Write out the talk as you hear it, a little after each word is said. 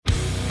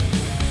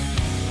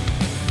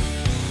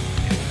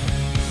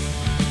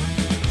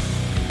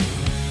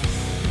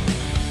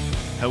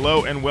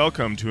Hello and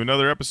welcome to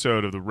another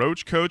episode of the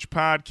Roach Coach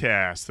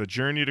Podcast, the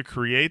journey to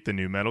create the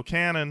new metal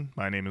canon.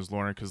 My name is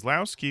Lauren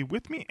Kozlowski.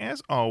 With me,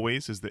 as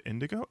always, is the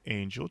Indigo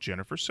Angel,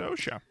 Jennifer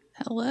Sosha.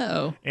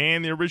 Hello.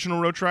 And the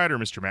original Roach Rider,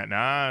 Mr. Matt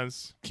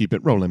Nas. Keep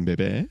it rolling,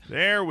 baby.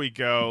 There we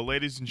go.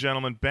 Ladies and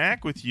gentlemen,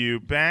 back with you,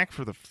 back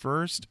for the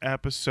first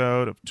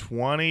episode of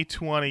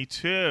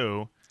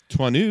 2022.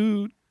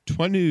 20.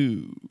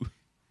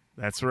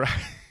 That's right.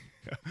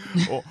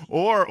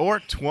 or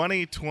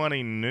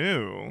 2020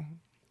 new.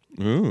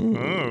 Ooh.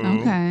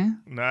 Okay.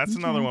 That's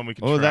another one we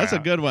can try. Oh, that's a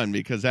out. good one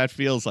because that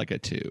feels like a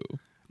 2.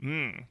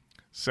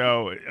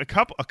 So a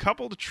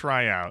couple to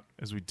try out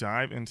as we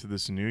dive into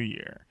this new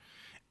year.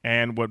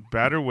 And what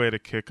better way to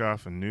kick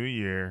off a new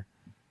year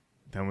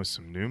than with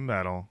some new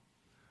metal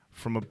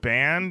from a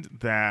band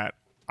that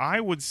I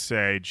would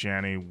say,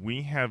 Jenny,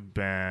 we have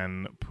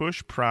been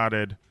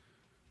push-prodded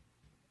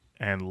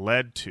and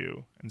led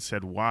to and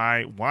said,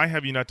 why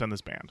have you not done this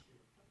band?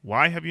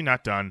 Why have you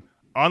not done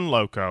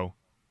Ünloco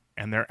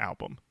and their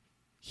album,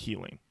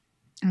 Healing?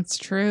 That's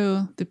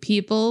true. The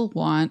people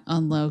want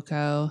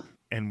Ünloco.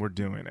 And we're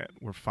doing it.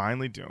 We're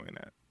finally doing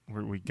it.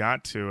 We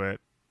got to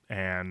it.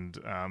 And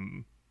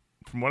from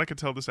what I could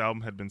tell, this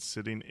album had been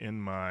sitting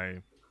in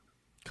my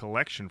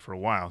collection for a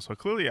while. So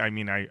clearly, I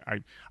mean, I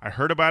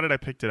heard about it. I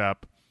picked it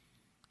up.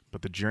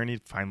 But the journey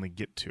to finally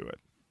get to it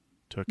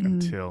took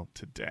until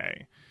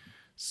today.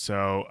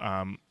 So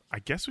I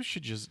guess we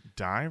should just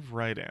dive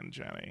right in,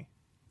 Jenny.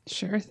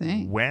 Sure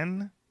thing.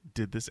 When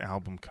did this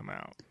album come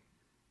out?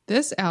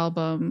 This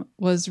album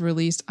was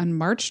released on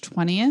March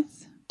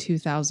 20th,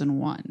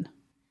 2001.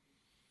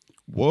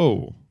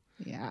 Whoa.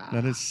 Yeah.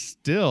 That is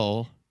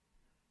still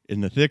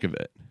in the thick of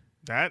it.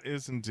 That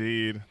is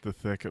indeed the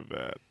thick of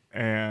it.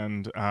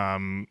 And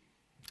I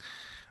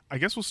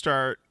guess we'll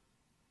start.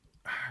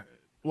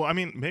 Well, I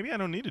mean, maybe I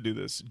don't need to do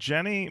this.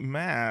 Jenny,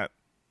 Matt,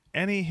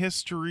 any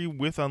history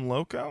with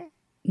Ünloco?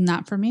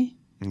 Not for me.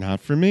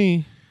 Not for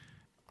me.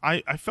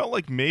 I felt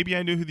like maybe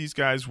I knew who these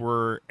guys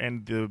were,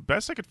 and the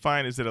best I could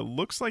find is that it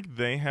looks like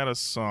they had a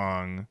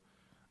song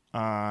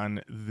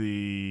on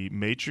the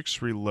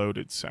Matrix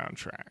Reloaded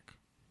soundtrack.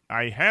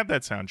 I had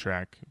that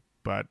soundtrack,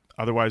 but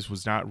otherwise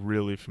was not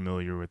really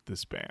familiar with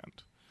this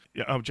band.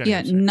 Jenny,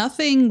 Yeah,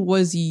 nothing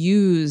was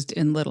used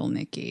in Little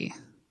Nicky,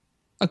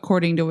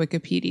 according to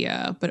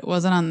Wikipedia, but it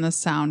wasn't on the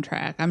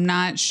soundtrack. I'm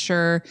not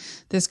sure.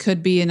 This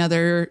could be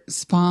another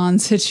Spawn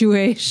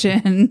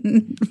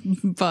situation,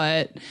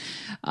 but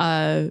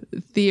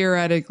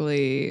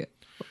theoretically,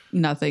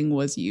 nothing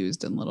was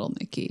used in Little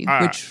Nicky,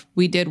 which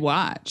we did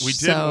watch. We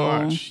did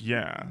watch,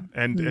 yeah.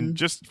 And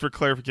just for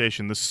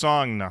clarification, the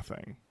song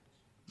Nothing.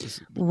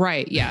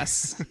 Right,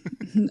 yes.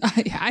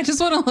 I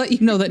just want to let you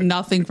know that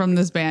nothing from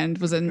this band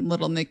was in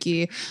Little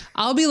Nicky.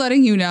 I'll be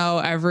letting you know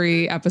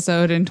every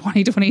episode in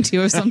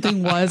 2022 if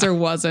something was or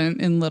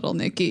wasn't in Little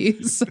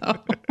Nicky. So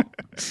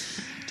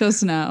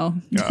just know.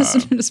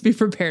 Just be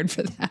prepared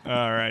for that.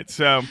 All right.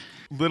 So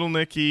Little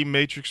Nicky,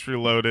 Matrix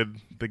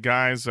Reloaded. The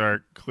guys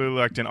are clearly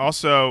locked in.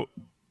 Also,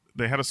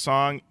 they had a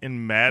song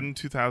in Madden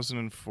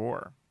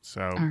 2004.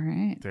 So all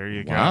right. There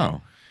you go.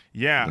 Wow.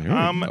 Yeah.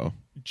 There we go.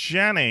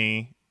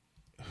 Jenny,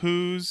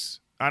 who's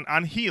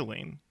on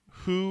Healing,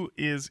 who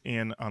is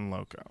in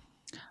Ünloco?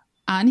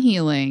 On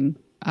Healing,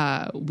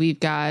 we've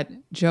got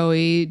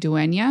Joey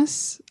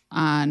Duenas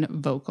on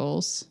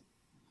vocals,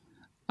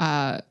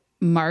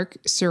 Mark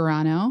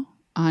Serrano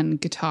on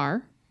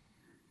guitar,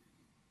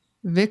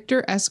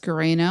 Victor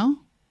Escareno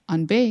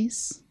on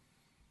bass,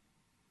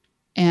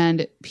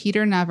 and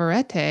Peter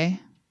Navarrete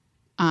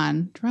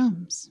on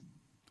drums.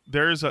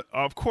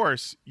 Of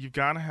course, you've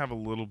got to have a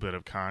little bit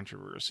of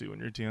controversy when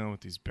you're dealing with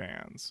these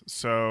bands.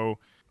 So,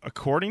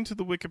 according to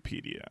the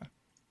Wikipedia,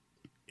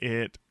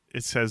 it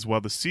says,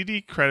 while the CD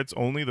credits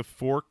only the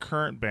 4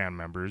 current band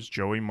members,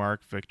 Joey,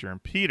 Mark, Victor,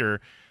 and Peter,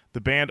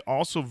 the band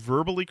also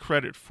verbally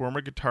credit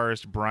former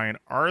guitarist Brian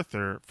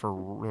Arthur for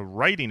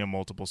writing of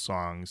multiple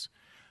songs,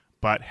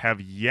 but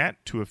have yet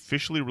to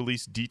officially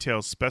release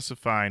details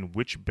specifying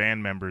which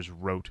band members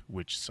wrote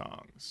which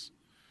songs.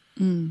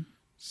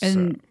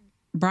 And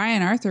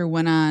Brian Arthur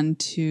went on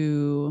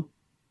to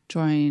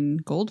join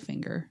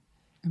Goldfinger.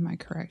 Am I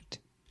correct?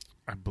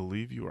 I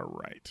believe you are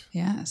right.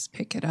 Yes.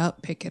 Pick it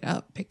up, pick it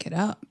up, pick it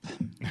up.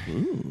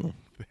 Ooh.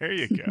 There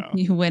you go.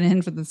 You went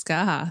in for the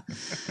ska.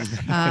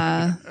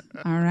 All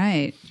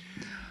right.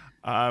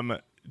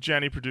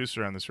 Jenny,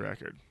 producer on this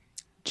record.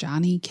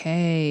 Johnny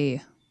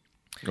K.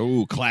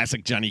 Oh,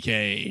 classic Johnny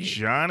K.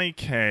 Johnny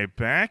K,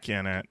 back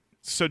in it.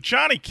 So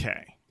Johnny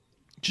K.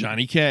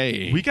 Johnny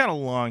K. We got a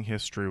long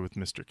history with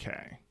Mr.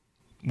 K,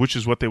 which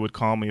is what they would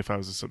call me if I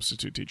was a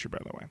substitute teacher, by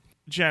the way.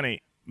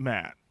 Jenny,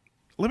 Matt,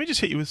 let me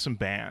just hit you with some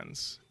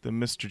bands that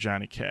Mr.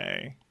 Johnny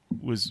K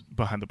was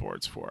behind the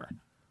boards for. A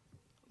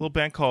little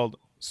band called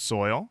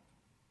Soil.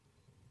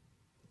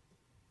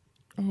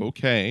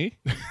 Okay.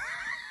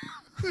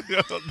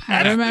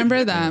 I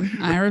remember them.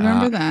 All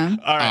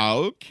right.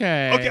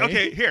 Okay.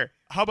 Okay, here.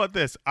 How about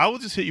this? I will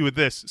just hit you with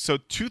this. So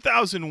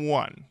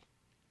 2001,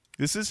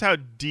 this is how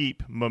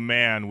deep my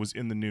man was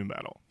in the nu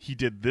metal. He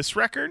did this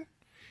record.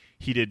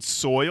 He did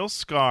Soil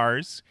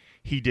Scars.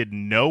 He did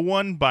No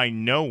One by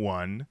No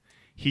One.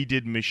 He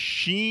did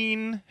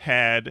Machine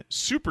Head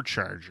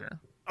Supercharger.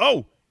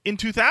 Oh, in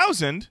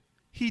 2000,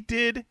 he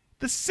did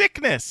The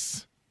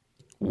Sickness.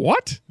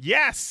 What?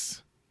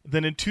 Yes.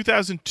 Then in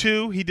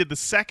 2002, he did the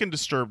second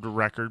Disturbed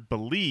record,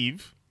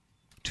 Believe.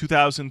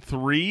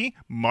 2003,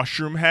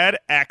 Mushroom Head,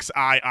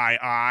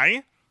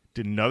 XIII.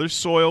 Did another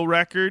Soil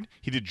record.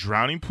 He did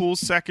Drowning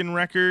Pool's second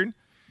record.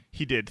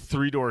 He did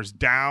Three Doors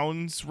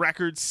Down's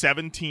record,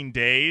 17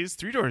 Days.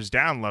 Three Doors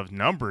Down loved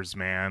numbers,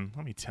 man.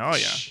 Let me tell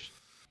you.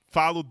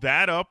 Followed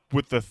that up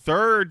with the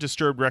third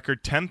Disturbed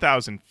record,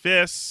 10,000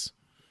 Fists.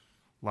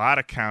 A lot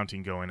of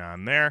counting going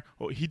on there.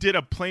 Oh, he did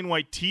a Plain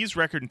White T's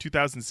record in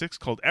 2006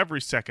 called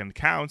Every Second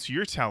Counts.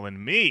 You're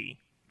telling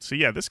me. So,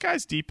 yeah, this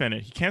guy's deep in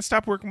it. He can't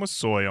stop working with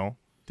Soil.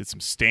 Did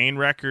some Stain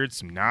records,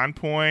 some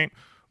Nonpoint.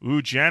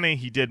 Ooh, Jenny,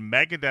 he did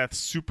Megadeth's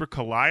Super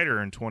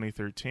Collider in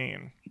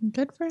 2013.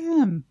 Good for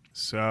him.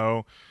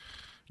 So,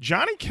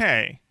 Johnny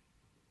K,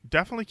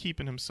 definitely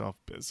keeping himself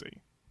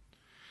busy.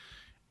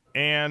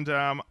 And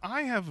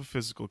I have a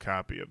physical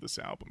copy of this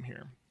album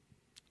here.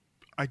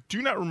 I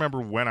do not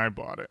remember when I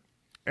bought it.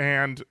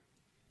 And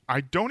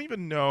I don't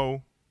even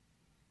know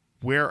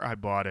where I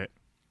bought it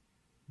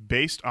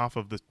based off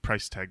of the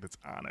price tag that's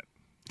on it.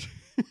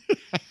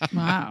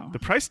 Wow. The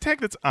price tag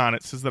that's on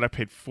it says that I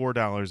paid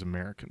 $4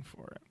 American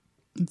for it.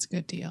 That's a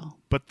good deal.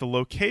 But the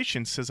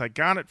location says I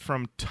got it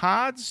from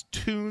Todd's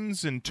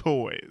Tunes and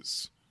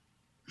Toys.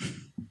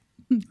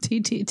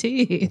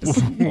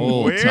 TTTs.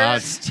 Oh, Where?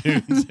 Todd's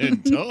Tunes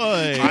and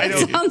Toys.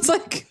 It sounds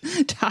like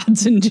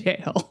Todd's in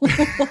jail.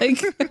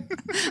 Like,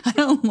 I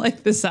don't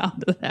like the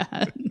sound of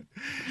that.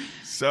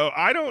 So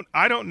I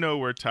don't know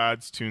where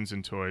Todd's Tunes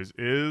and Toys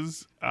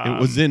is. It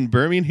was in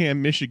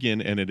Birmingham,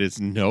 Michigan, and it is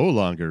no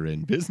longer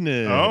in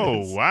business.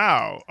 Oh,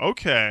 wow.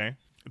 Okay.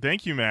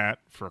 Thank you, Matt,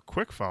 for a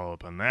quick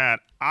follow-up on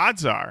that.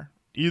 Odds are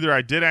either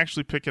I did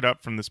actually pick it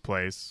up from this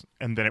place,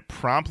 and then it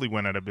promptly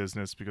went out of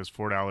business because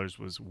 $4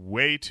 was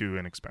way too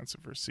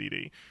inexpensive for a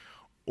CD,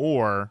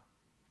 or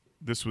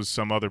this was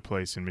some other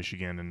place in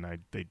Michigan, and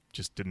they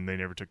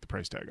never took the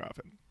price tag off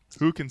it.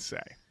 Who can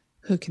say?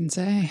 Who can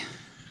say?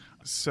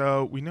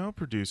 So we know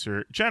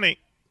producer. Jenny,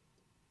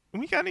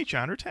 we got any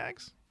genre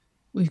tags?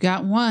 We've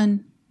got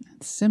one.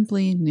 It's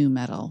simply new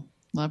metal.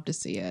 Love to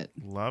see it.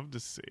 Love to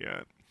see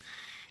it.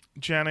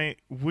 Jenny,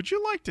 would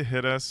you like to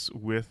hit us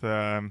with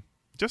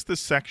just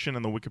this section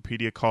in the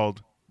Wikipedia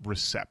called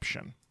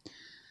Reception?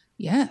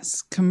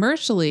 Yes.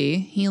 Commercially,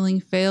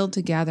 Healing failed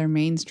to gather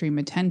mainstream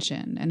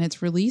attention, and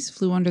its release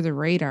flew under the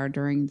radar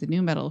during the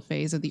new metal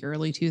phase of the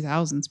early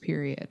 2000s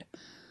period.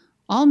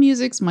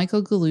 AllMusic's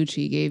Michael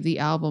Gallucci gave the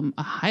album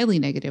a highly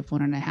negative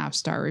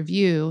 1.5-star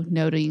review,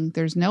 noting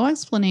there's no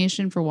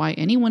explanation for why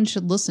anyone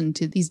should listen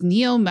to these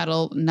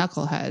neo-metal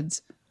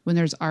knuckleheads when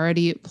there's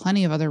already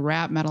plenty of other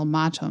rap metal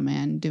macho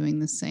men doing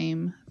the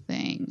same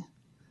thing.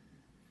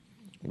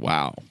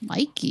 Wow.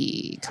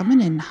 Mikey,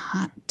 coming in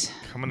hot.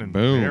 Coming in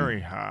Boom.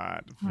 very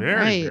hot.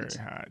 Very, very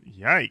hot.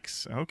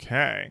 Yikes.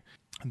 Okay.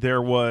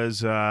 There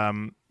was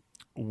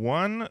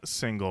one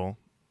single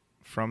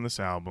from this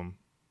album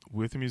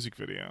with a music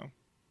video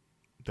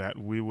that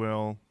we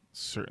will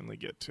certainly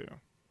get to.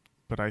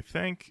 But I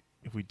think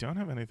if we don't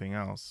have anything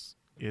else,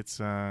 it's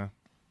time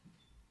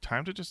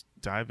to just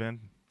dive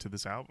into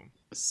this album.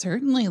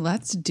 Certainly,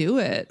 let's do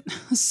it.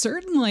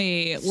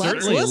 Certainly,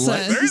 let's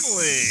listen.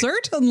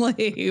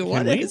 Certainly.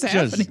 What we is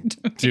just happening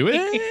to me? do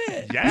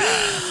it?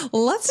 Yeah.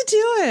 Let's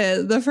do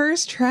it. The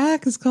first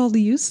track is called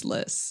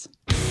Useless.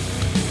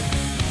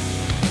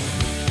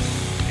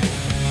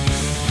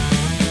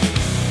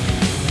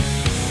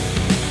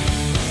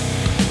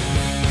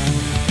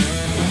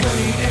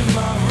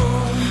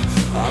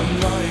 I'm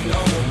lying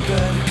on the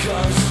bed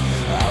 'cause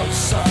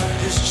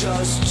outside is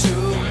just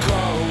too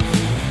cold.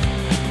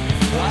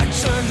 I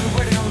turned the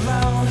radio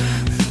loud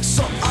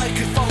so I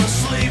could fall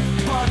asleep,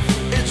 but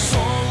it's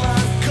all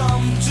I've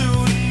come to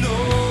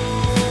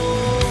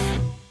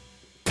know.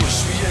 Push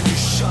me and you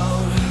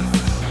shout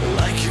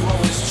like you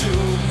always do,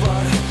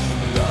 but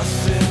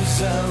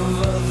nothing's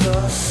ever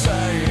the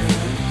same.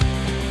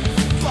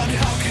 But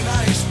how can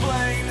I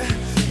explain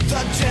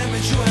the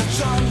damage you have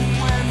done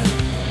when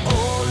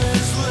all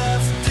is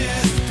left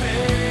is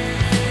pain?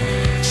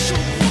 So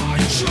I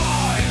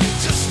try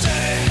to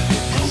stay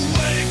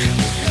awake,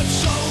 and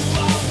so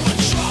I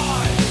would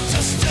try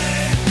to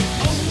stay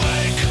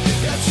awake,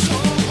 and so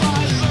I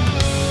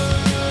learn.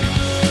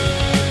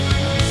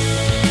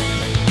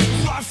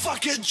 I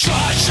fucking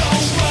try so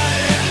way,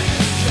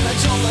 and I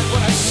don't like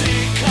what I see,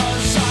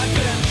 'cause I've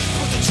been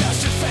put the test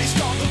and faced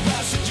all the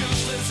rest, and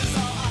useless is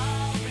all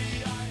I'll be.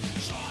 I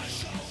try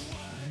so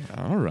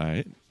way. All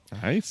right.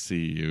 I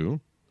see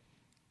you.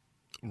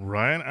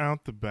 Right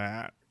out the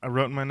bat, I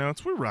wrote in my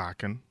notes, we're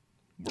rocking.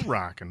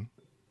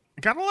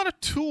 I got a lot of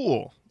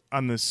Tool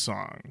on this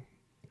song.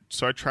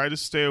 So I tried to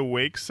stay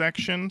awake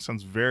section.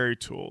 Sounds very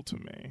Tool to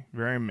me.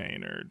 Very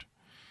Maynard.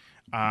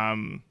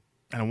 And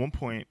at one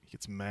point, he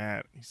gets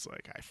mad. He's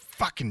like, I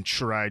fucking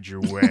tried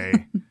your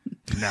way.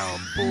 Now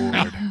I'm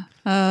bored.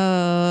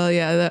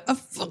 Yeah, I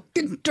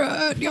fucking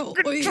tried. Yo,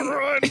 Did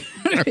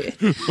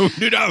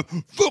I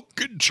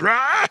fucking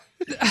try?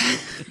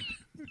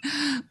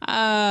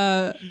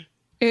 I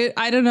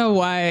don't know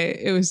why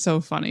it was so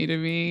funny to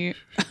me.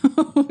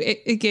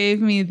 It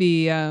gave me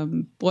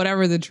the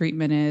whatever the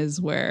treatment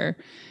is where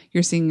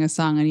you're singing a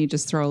song and you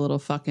just throw a little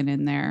fucking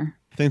in there.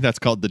 I think that's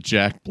called the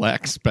Jack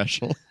Black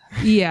special.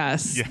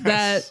 Yes,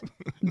 Yes.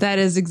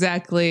 that's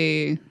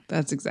exactly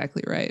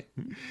right.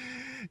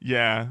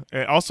 Yeah.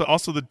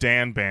 Also the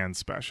Dan Band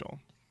special.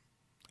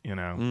 You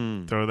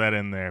know, throw that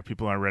in there.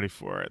 People aren't ready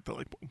for it. They're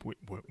like, wait,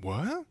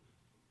 what?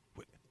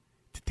 Wait,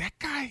 did that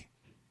guy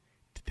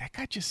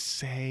just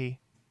say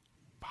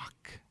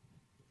fuck?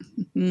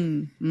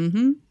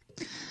 Mm-hmm.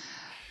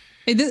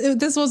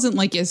 This wasn't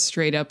like as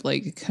straight up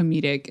like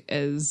comedic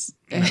as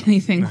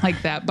anything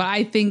like that, but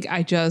I think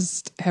I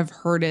just have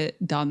heard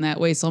it done that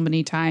way so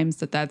many times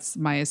that's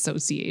my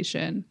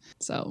association.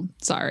 So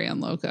sorry,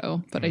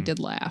 Ünloco, but I did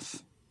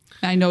laugh.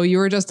 I know you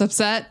were just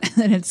upset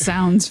and it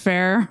sounds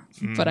fair,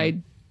 but I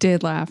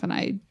did laugh and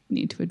I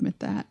need to admit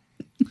that.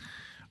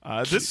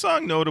 This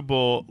song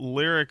notable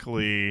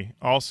lyrically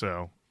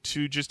also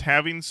to just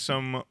having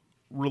some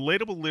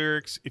relatable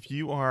lyrics if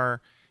you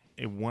are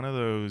one of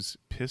those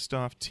pissed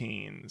off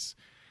teens.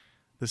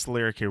 This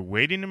lyric here: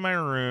 waiting in my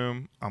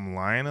room, I'm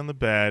lying on the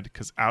bed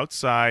because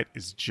outside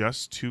is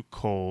just too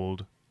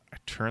cold. I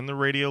turn the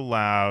radio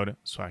loud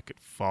so I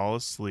could fall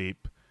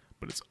asleep,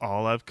 but it's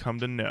all I've come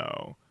to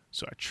know,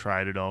 so I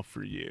tried it all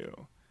for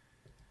you.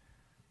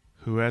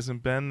 Who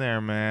hasn't been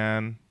there,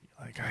 man?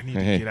 Like, I need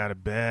to get out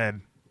of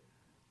bed,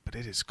 but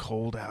it is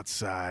cold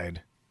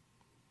outside,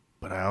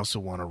 but I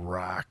also want to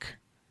rock.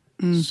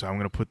 So I'm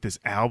going to put this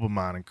album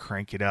on and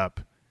crank it up.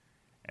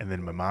 And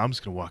then my mom's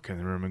going to walk in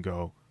the room and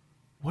go,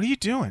 what are you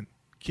doing?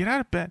 Get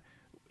out of bed.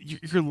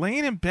 You're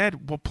laying in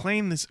bed while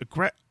playing this.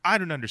 I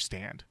don't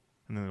understand.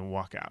 And then they'll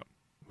walk out.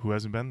 Who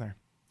hasn't been there?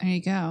 There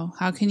you go.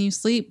 How can you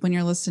sleep when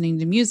you're listening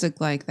to music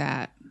like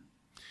that?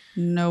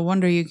 No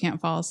wonder you can't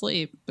fall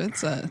asleep.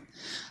 It's a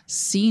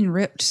scene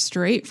ripped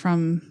straight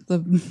from the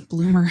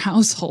Bloomer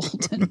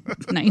household in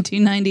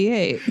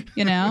 1998.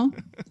 You know,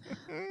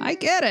 I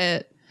get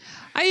it.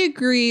 I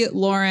agree,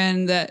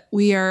 Lauren, that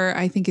we are,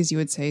 I think, as you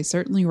would say,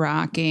 certainly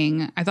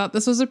rocking. I thought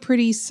this was a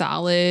pretty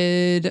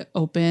solid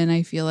open.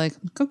 I feel like,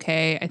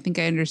 okay, I think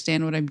I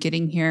understand what I'm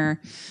getting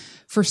here.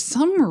 For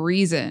some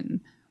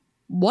reason,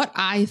 what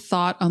I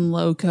thought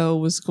Ünloco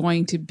was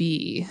going to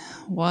be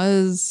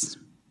was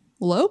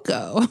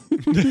loco,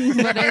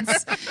 but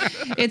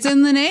it's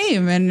in the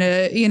name,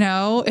 and you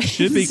know,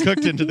 Should be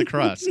cooked into the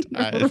crust.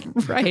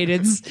 Right.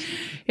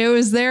 It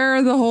was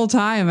there the whole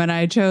time and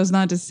I chose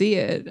not to see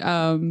it.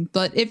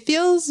 But it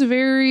feels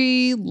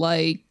very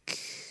like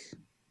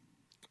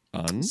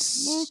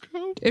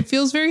Ünloco? it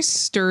feels very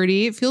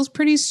sturdy. It feels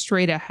pretty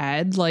straight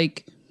ahead.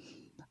 Like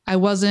I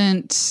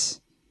wasn't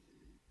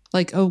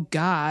like, oh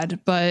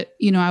God, but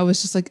you know, I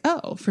was just like,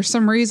 oh, for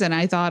some reason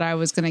I thought I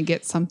was going to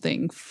get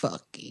something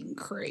fucking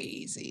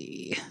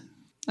crazy.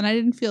 And I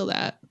didn't feel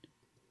that.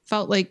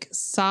 Felt like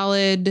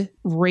solid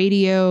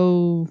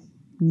radio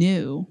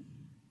new,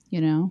 you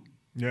know?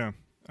 Yeah,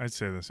 I'd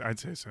say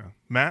so.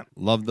 Matt?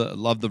 Love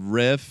the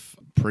riff.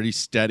 Pretty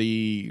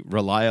steady,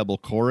 reliable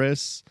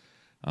chorus.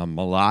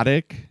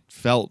 Melodic.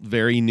 Felt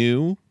very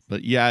new.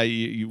 But yeah,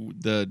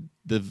 the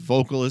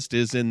vocalist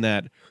is in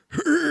that.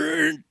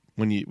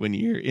 When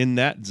you're in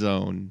that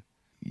zone,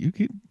 you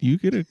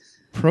could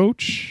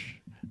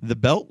approach the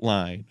belt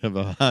line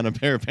on a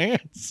pair of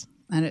pants.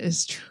 That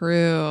is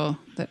true.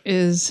 That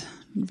is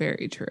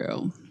very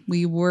true.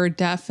 We were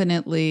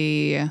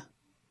definitely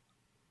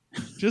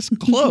just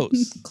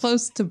close.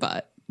 Close to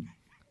butt.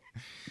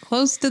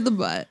 Close to the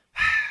butt.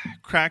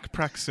 Crack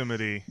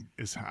proximity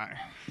is high.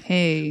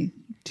 Hey,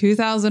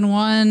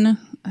 2001,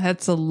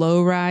 that's a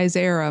low-rise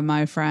era,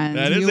 my friend.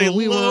 That is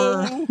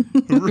low-rise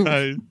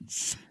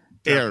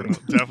era.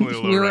 Definitely a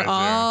low-rise We were era.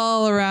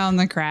 all around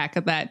the crack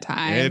at that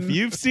time. If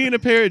you've seen a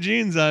pair of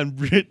jeans on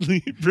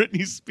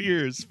Britney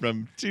Spears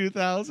from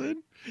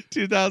 2000,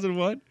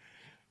 2001,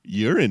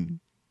 you're in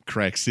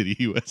Crack City,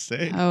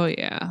 USA. Oh,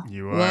 yeah.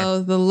 You are.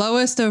 The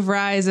lowest of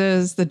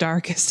rises, the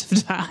darkest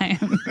of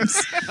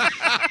times.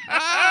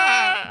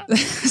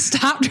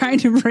 Stop trying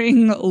to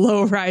bring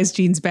low-rise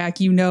jeans back.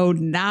 You know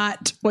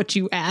not what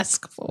you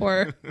ask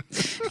for.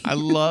 I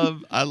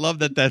love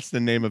that that's the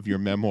name of your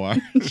memoir.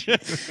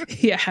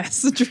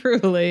 Yes,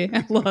 truly.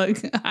 Look,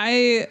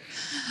 I've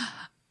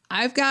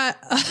got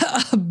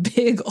a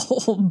big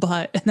old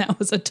butt, and that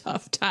was a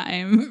tough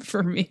time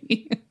for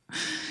me.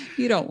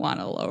 You don't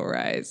want a low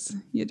rise.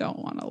 You don't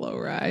want a low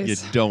rise. You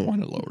don't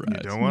want a low rise.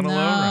 You don't want a low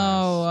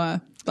rise.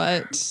 No,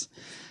 but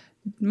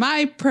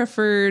my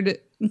preferred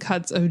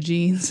cuts of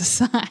jeans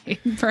aside,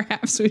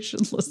 perhaps we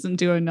should listen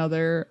to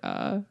another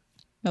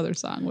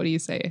song. What do you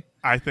say?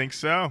 I think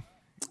so.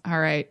 All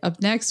right.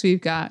 Up next,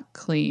 we've got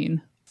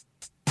Clean.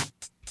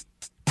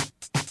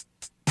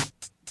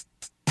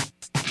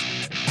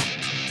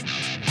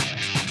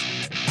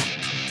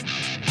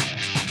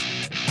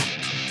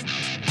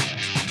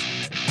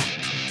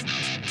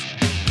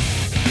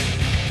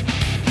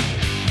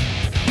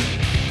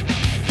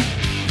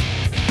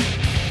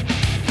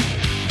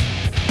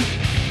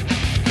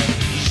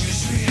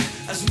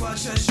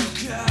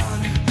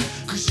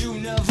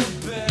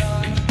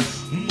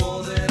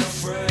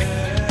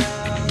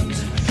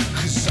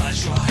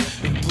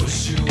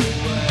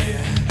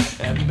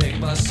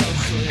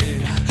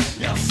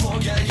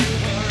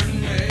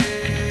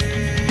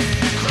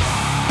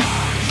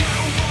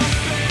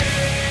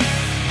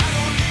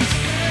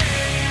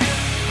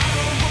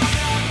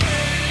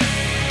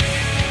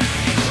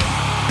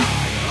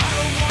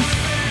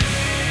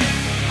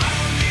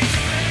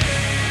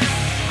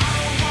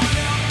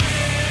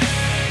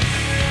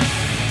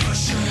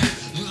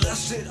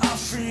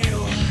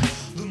 feel,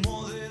 the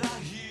more that I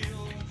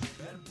heal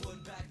and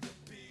put back the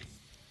beat.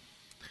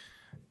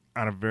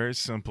 On a very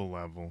simple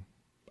level,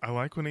 I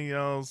like when he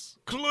yells,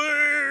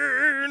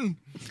 "Clean!"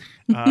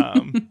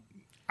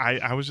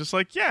 I was just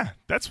like, yeah,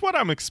 that's what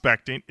I'm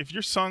expecting. If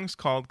your song's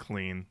called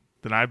Clean,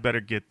 then I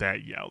better get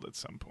that yelled at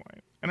some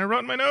point. And I wrote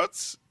in my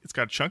notes, it's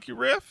got a chunky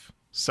riff,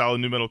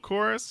 solid new metal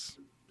chorus.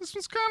 This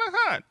one's kind of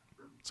hot.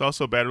 It's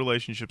also a bad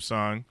relationship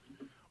song,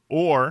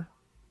 or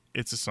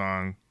it's a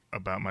song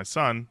about my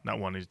son not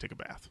wanting to take a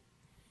bath.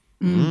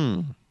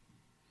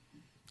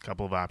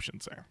 Couple of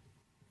options there.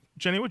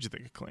 Jenny, what'd you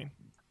think of Clean?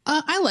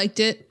 I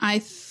liked it. I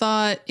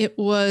thought it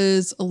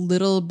was a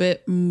little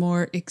bit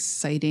more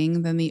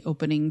exciting than the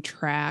opening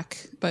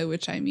track, by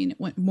which I mean it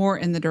went more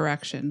in the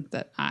direction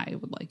that I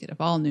would like it if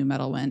all new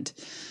metal went.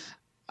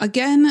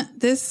 Again,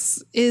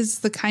 this is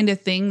the kind of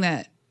thing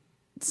that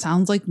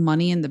sounds like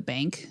Money in the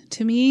Bank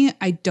to me.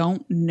 I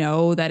don't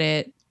know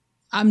that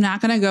I'm not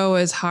going to go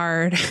as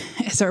hard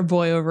as our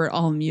boy over at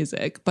All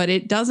Music, but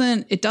it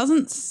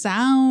doesn't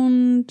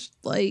sound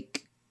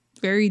like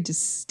very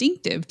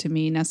distinctive to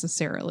me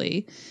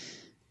necessarily,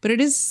 but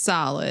it is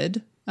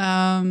solid.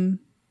 I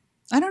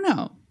don't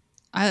know.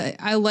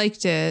 I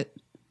liked it,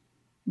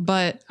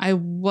 but I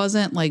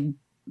wasn't like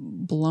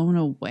blown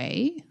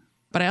away,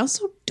 but I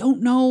also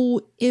don't know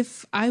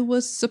if I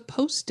was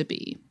supposed to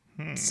be.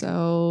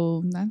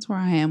 So that's where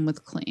I am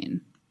with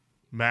Clean.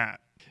 Matt.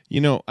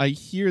 I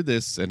hear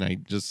this and I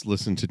just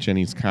listen to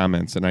Jenny's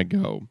comments and I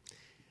go,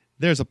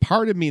 there's a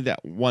part of me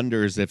that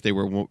wonders if they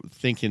were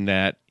thinking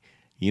that,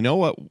 you know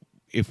what,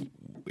 if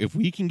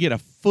we can get a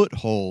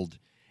foothold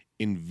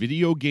in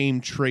video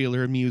game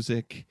trailer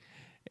music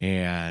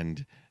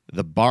and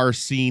the bar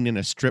scene in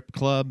a strip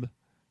club,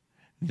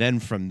 then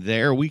from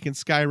there we can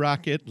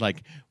skyrocket.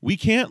 Like, we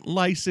can't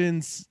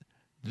license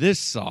this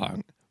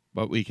song,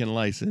 but we can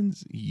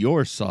license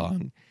your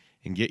song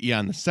and get you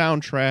on the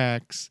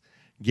soundtracks,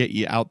 get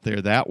you out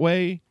there that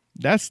way.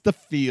 That's the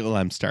feel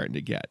I'm starting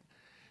to get.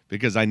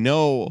 Because I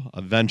know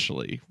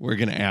eventually we're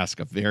going to ask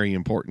a very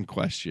important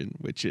question,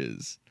 which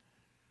is,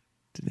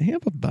 do they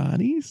have a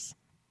bodies?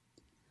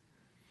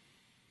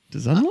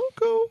 Does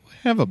Ünloco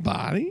have a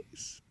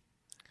bodies?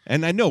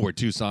 And I know we're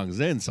 2 songs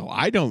in, so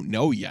I don't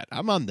know yet.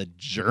 I'm on the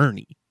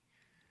journey.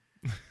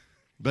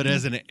 But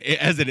as an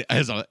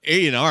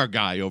A&R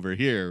guy over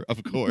here,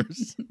 of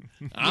course,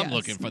 I'm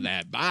looking for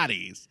that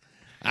bodies.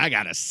 I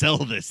gotta sell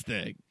this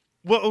thing.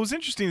 Well, what was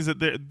interesting is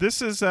that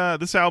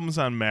this album's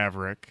on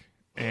Maverick,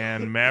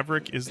 and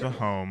Maverick is the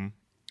home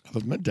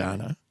Of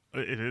Madonna.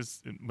 It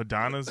is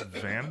Madonna's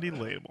Vanity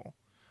label,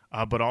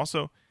 but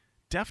also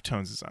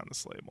Deftones is on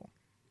this label,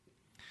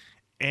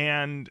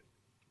 and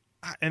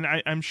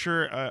I'm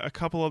sure a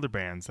couple other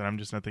bands that I'm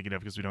just not thinking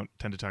of because we don't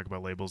tend to talk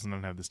about labels and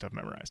don't have this stuff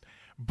memorized.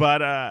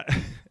 But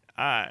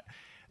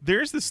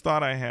there's this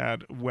thought I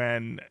had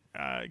when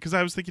because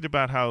I was thinking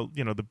about how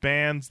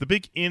the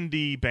big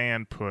indie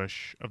band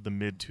push of the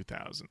mid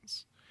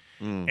 2000s,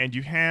 and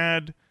you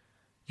had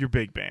your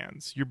big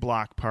bands, your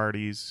Block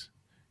Parties,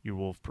 your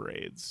Wolf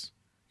Parades,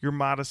 your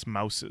Modest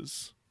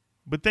Mouses,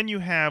 but then you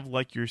have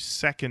like your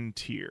second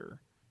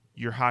tier,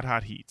 your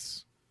Hot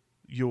Heats,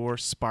 your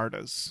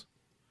Spartas.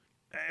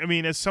 I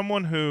mean, as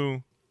someone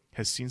who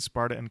has seen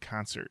Sparta in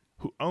concert,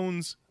 who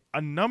owns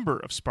a number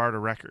of Sparta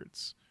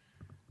records,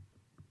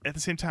 at the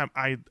same time,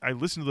 I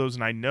listen to those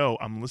and I know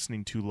I'm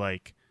listening to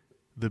like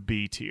the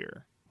B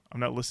tier. I'm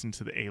not listening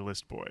to the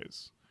A-list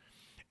boys.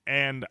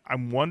 And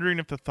I'm wondering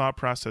if the thought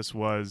process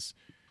was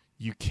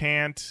you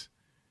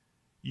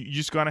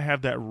just got to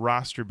have that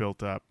roster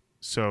built up.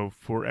 So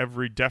for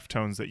every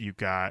Deftones that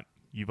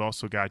you've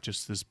also got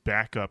just this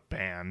backup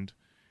band,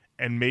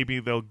 and maybe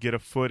they'll get a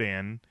foot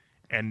in,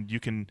 and you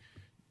can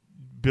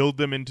build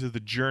them into the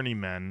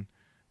journeymen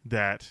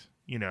that,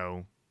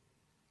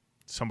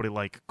 somebody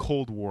like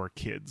Cold War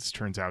Kids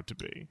turns out to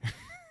be.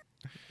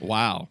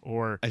 Wow.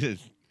 Or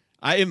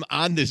I am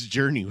on this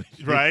journey with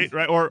you. Right.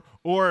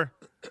 Or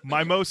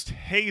my most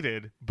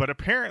hated, but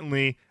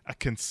apparently a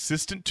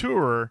consistent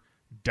tourer,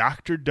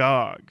 Dr.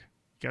 Dog.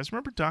 You guys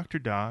remember Dr.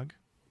 Dog?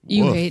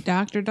 You Woof. hate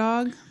Dr.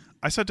 Dog?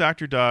 I saw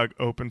Dr. Dog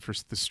open for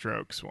The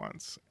Strokes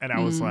once, and I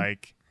was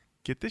like,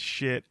 get this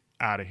shit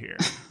out of here.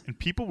 And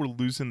people were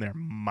losing their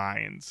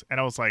minds. And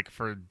I was like,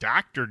 for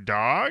Dr.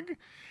 Dog?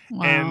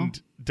 Wow.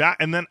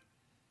 And then,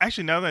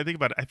 actually, now that I think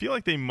about it, I feel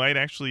like they might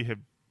actually have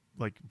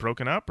like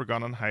broken up or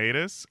gone on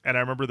hiatus. And I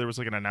remember there was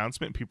like an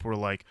announcement, and people were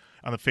like,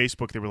 on the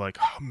Facebook, they were like,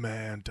 oh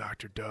man,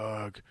 Dr.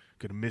 Dog,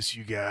 gonna miss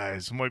you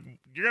guys. I'm like,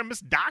 you're gonna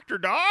miss Dr.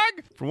 Dog?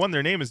 For one,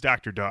 their name is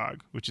Dr.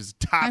 Dog, which is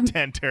a top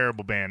 10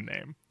 terrible band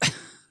name.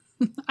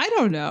 I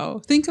don't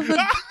know. Think of a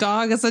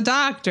dog as a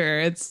doctor.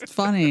 It's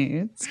funny.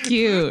 It's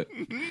cute.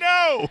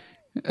 No!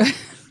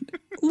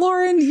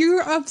 Lauren,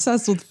 you're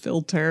obsessed with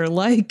filter.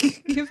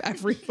 Like, give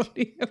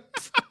everybody a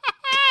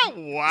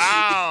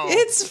Wow.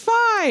 It's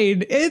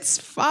fine. It's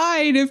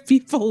fine if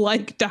people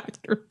like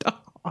Dr.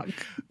 Dog.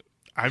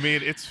 I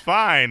mean, it's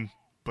fine,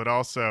 but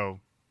also,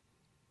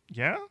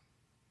 yeah?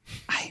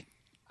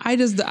 I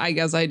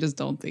guess I just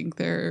don't think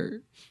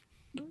they're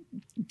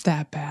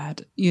that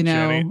bad, you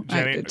know,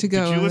 Jenny, to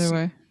go other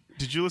way.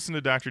 Did you listen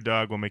to Dr.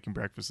 Dog while making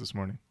breakfast this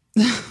morning?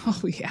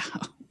 Oh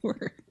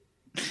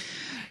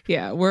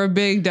yeah, we're a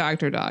big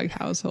Dr. Dog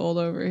household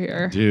over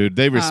here. Dude,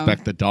 they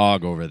respect the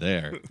dog over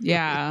there.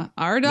 Yeah,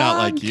 our dog Not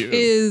like you.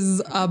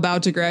 is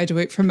about to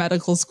graduate from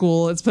medical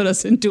school. It's put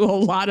us into a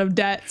lot of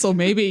debt, so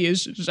maybe you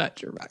should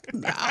shut your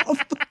fucking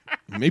mouth.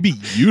 Maybe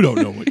you don't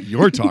know what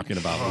you're talking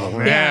about.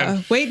 Lauren.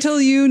 Yeah, wait till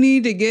you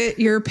need to get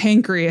your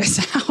pancreas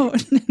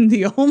out. And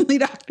the only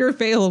doctor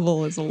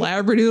available is a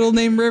Labradoodle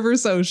named River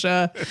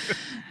Sosha.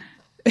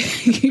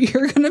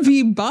 You're going to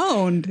be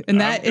boned.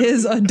 And that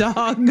is a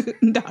dog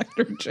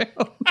doctor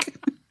joke.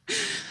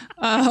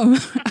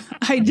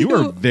 You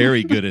are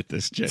very good at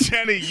this, Jenny.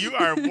 Jenny, you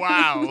are,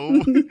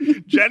 wow.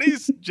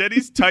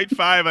 Jenny's tight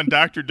 5 on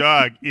Dr.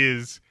 Dog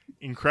is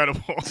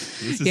incredible.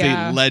 This is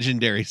a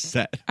legendary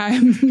set.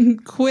 I'm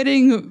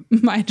quitting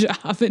my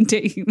job and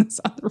taking this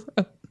on the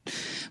road.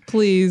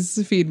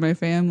 Please feed my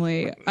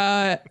family.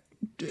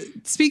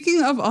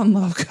 Speaking of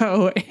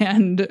Ünloco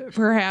and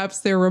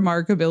perhaps their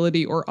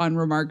remarkability or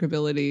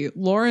unremarkability,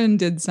 Lauren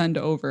did send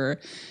over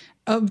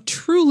a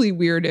truly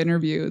weird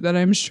interview that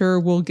I'm sure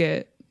we'll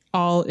get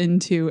all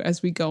into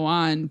as we go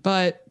on.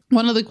 But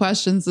one of the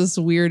questions this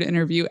weird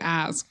interview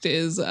asked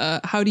is,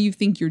 how do you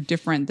think you're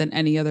different than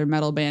any other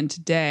metal band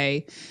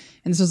today?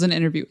 And this was an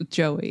interview with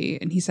Joey.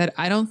 And he said,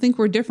 I don't think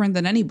we're different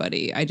than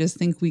anybody. I just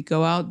think we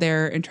go out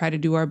there and try to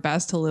do our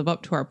best to live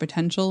up to our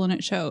potential, and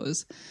it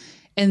shows.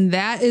 And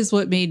that is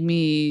what made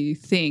me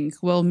think,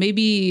 well,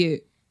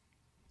 maybe,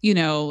 you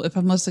know, if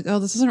I'm just like, oh,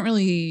 this doesn't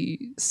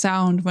really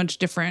sound much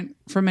different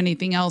from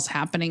anything else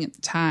happening at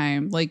the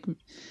time. Like,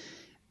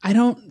 I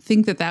don't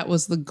think that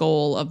was the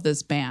goal of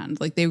this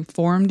band. Like, they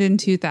formed in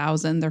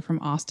 2000. They're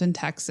from Austin,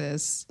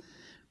 Texas.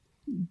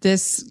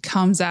 This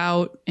comes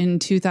out in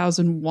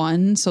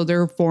 2001. So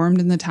they're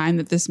formed in the time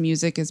that this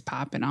music is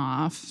popping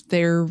off.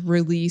 They're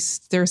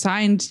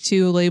signed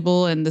to a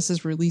label, and this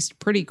is released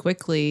pretty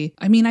quickly.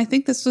 I mean, I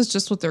think this was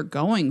just what they're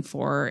going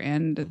for.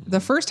 And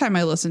the first time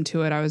I listened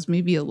to it, I was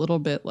maybe a little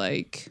bit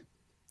like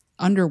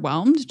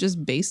underwhelmed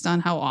just based on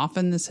how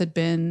often this had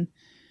been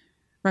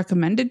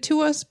recommended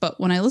to us. But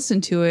when I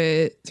listened to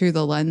it through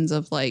the lens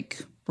of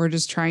like, we're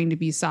just trying to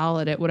be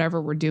solid at whatever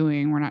we're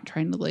doing, we're not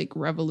trying to like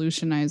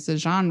revolutionize the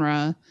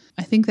genre,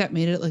 I think that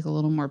made it like a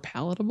little more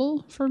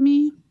palatable for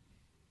me.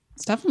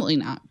 It's definitely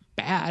not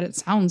bad. It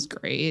sounds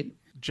great.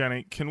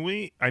 Jenny,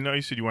 I know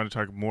you said you want to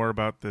talk more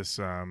about this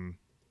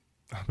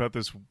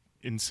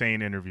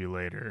insane interview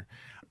later.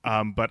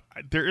 But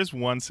there is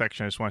one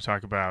section I just want to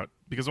talk about,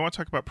 because I want to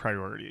talk about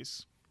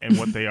priorities and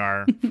what they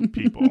are for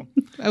people.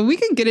 We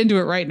can get into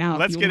it right now.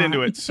 Let's get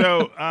into it.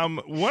 So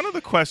one of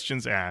the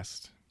questions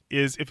asked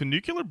is, if a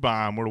nuclear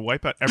bomb were to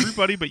wipe out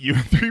everybody but you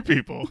and 3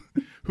 people,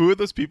 who would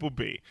those people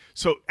be?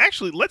 So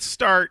actually, let's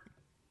start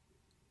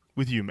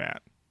with you,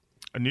 Matt.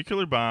 A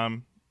nuclear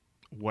bomb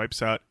wipes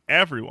out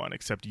everyone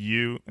except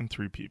you and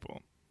 3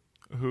 people.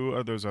 Who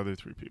are those other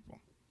 3 people?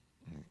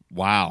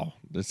 Wow.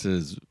 This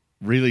is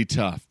really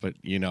tough, but,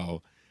 you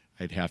know,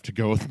 I'd have to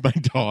go with my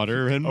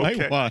daughter and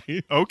my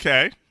wife.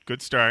 Okay,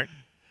 good start.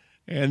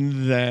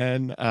 And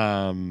then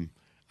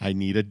I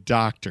need a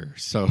doctor.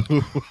 So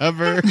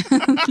whoever...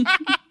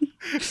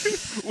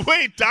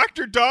 Wait,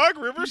 Dr. Dog,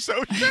 River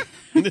Sosha?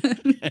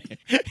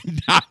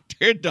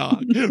 Dr.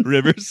 Dog,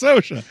 River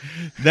Sosha.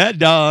 That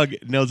dog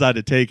knows how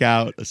to take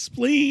out a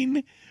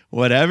spleen,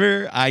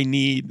 whatever I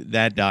need,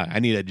 that dog. I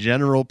need a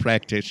general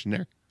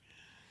practitioner.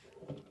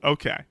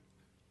 Okay.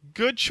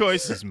 Good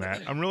choices,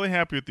 Matt. I'm really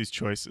happy with these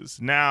choices.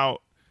 Now,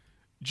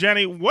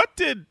 Jenny, what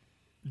did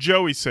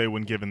Joey say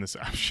when given this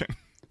option?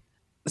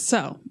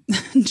 So,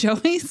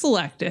 Joey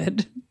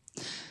selected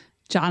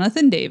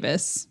Jonathan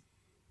Davis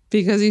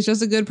because he's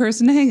just a good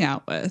person to hang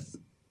out with,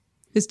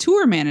 his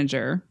tour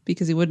manager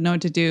because he wouldn't know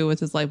what to do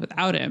with his life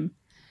without him,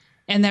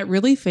 and that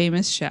really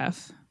famous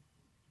chef,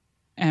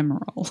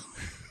 Emerald.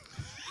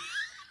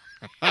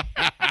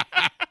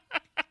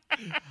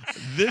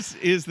 This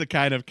is the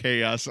kind of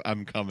chaos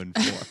I'm coming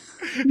for.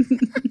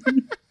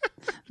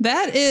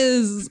 That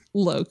is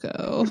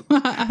loco,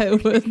 I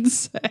would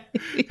say.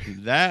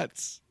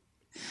 That's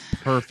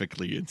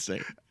perfectly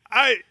insane.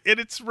 And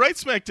it's right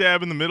smack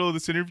dab in the middle of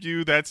this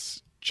interview.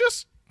 That's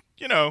just,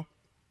 you know,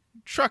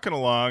 trucking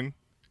along.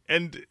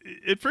 And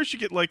at first you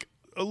get like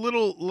a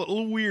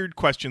little weird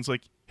questions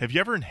like, have you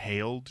ever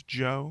inhaled,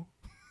 Joe?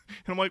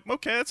 And I'm like,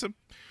 okay, that's a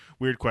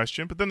weird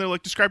question. But then they're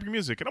like, describe your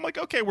music. And I'm like,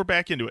 okay, we're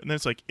back into it. And then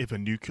it's like, if a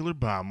nuclear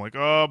bomb, I'm like,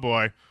 oh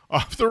boy,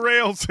 off the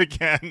rails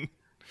again.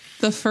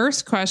 The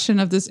first question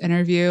of this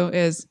interview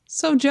is,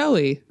 so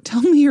Joey,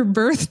 tell me your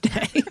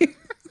birthday.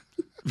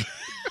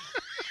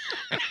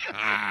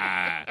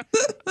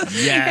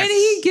 Yes. And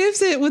he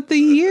gives it with the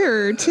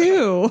year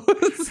too.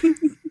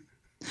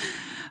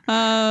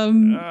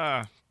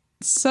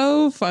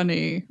 So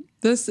funny.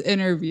 This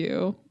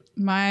interview.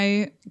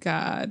 My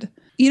God.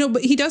 You know,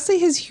 but he does say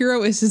his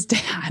hero is his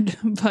dad,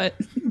 but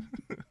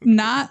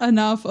not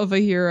enough of a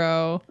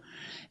hero.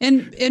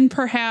 And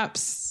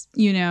perhaps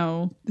you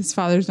know, his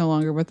father's no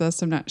longer with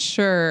us. I'm not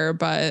sure,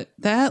 but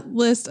that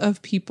list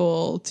of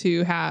people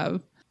to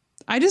have,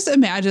 I just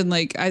imagine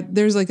like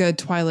there's like a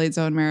Twilight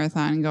Zone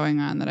marathon going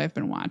on that I've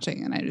been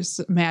watching. And I just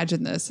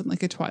imagine this in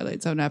like a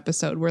Twilight Zone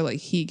episode where like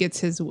he gets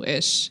his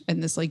wish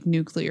and this like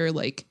nuclear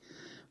like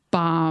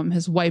bomb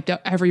has wiped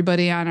out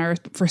everybody on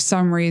Earth. But for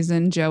some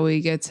reason,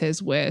 Joey gets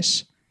his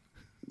wish.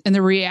 And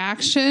the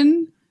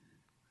reaction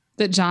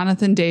that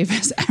Jonathan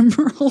Davis,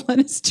 Emerald,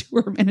 and his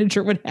tour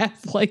manager would have,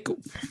 like,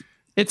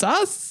 it's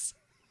us.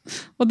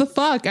 What the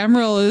fuck?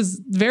 Emerald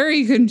is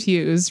very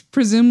confused.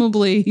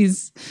 Presumably,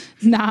 he's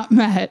not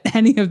met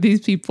any of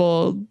these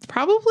people.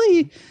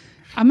 Probably,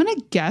 I'm going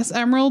to guess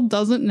Emerald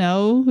doesn't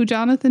know who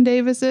Jonathan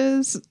Davis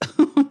is.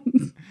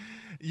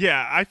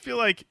 Yeah, I feel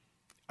like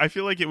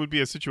it would be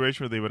a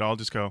situation where they would all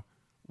just go,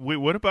 wait,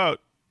 what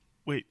about,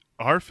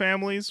 our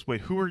families?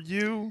 Wait, who are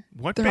you?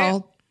 What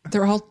band?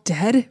 They're all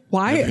dead?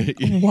 Why?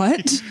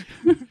 What?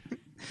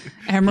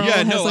 Emerald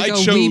has like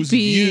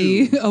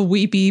a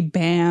weepy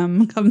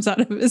bam comes out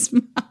of his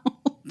mouth.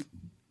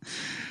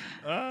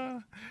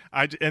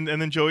 And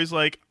then Joey's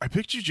like, I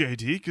picked you,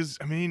 JD, because,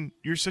 I mean,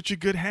 you're such a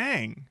good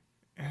hang.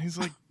 And he's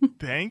like,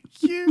 thank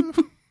you.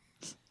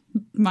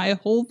 My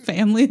whole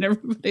family and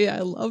everybody I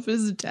love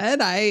is dead.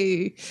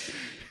 I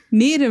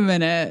need a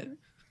minute.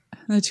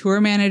 The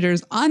tour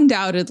manager's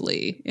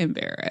undoubtedly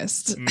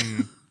embarrassed.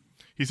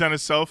 He's on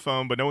his cell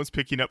phone, but no one's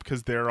picking up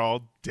because they're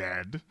all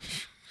dead.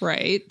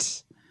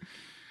 Right.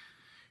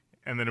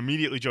 And then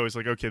immediately Joey's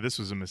like, okay, this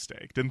was a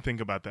mistake. Didn't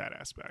think about that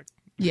aspect.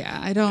 Yeah,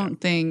 I don't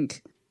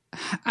think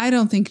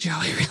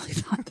Joey really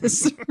thought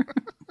this through.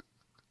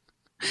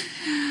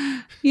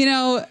 You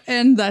know,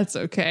 and that's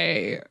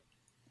okay.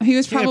 He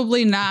was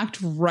probably knocked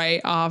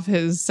right off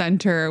his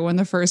center when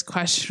the first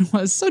question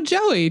was, so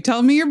Joey,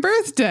 tell me your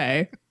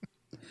birthday.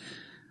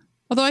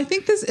 Although I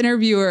think this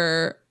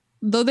interviewer,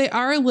 though they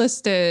are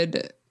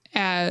listed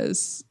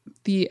as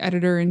the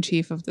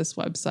editor-in-chief of this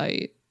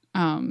website,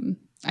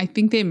 I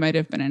think they might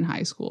have been in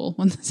high school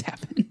when this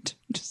happened,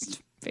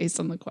 just based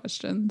on the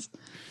questions.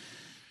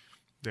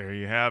 There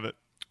you have it.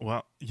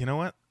 Well, you know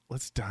what?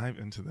 Let's dive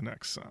into the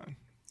next song.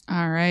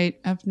 All right.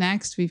 Up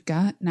next, we've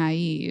got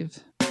Naive.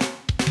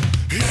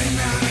 Hey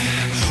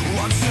man,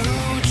 want to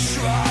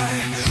try?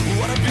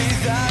 Wanna be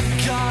that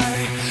guy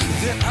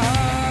that I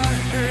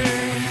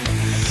am?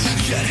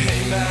 Yet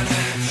hey man,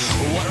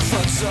 wanna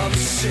fuck some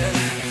shit?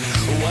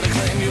 Wanna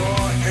claim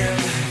you're in?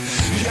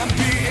 Yeah,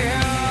 be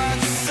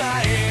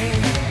insane.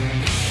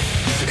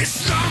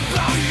 It's not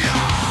about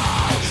you.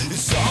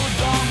 It's all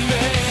about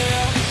me.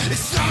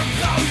 It's not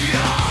about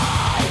you.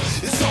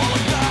 It's all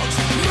about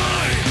me.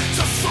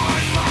 To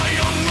find my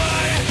own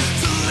way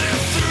to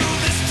live through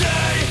this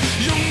day.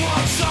 You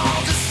want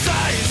all the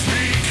size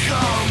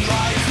become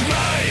like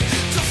me.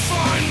 To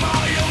find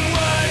my own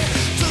way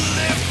to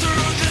live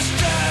through this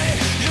day.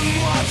 You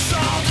want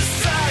all the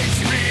size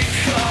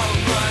become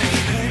like.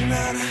 Hey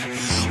man,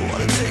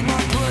 wanna take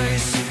my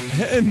place?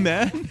 Hey,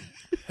 man.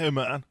 Hey,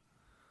 man.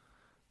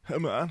 Hey,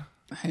 man.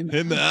 Hey,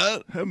 Hey,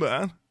 man. Hey,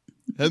 man.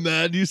 Hey,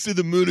 man, you see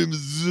the Mooney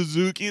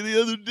Suzuki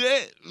the other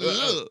day?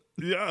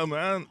 Yeah,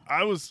 man.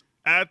 I was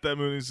at that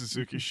Mooney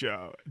Suzuki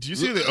show. Do you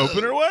see who the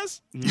opener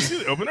was? You see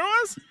who the opener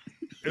was?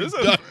 It was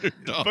a Dr.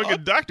 Dog.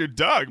 fucking Dr.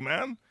 Dog,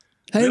 man.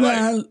 Hey You're like-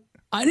 man,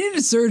 I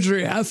needed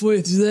surgery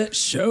halfway through that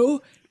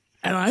show,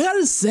 and I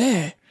gotta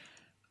say,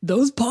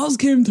 those paws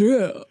came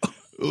through.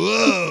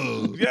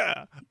 Whoa.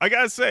 Yeah. I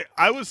gotta say,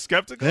 I was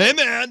skeptical. Hey,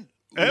 man.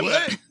 Hey,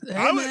 What?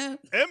 man.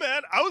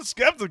 I was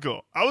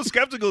skeptical. I was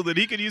skeptical that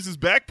he could use his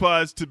back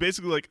paws to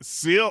basically like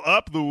seal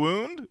up the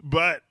wound,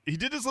 but he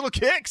did his little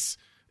kicks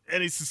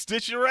and he's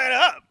stitching it right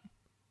up.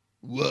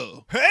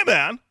 Whoa. Hey,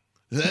 man.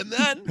 Hey,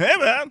 man. Hey,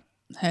 man.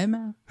 Hey,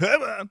 man. Hey,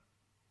 man.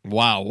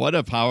 Wow, what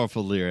a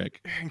powerful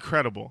lyric.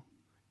 Incredible.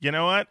 You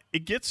know what?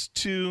 It gets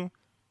to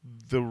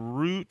the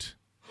root,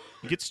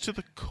 it gets to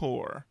the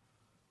core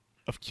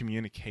of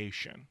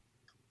communication,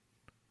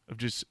 of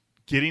just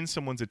getting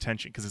someone's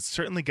attention, because it's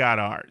certainly got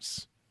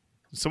ours.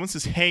 If someone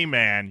says, hey,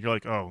 man, you're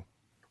like, oh,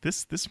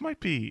 this might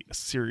be a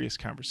serious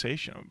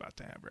conversation I'm about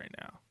to have right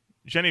now.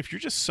 Jenny, if you're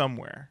just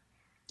somewhere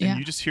and Yeah.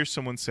 you just hear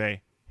someone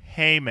say,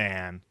 hey,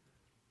 man,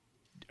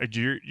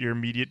 your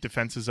immediate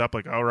defense is up,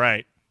 like, all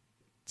right,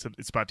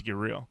 it's about to get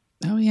real.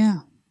 Oh, yeah.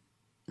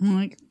 I'm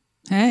like,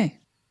 hey,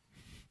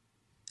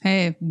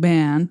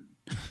 man.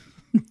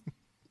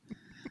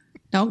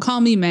 Don't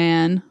call me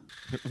man.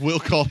 We'll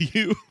call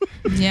you.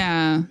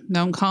 Yeah,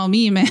 don't call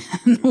me man.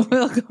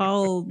 We'll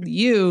call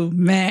you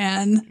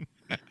man.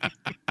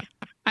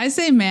 I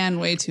say man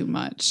way too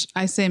much.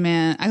 I say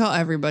man. I call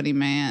everybody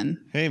man.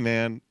 Hey,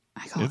 man.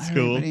 I call It's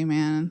cool. everybody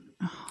man.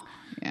 Oh,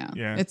 yeah.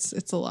 Yeah. It's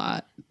a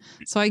lot.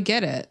 So I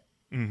get it.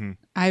 Mm-hmm.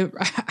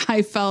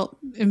 I felt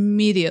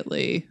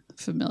immediately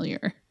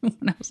familiar when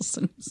I was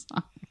listening to the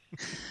song.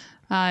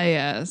 Ah,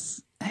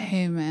 yes.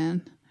 Hey,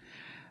 man.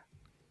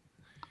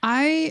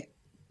 I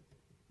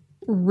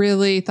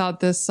really thought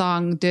this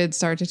song did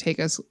start to take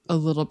us a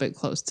little bit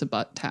close to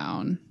Butt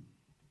Town.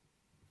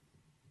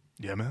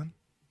 Yeah, man.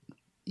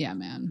 Yeah,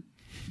 man.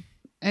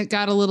 It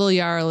got a little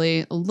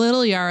yarly.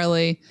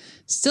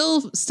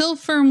 Still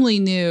firmly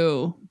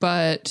new,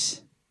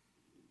 but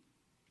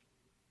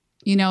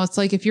it's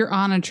like if you're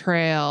on a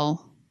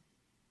trail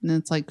and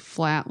it's like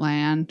flat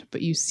land,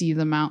 but you see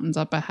the mountains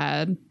up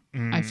ahead.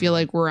 I feel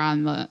like we're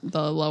on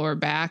the lower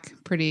back,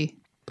 pretty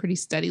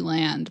steady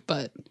land,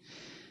 but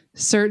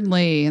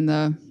certainly in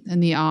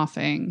the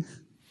offing,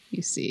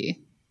 you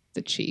see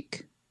the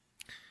cheek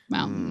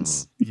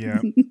mountains. Yeah.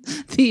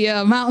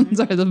 The mountains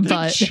are the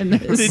butt. And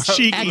the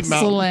cheeky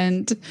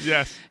excellent.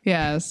 Yes.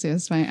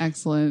 Yes, my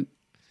excellent.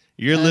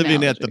 You're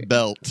living at analogy. the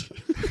belt.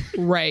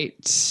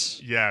 Right.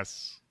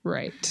 Yes.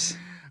 Right.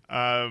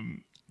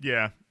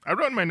 Yeah. I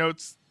wrote in my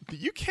notes that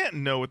you can't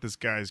know what this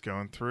guy's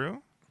going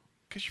through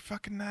because you're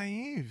fucking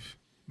naive,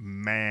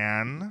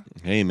 man.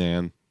 Hey,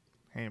 man.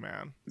 Hey,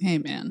 man. Hey,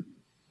 man.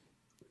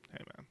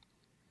 Hey, man.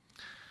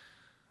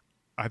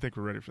 I think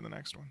we're ready for the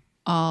next one.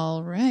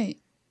 All right.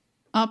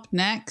 Up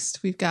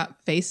next, we've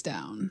got Face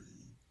Down.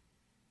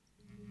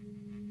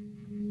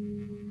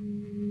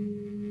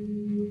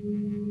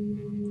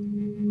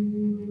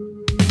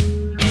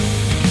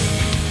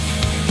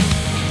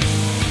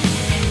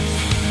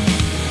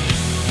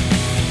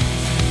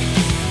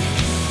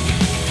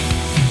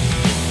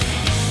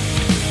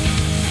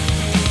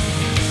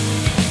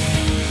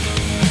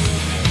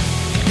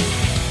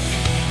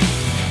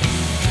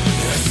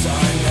 Yes, I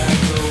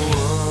never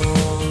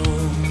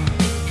will,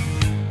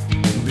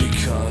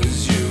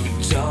 because you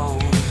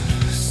don't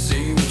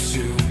seem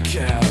to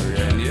care.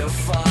 And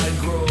if I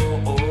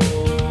grow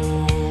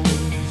old,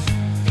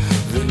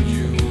 then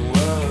you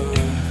were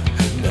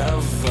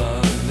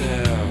never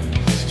there.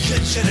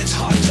 Yet it's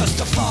hard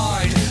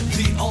justified.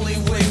 The only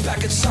way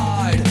back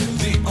inside,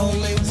 the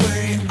only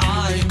way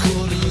I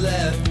could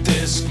let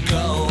this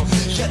go.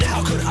 Yet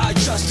how could I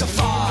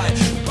justify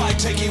by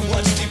taking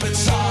what's deep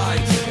inside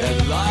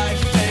and lie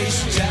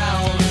face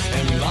down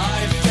and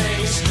lie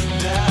face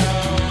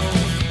down?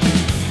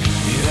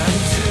 And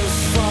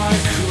if I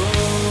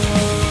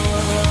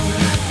could,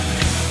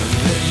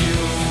 then you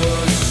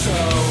were so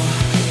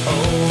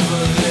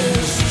over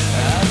this,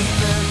 and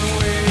then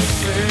we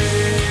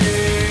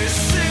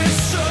face it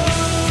so.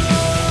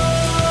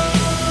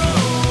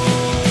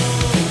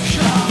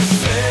 Your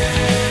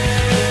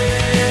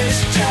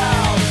face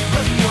down,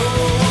 but no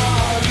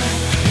one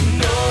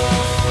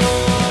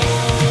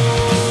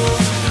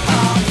knows.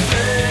 I'm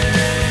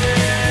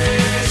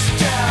face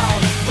down,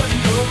 but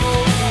no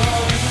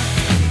one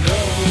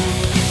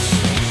knows.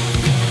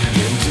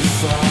 And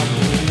if I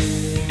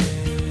bleed,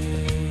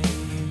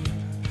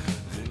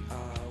 then I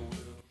will.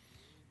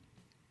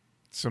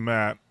 So,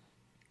 Matt,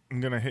 I'm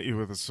going to hit you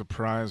with a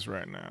surprise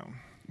right now.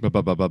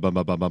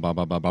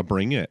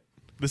 Bring it.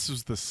 This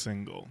was the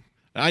single.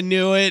 I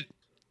knew it.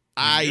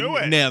 I Knew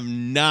it.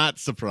 am not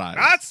surprised.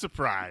 Not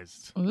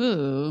surprised.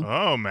 Ooh.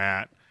 Oh,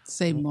 Matt.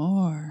 Say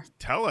more.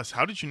 Tell us,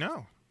 how did you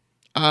know?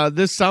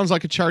 This sounds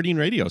like a charting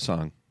radio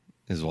song,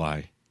 is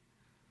why.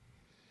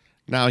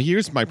 Now,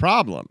 here's my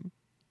problem,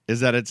 is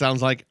that it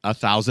sounds like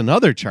 1,000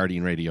 other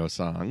charting radio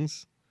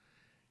songs.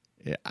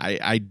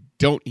 I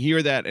don't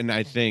hear that, and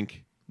I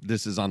think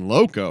this is on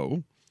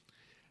Ünloco.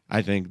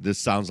 I think this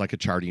sounds like a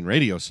charting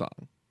radio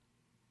song.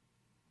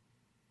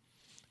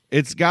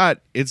 It's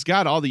got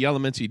all the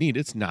elements you need.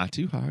 It's not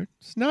too hard.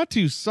 It's not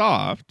too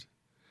soft.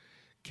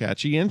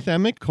 Catchy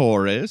anthemic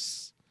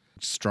chorus.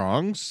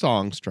 Strong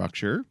song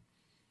structure.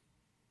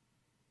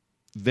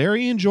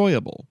 Very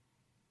enjoyable.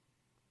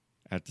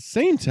 At the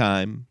same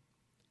time,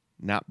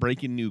 not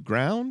breaking new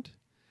ground.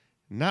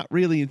 Not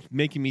really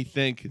making me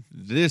think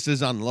this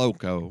is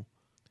Ünloco.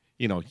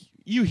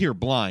 You hear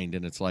Blind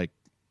and it's like,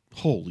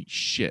 holy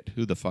shit,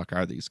 who the fuck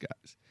are these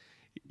guys?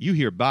 You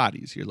hear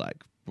Bodies, you're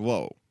like,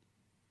 whoa,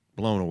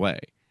 blown away.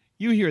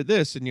 You hear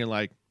this and you're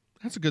like,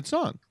 that's a good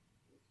song.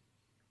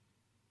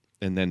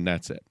 And then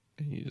that's it.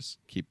 And you just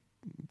keep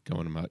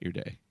going about your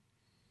day.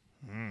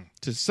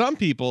 To some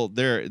people,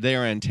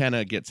 their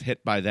antenna gets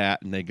hit by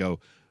that and they go,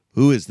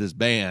 who is this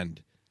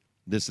band?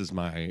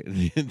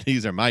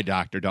 These are my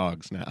Dr.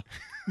 Dogs now.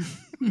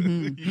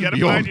 You got to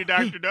find your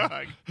Dr.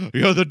 Dog.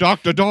 You're the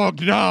Dr.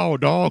 Dog now,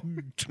 dog.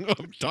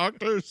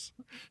 Doctors.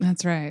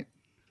 That's right.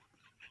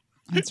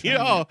 That's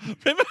right.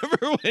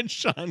 Remember when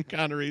Sean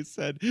Connery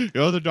said,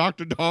 you're the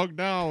Dr. Dog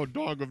now,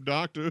 dog of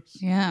doctors?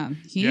 Yeah.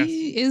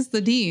 He is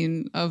the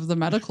dean of the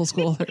medical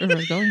school that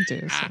we're going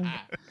to. So.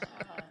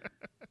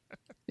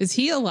 Is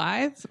he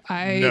alive?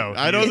 No,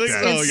 I don't think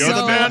so. It's You're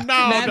the man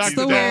now, That's Dr.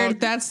 the Dog. weird.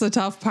 That's the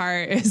tough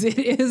part. Is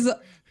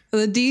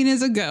the dean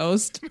is a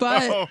ghost,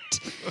 but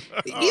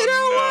you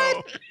know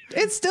what?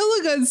 It's still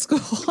a good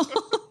school.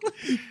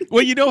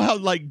 Well, you know how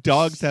like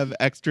dogs have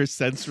extra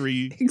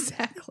sensory,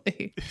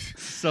 Exactly.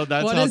 so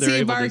that's What how is they're he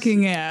able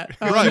barking at?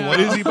 Oh, Right, no. what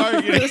is he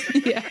barking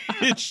at? Yeah.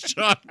 It's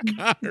Sean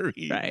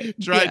Connery Right,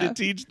 trying yeah. to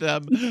teach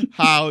them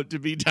how to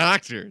be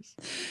doctors.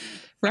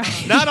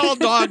 Right. Not all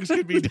dogs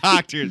can be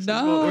doctors. No,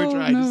 is what we're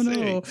trying no, to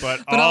say. no.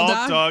 But But all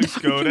all dogs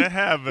go to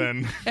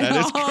heaven. And That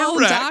is all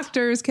correct.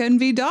 doctors can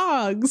be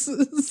dogs.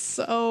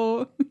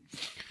 So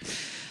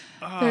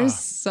There's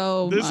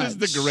so This much. is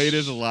the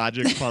greatest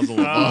logic puzzle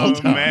of all Oh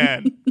time.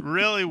 man,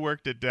 really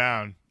worked it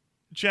down.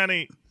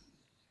 Jenny,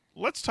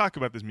 let's talk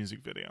about this music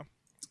video.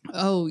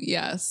 Oh,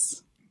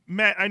 yes.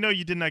 Matt, I know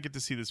you did not get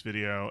to see this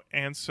video,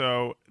 and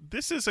so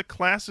this is a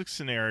classic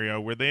scenario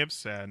where they have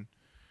said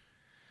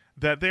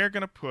that they're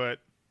going to put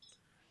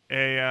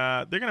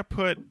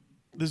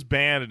this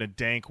band in a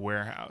dank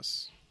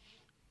warehouse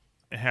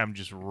and have them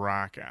just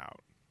rock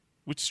out,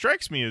 which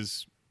strikes me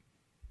as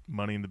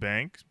money in the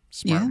bank,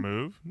 smart Yeah.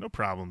 move, no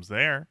problems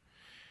there.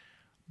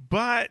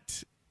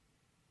 But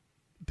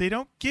they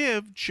don't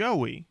give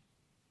Joey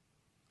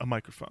a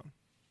microphone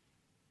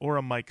or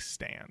a mic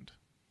stand.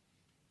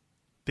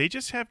 They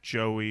just have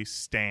Joey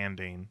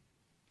standing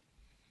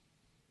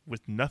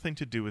with nothing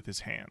to do with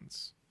his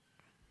hands.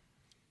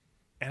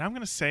 And I'm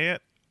going to say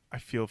it, I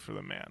feel for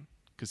the man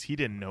because he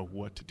didn't know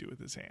what to do with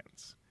his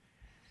hands.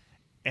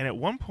 And at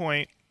one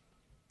point,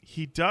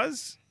 he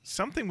does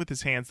something with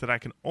his hands that I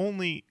can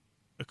only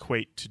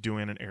equate to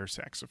doing an air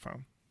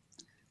saxophone.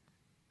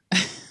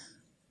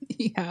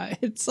 Yeah,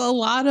 it's a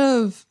lot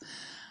of.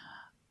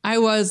 I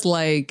was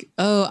like,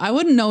 oh, I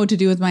wouldn't know what to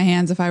do with my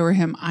hands if I were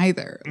him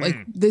either. Like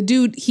the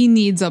dude, he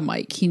needs a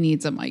mic. He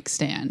needs a mic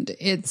stand.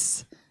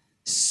 It's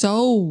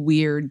so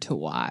weird to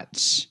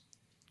watch.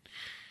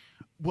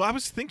 Well, I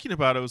was thinking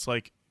about it. I was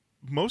like,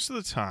 most of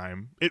the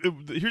time,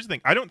 here's the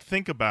thing. I don't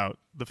think about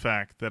the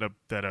fact that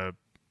a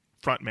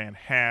frontman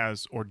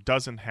has or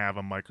doesn't have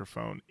a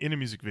microphone in a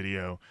music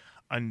video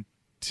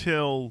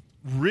until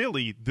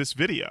really this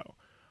video.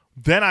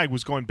 Then I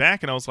was going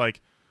back and I was like,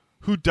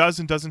 who does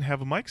and doesn't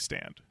have a mic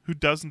stand? Who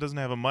does and doesn't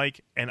have a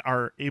mic and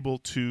are able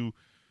to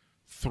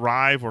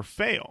thrive or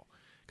fail?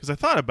 Because I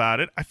thought about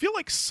it. I feel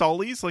like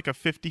Sully's like a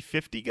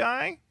 50-50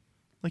 guy.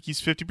 Like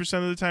he's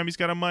 50% of the time he's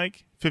got a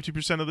mic.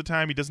 50% of the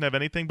time he doesn't have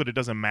anything, but it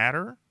doesn't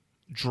matter.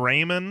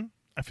 Draymond,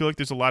 I feel like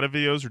there's a lot of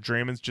videos where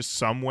Draymond's just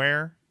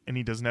somewhere and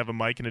he doesn't have a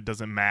mic and it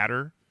doesn't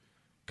matter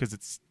because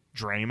it's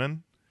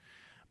Draymond.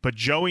 But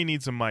Joey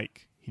needs a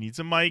mic. He needs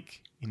a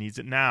mic. He needs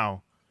it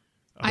now.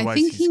 Otherwise,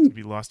 think he's going to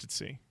be lost at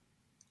sea.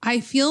 I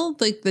feel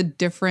like the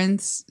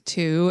difference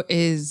too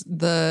is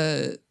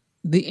the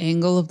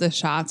angle of the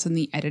shots and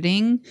the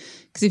editing.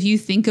 Because if you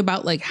think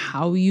about like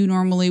how you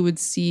normally would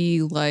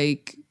see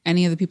like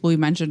any of the people we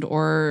mentioned,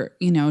 or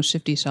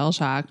Shifty Shell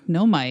Shock,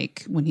 no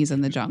mic when he's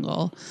in the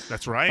jungle.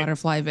 That's right.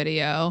 Butterfly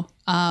video.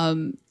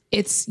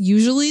 It's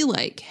usually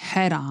like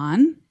head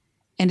on,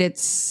 and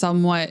it's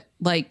somewhat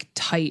like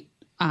tight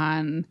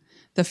on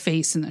the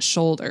face and the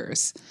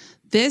shoulders.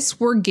 This,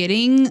 we're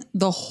getting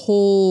the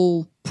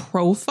whole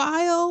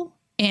profile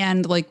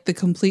and like the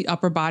complete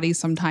upper body,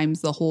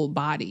 sometimes the whole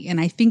body. And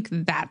I think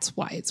that's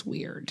why it's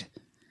weird.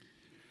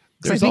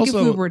 Because I think if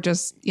we were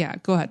just,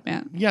 go ahead,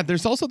 Matt. Yeah,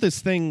 there's also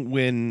this thing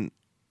when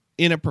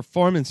in a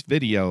performance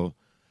video,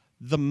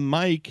 the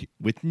mic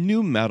with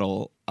nu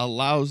metal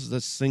allows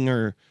the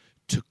singer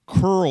to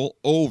curl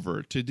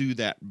over to do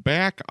that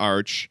back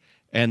arch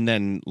and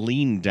then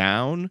lean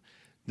down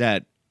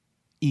that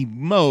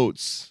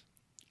emotes,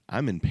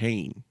 I'm in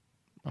pain.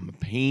 I'm a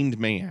pained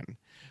man.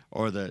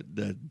 Or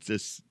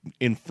this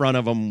in front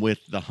of him with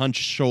the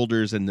hunched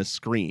shoulders and the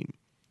scream.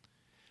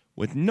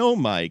 With no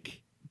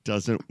mic,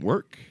 doesn't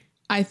work.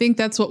 I think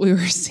that's what we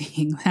were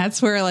seeing.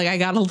 That's where like I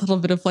got a little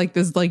bit of like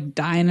this like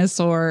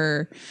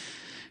dinosaur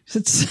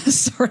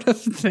sort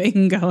of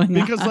thing going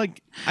on. Because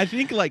like I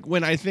think like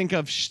when I think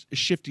of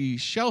Shifty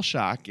Shell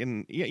Shock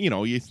and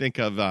you think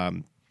of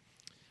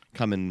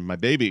come my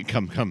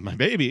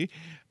baby,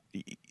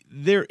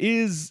 there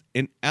is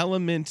an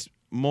element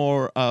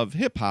more of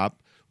hip hop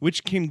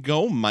which can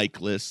go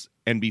micless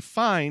and be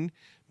fine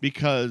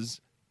because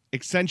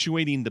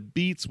accentuating the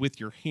beats with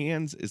your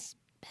hands is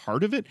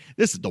part of it.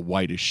 This is the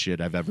whitest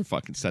shit I've ever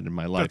fucking said in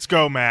my life. Let's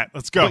go, Matt.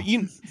 Let's go. But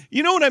you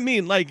know what I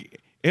mean?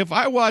 Like, if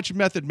I watch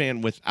Method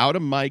Man without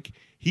a mic,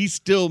 he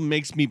still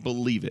makes me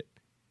believe it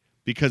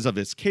because of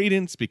his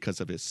cadence,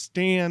 because of his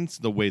stance,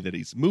 the way that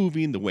he's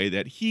moving, the way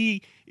that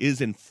he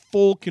is in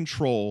full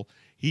control.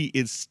 He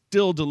is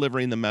still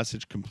delivering the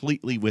message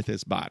completely with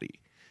his body.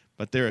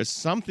 But there is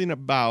something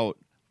about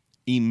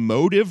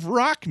emotive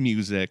rock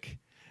music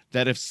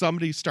that if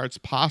somebody starts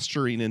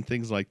posturing and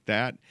things like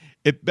that,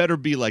 it better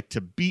be like to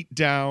beat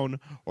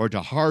down or to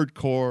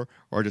hardcore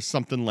or to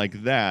something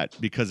like that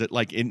because it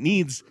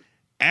needs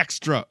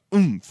extra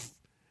oomph,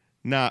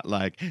 not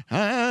like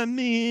I'm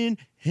in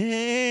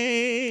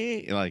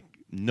hey, like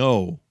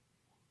no,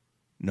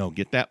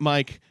 get that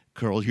mic,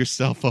 curl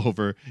yourself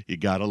over. You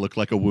gotta look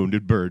like a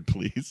wounded bird,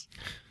 please.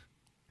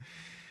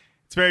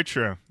 It's very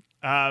true.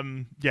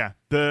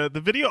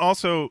 The video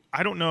also,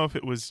 I don't know if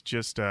it was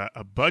just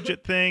a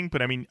budget thing,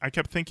 but I mean, I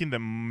kept thinking that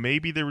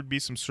maybe there would be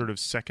some sort of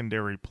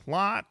secondary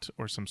plot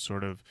or some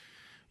sort of,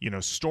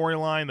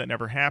 storyline that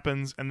never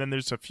happens. And then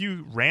there's a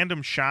few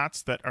random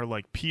shots that are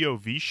like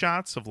POV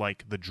shots of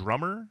like the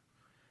drummer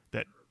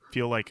that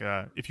feel like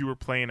if you were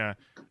playing a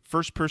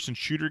first-person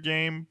shooter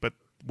game, but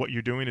what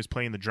you're doing is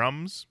playing the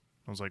drums.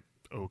 I was like,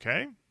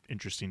 okay,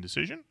 interesting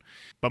decision.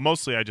 But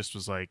mostly I just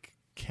was like,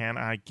 can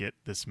I get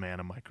this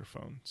man a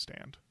microphone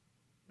stand?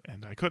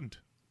 And I couldn't.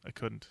 I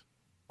couldn't.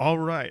 All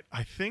right.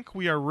 I think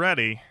we are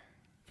ready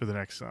for the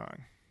next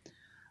song.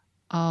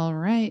 All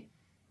right.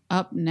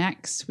 Up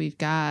next, we've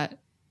got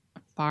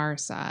Far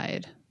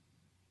Side.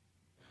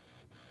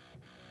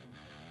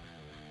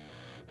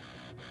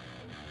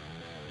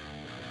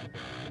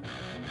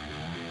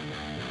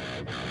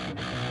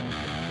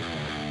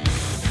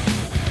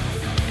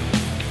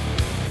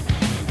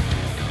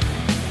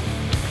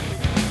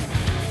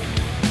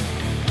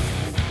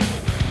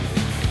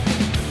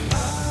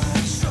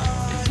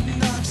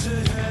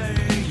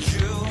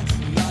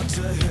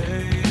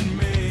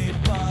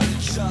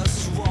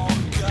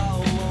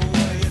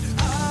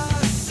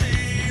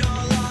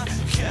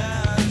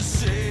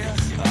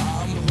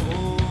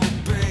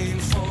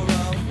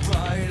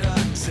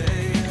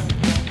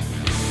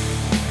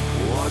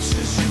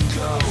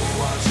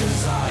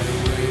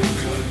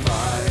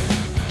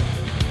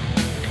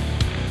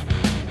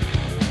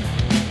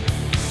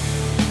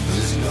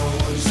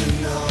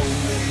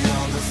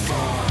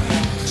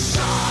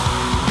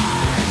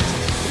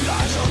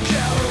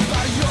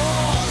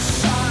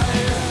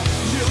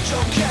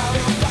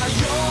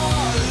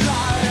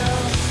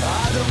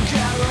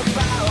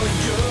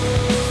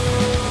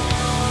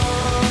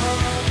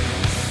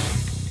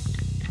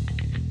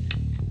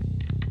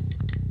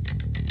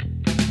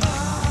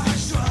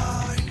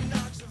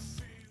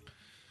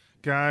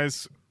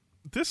 Guys,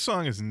 this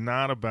song is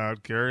not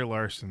about Gary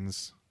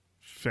Larson's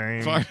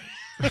famed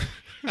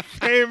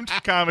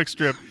comic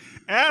strip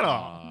at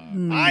all.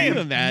 I can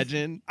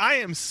imagine. I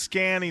am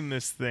scanning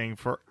this thing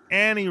for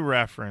any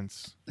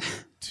reference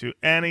to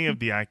any of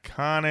the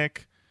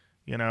iconic,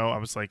 I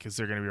was like, is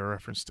there going to be a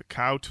reference to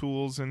Cow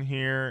Tools in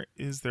here?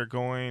 Is there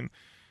going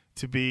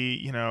to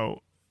be,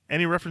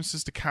 any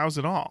references to cows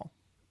at all?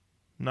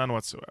 None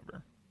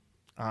whatsoever.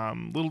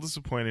 Little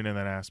disappointed in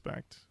that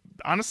aspect.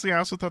 Honestly, I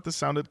also thought this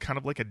sounded kind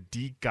of like a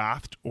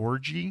de-gothed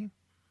orgy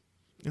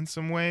in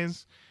some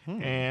ways.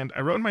 And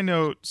I wrote in my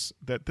notes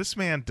that this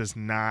man does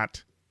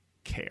not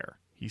care.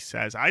 He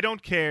says, I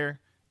don't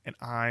care, and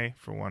I,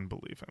 for one,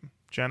 believe him.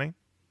 Jenny?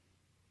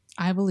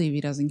 I believe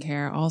he doesn't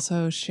care.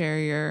 Also, share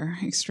your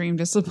extreme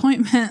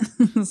disappointment.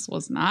 This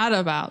was not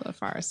about the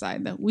Far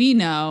Side that we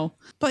know.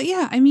 But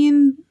yeah, I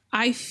mean,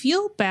 I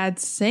feel bad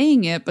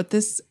saying it, but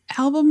this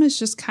album is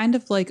just kind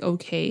of like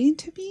okay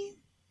to me.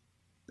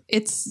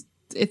 It's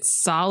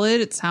solid.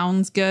 It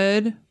sounds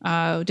good.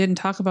 Didn't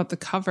talk about the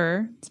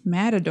cover. It's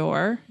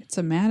Matador. It's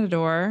a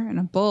matador and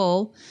a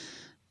bull.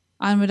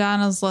 On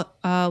Madonna's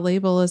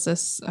label, is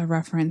this a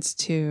reference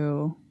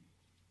to,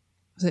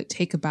 was it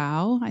Take a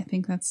Bow? I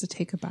think that's the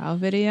Take a Bow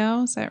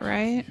video. Is that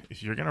right?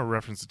 If you're going to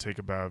reference the Take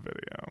a Bow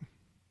video,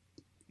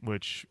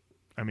 which,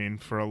 I mean,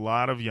 for a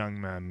lot of young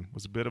men,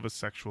 was a bit of a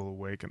sexual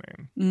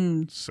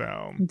awakening.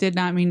 So, did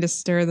not mean to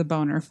stir the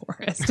boner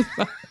forest.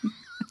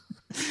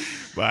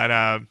 But,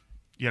 I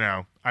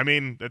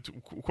mean, that's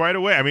quite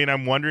a way. I mean,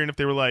 I'm wondering if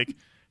they were like,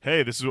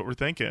 hey, this is what we're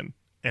thinking.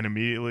 And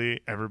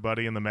immediately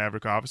everybody in the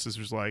Maverick offices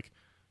was like,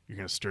 you're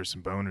going to stir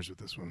some boners with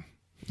this one.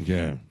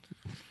 Yeah.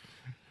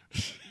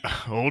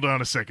 Hold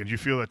on a second. You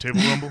feel that table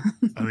rumble?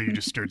 I think you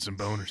just stirred some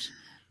boners.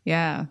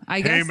 Yeah,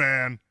 I guess. Hey,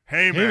 man.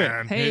 Hey,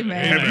 man. Hey,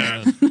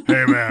 man. Hey, man.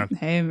 Hey, man.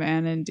 Hey,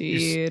 man,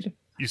 indeed.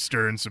 You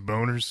stirring some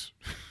boners?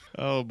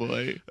 Oh,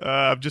 boy.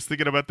 I'm just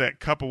thinking about that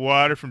cup of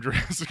water from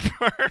Jurassic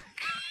Park.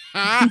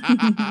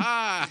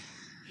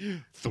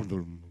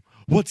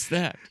 What's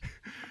that?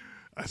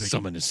 I think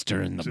Someone is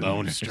stirring the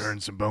boners.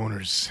 Stirring some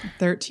boners.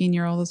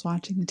 13-year-old is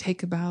watching the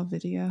Take a Bow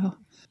video.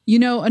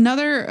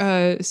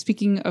 Another,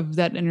 speaking of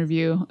that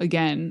interview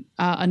again,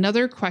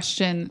 another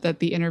question that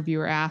the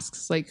interviewer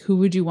asks, like, who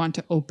would you want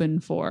to open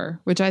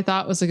for? Which I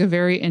thought was like a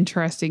very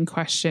interesting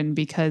question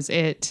because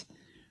it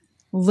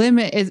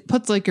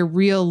puts like a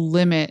real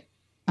limit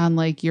on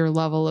like your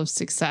level of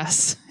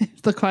success.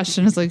 The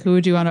question is like, who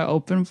would you want to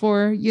open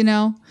for,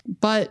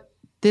 But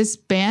this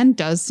band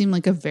does seem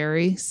like a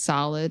very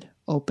solid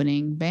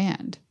opening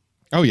band.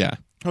 Oh, yeah.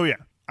 Oh, yeah.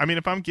 I mean,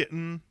 if I'm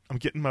getting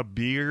my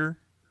beer,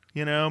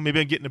 maybe I'm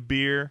getting a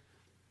beer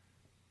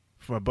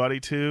for my buddy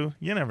too.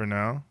 You never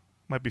know.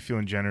 Might be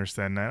feeling generous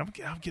that night.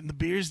 I'm getting the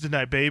beers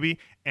tonight, baby.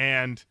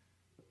 And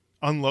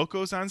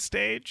Ünloco's on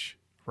stage,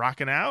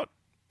 rocking out.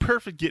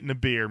 Perfect getting a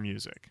beer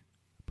music.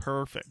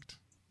 Perfect.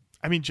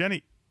 I mean,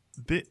 Jenny,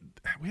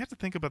 we have to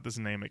think about this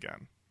name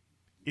again.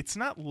 It's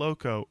not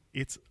Loco,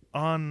 it's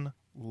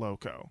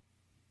Ünloco.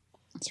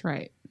 That's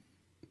right.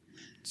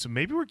 So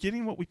maybe we're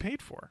getting what we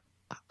paid for.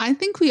 I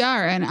think we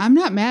are, and I'm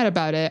not mad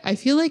about it. I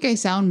feel like I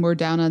sound more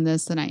down on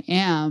this than I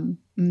am.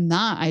 I'm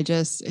not.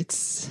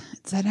 It's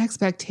that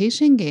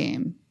expectation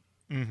game.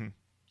 Mm-hmm.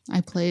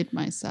 I played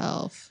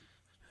myself.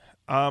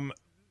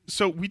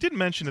 So we did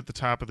mention at the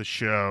top of the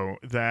show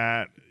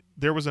that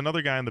there was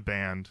another guy in the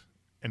band,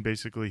 and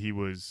basically he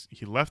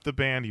left the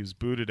band. He was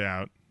booted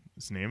out.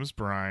 His name is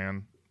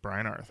Brian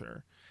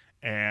Arthur,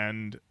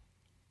 and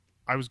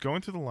I was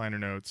going through the liner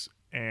notes,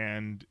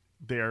 and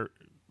they're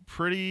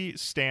pretty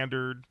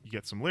standard. You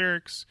get some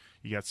lyrics,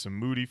 you get some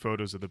moody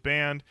photos of the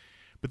band,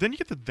 but then you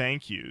get the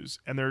thank yous,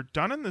 and they're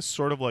done in this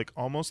sort of like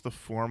almost the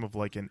form of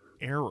like an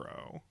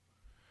arrow.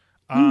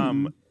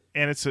 And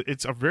it's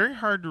a very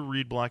hard to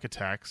read block of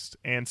text,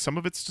 and some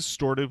of it's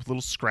distorted with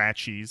little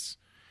scratchies.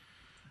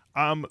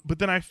 But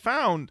then I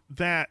found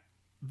that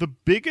the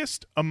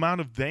biggest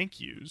amount of thank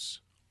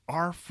yous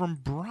are from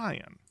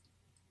Brian.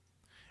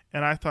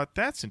 And I thought,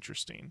 that's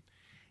interesting.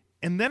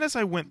 And then as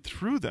I went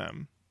through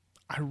them,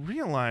 I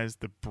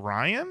realized that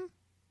Brian,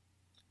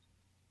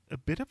 a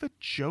bit of a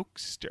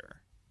jokester,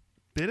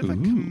 bit of a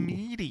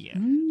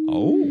comedian.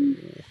 Oh.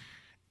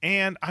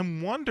 And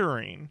I'm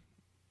wondering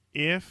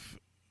if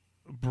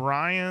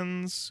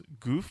Brian's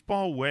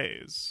goofball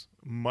ways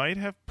might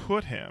have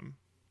put him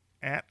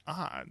at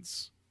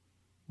odds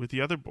with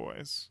the other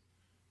boys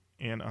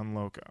in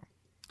Ünloco.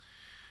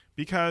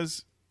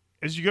 Because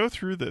as you go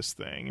through this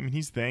thing, I mean,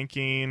 he's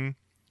thanking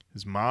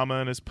his mama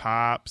and his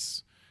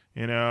pops,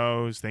 you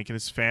know, he's thanking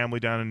his family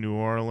down in New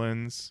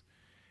Orleans.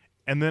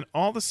 And then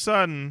all of a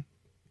sudden,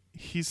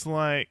 he's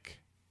like,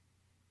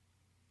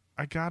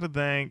 I gotta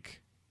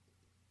thank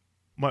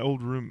my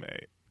old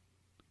roommate,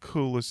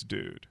 coolest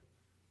dude.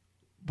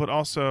 But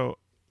also,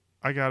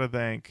 I gotta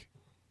thank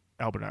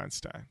Albert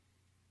Einstein.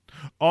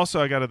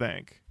 Also, I gotta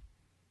thank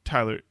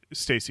Tyler,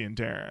 Stacy, and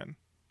Darren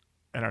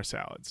and our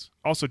salads.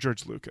 Also,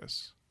 George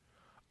Lucas,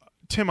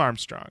 Tim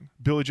Armstrong,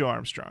 Billy Joe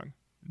Armstrong,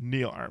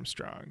 Neil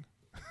Armstrong.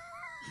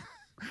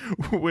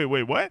 wait,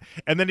 what?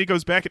 And then he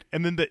goes back,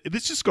 and then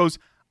this just goes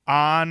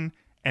on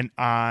and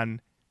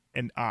on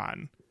and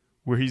on,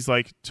 where he's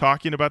like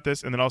talking about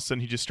this, and then all of a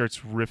sudden he just starts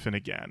riffing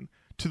again.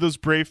 To those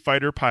brave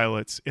fighter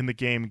pilots in the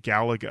game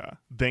Galaga,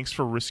 thanks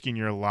for risking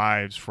your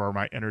lives for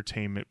my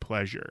entertainment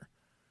pleasure.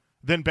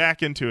 Then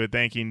back into it,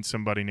 thanking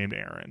somebody named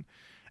Aaron.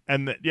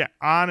 And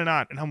on and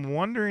on. And I'm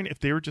wondering if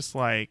they were just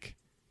like,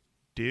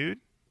 dude.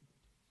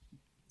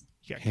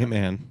 Hey,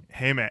 man.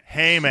 Hey, man.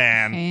 Hey,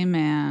 man. Hey,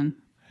 man.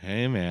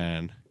 Hey,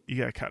 man. You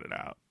got to cut it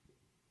out.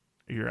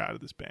 You're out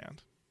of this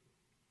band.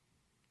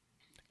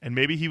 And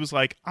maybe he was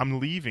like, I'm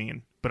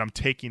leaving, but I'm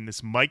taking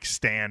this mic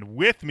stand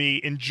with me.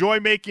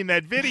 Enjoy making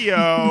that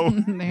video.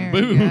 There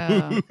you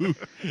go.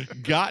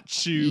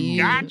 Got you.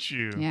 Got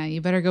you. Yeah, you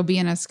better go be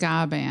in a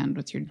ska band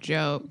with your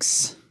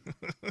jokes.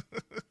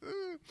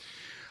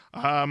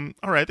 All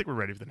right, I think we're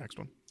ready for the next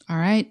one. All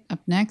right, up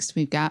next,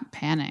 we've got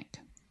Panic.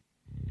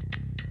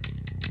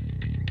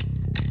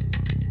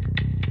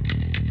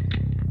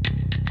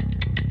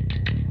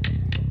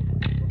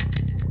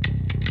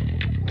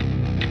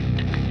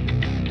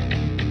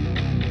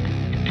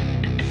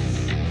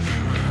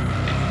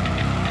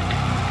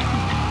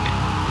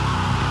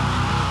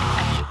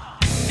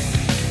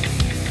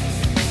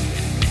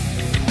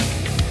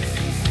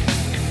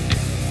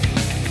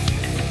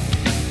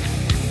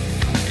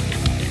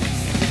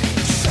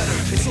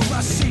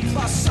 I see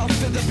myself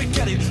in the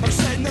beginning. I'm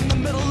sitting in the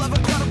middle of a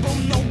credible.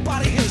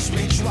 Nobody hears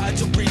me. Try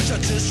to reach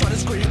out, just try to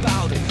scream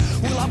out.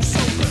 Well, I'm so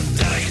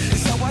pathetic.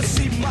 It's how I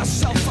see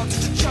myself. I'm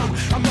just a joke.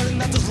 I'm running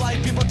out this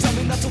life. People tell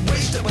me not to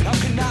waste it, but how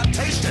can I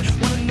taste it?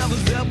 Wanna never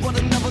live,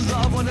 wanna never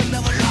love, wanna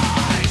never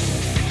lie.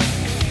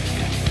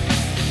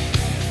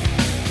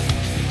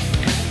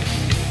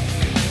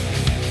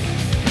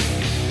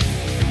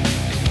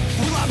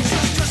 Well, I'm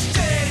just a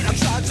stain. I'm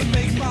trying to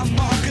make my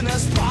mark in the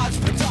spots.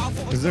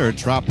 Is there a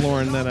drop,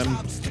 Lauren, that I'm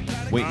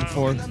waiting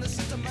for?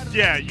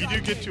 Yeah, you do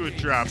get to a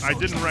drop. I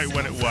didn't write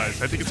when it was.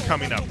 I think it's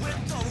coming up.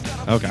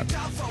 Okay.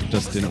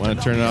 Just didn't want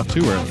to turn it off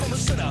too early.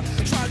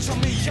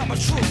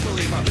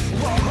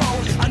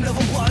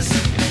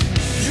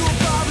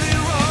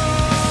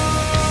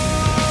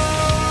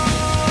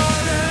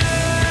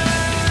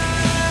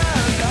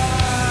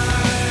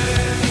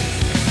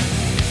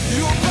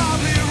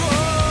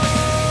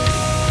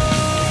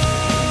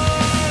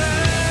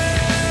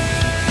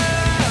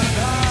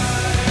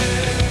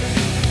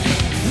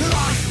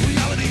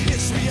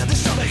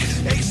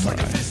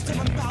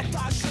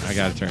 I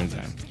gotta turn it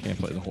down. Can't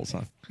play the whole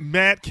song.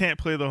 Matt can't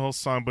play the whole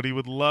song, but he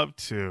would love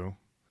to.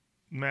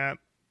 Matt,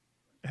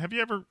 have you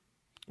ever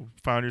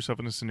found yourself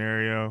in a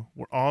scenario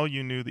where all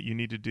you knew that you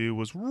need to do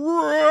was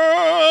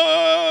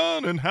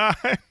run and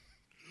hide?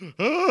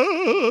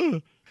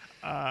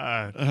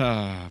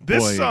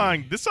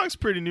 This song's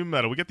pretty new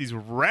metal. We got these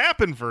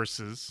rapping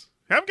verses.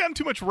 Haven't gotten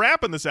too much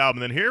rap on this album.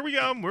 Then here we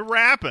go. We're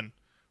rapping.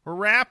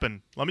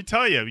 Let me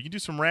tell you, you can do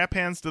some rap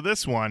hands to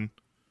this one.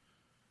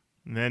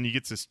 And then you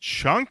get this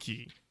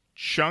chunky,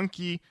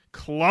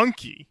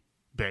 clunky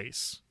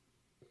bass.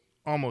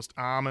 Almost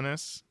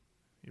ominous.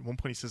 At one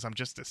point he says, I'm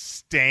just a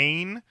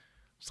stain.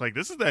 It's like,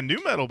 this is that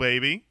new metal,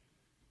 baby.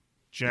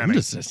 Jenny. I'm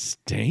just a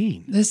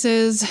stain. This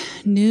is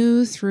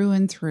new through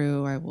and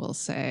through, I will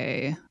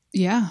say.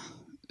 Yeah.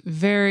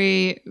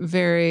 Very,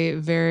 very,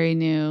 very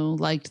new.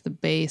 Liked the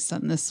bass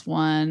on this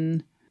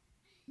one.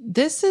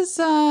 This is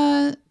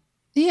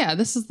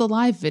this is the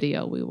live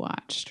video we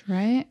watched,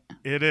 right?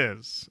 It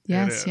is.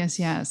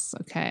 Yes.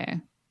 Okay.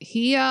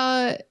 He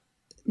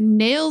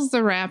nails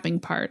the rapping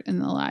part in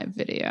the live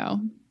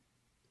video.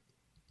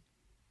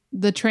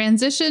 The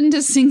transition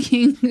to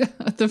singing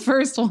the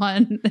first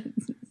one,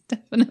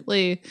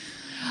 definitely.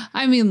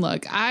 I mean,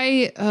 look,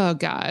 oh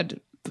God,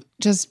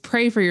 just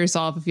pray for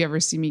yourself if you ever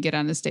see me get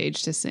on a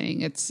stage to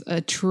sing. It's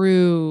a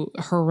true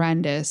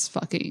horrendous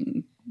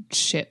fucking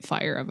shit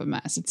fire of a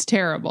mess. It's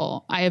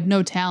terrible. I have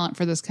no talent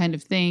for this kind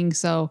of thing.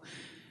 So,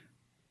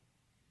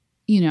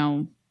 you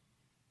know,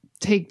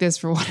 take this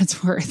for what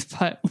it's worth.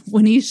 But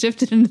when he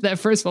shifted into that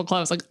first vocal, I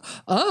was like,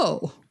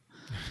 oh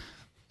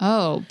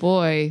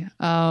boy.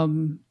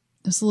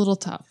 It's a little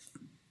tough.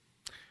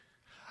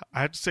 I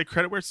have to say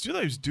credit where it's due, though.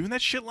 He was doing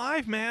that shit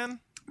live, man.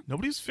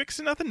 Nobody's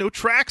fixing nothing. No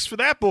tracks for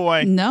that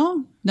boy.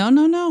 No.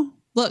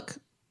 Look,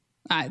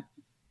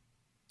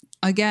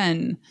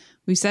 again,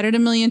 we've said it a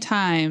million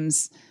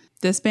times.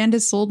 This band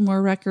has sold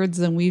more records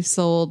than we've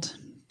sold,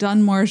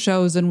 done more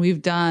shows than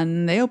we've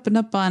done. They opened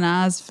up on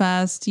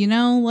Ozfest, you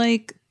know,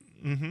 like,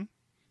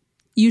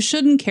 you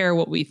shouldn't care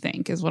what we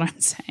think is what I'm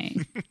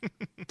saying.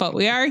 But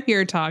we are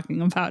here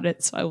talking about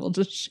it, so I will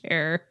just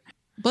share.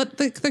 But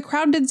the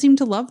crowd did seem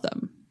to love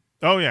them.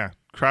 Oh, yeah.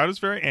 Crowd is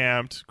very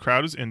amped.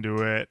 Crowd is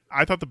into it.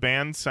 I thought the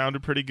band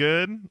sounded pretty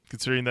good,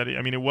 considering that,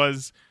 I mean, it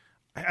wasn't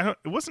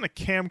a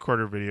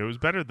camcorder video. It was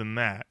better than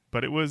that.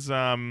 But it was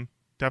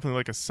definitely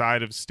like a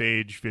side of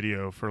stage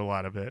video for a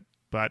lot of it.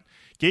 But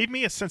gave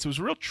me a sense, it was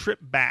a real trip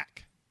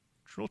back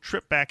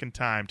in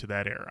time to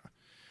that era.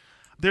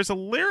 There's a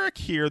lyric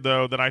here,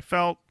 though, that I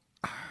felt,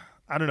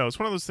 I don't know, it's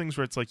one of those things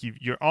where it's like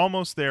you're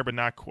almost there, but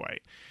not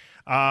quite.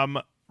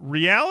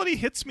 Reality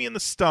hits me in the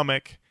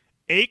stomach,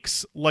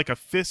 aches like a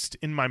fist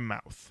in my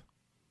mouth.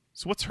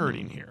 So what's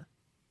hurting here?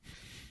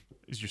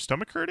 Is your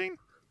stomach hurting?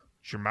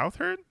 Does your mouth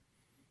hurt?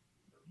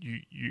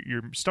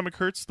 Your stomach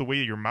hurts the way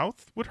your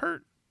mouth would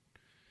hurt?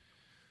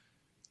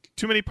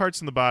 Too many parts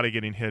in the body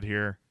getting hit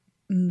here.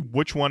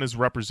 Which one is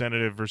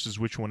representative versus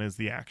which one is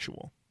the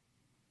actual?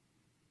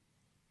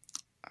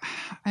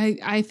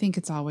 I think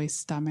it's always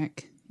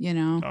stomach, you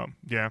know? Oh,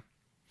 yeah.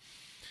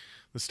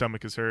 The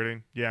stomach is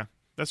hurting. Yeah.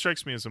 That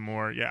strikes me as a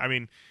more, I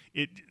mean,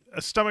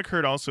 a stomach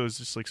hurt also is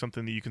just like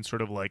something that you can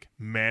sort of like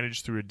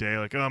manage through a day.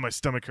 Like, oh, my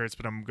stomach hurts,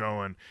 but I'm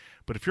going.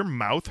 But if your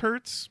mouth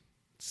hurts,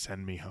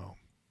 send me home.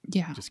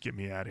 Yeah. Just get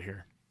me out of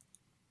here.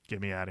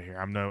 Get me out of here.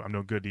 I'm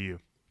no good to you.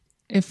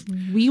 If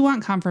we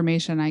want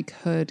confirmation, I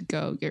could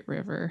go get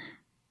River.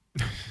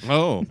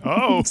 Oh,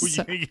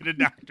 So- you get a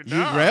doctor you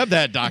dog. grab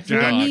that Dr.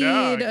 I Dog. Dog. need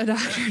Dog. a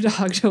Dr.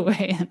 Dog to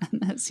weigh in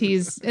on this.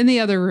 He's in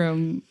the other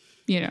room,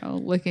 you know,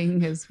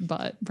 licking his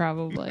butt,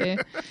 probably.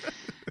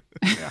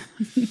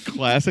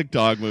 Classic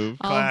dog move.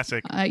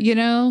 Classic. You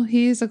know,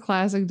 he's a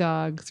classic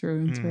dog through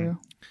and through.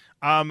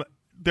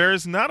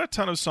 There's not a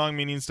ton of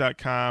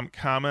songmeanings.com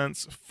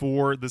comments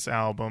for this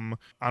album.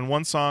 On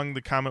one song,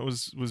 the comment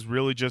was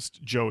really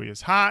just Joey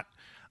is hot.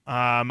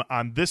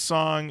 On this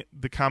song,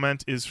 the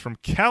comment is from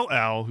Kel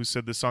L, who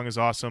said this song is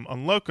awesome.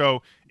 Ünloco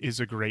is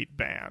a great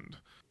band.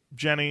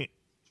 Jenny,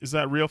 is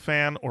that real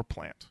fan or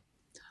plant?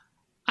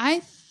 I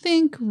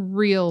think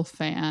real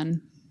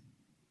fan.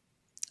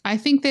 I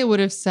think they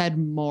would have said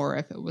more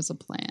if it was a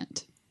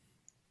plant.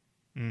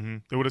 Mm-hmm.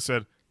 They would have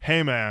said,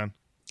 hey, man,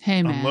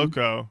 Hey, man.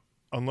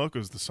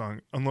 Unloco's the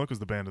song. Unloco's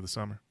the band of the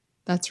summer.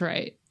 That's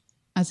right.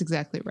 That's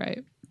exactly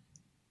right.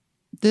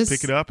 This,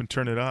 Pick it up and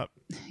turn it up.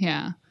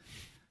 Yeah.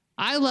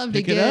 I love to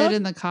Pick it get up?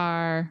 in the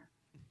car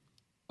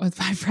with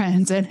my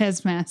friends, and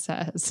as Matt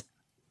says,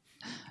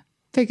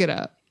 pick it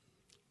up,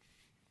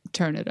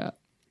 turn it up.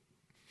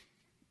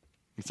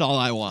 That's all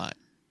I want.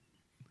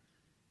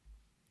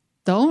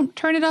 Don't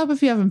turn it up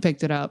if you haven't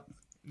picked it up.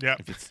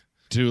 Yep.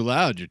 Too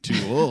loud, you're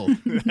too old.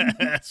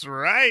 That's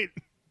right.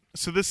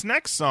 So this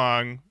next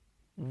song,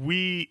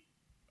 we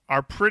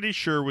are pretty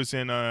sure was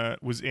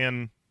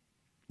in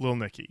Lil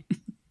Nicky.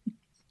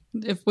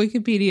 If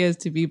Wikipedia is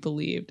to be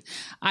believed,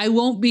 I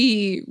won't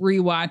be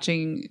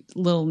rewatching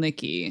Little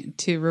Nicky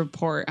to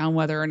report on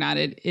whether or not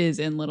it is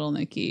in Little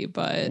Nicky,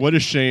 but What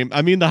a shame.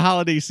 I mean, the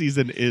holiday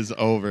season is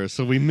over,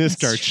 so we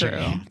missed our That's true.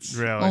 chance.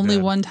 Really only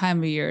did. one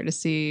time a year to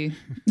see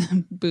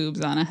boobs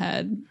on a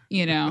head,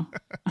 you know.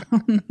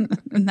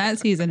 And that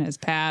season has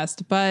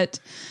passed, but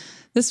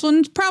this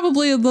one's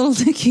probably a Little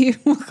Nicky.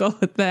 We'll go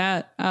with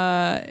that.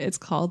 It's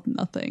called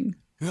Nothing.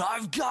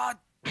 I've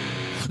got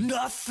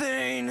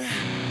nothing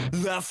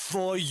left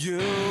for you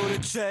to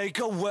take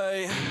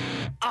away.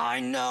 I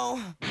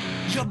know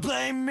you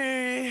blame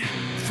me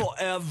for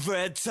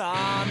every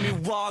time you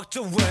walked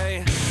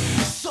away.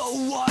 So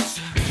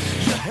what?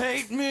 You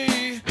hate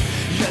me,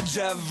 yet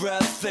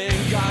everything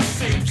I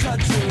seem to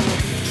do.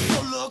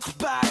 So look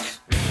back,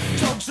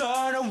 don't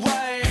turn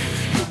away.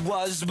 It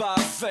was my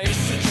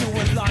face that you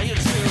were lying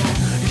to.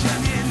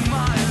 And in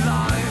my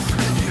life,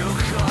 you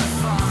could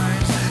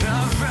find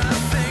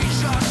everything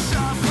just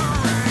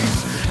separates.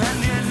 And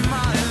in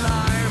my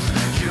life,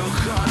 you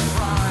could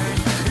find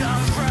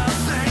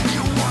everything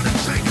you want to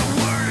take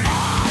away.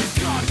 I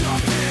got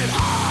nothing,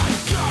 I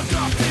got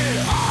nothing,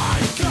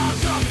 I got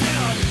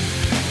nothing.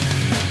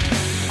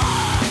 I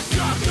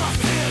got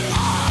nothing,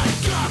 I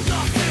got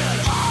nothing,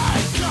 I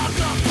got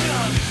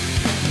nothing.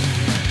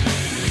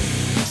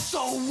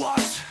 So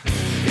what?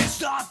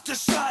 It's not the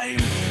same.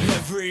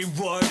 Every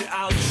word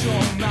out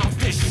your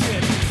mouth is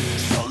shit.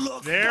 So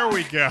look There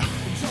we go.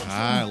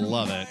 I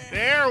love it.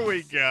 There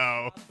we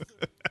go.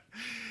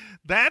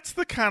 That's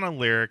the kind of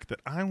lyric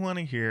that I want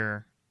to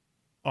hear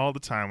all the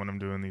time when I'm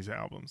doing these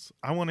albums.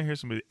 I want to hear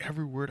somebody,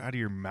 every word out of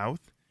your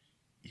mouth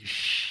is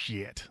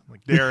shit.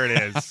 Like, there it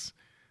is.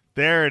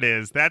 There it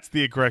is. That's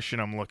the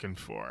aggression I'm looking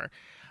for.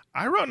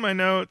 I wrote in my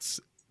notes,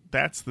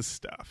 that's the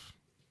stuff.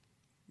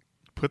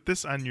 Put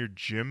this on your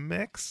gym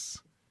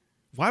mix.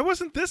 Why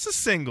wasn't this a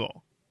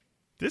single?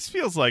 This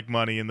feels like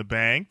Money in the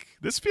Bank.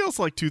 This feels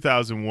like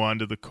 2001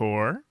 to the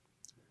core.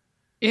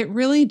 It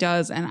really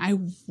does. And I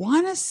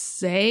want to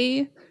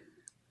say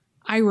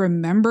I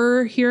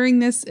remember hearing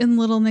this in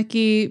Little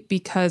Nicky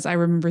because I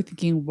remember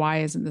thinking, why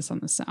isn't this on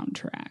the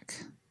soundtrack?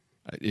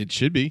 It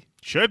should be.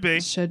 Should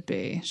be. Should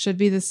be. Should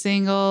be the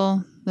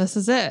single. This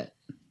is it.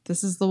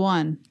 This is the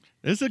one.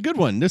 It's a good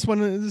one. This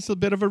one is a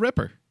bit of a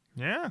ripper.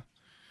 Yeah.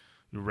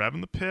 You're revving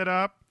the pit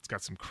up. It's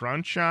got some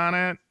crunch on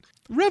it.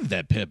 Rev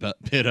that pit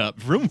up.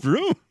 Vroom,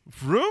 vroom.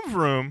 Vroom,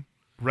 vroom.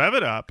 Rev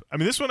it up. I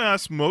mean, this one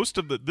has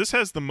this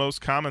has the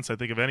most comments, I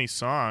think, of any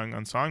song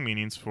on Song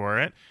Meanings for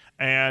it.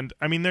 And,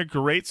 I mean, they're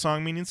great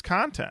Song Meanings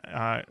content.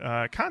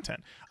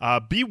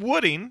 B.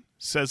 Wooding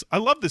says, I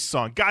love this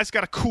song. Guy's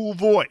got a cool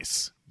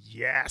voice.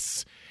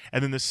 Yes.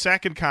 And then the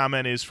second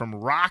comment is from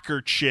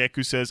Rocker Chick,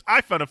 who says,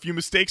 I found a few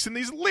mistakes in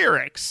these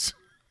lyrics.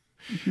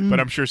 Mm-hmm. But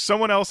I'm sure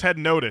someone else had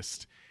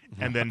noticed.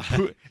 And then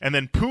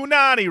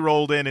Punani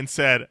rolled in and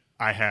said,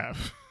 I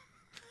have.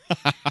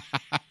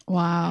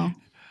 Wow.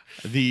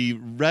 The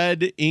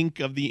red ink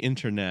of the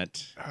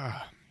internet.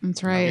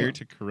 That's right. Here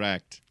to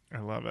correct. I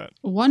love it.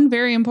 One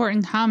very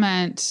important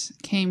comment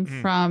came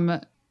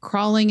from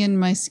Crawling in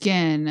My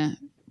Skin,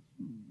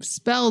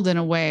 spelled in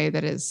a way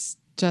that is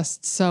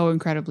just so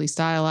incredibly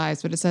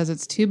stylized. But it says,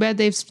 it's too bad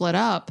they've split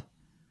up.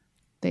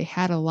 They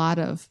had a lot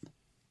of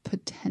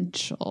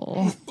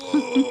potential.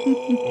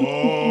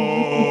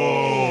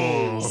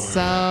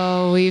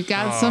 So we've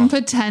got some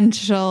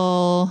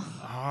potential.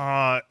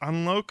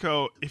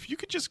 Ünloco, if you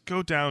could just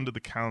go down to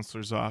the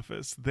counselor's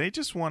office, they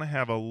just want to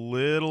have a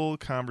little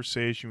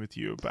conversation with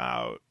you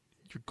about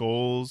your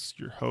goals,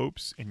 your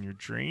hopes, and your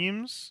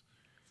dreams,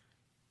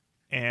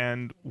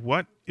 and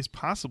what is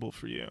possible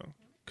for you.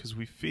 Because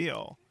we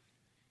feel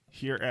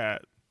here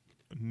at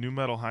New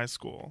Metal High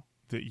School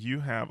that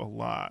you have a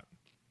lot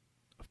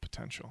of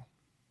potential.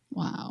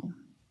 Wow.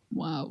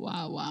 Wow,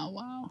 wow, wow,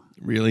 wow.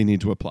 Really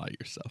need to apply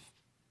yourself.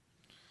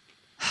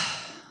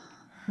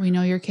 We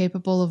know you're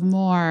capable of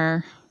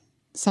more.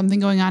 Something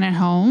going on at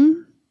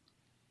home?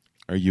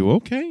 Are you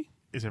okay?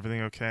 Is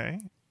everything okay?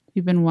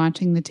 You've been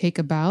watching the Take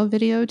a Bow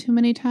video too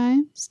many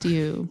times? Do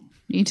you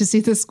need to see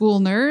the school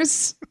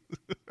nurse?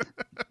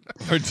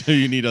 Or do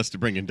you need us to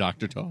bring in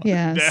Dr. Dog?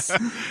 Yes.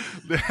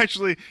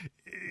 Actually,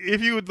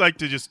 if you would like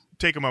to just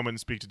take a moment and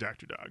speak to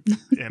Dr. Dog,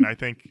 and I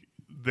think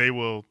they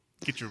will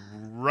get you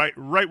right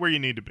where you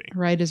need to be.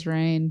 Right as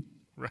rain.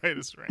 Right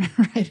as rain.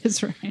 Right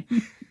as rain.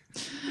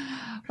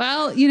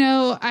 Well,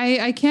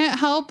 I can't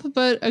help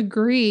but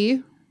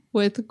agree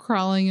with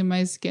Crawling in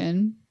My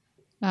Skin.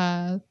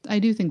 I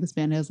do think this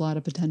band has a lot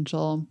of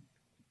potential.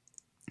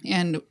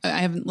 And I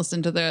haven't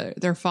listened to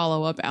their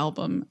follow-up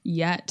album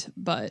yet,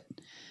 but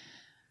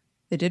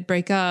they did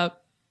break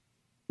up.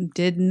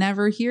 Did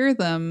never hear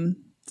them.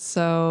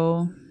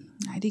 So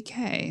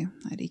IDK.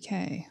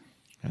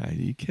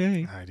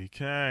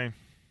 IDK.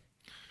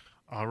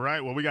 All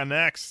right, what we got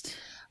next?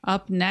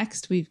 Up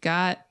next, we've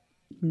got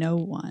No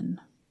One.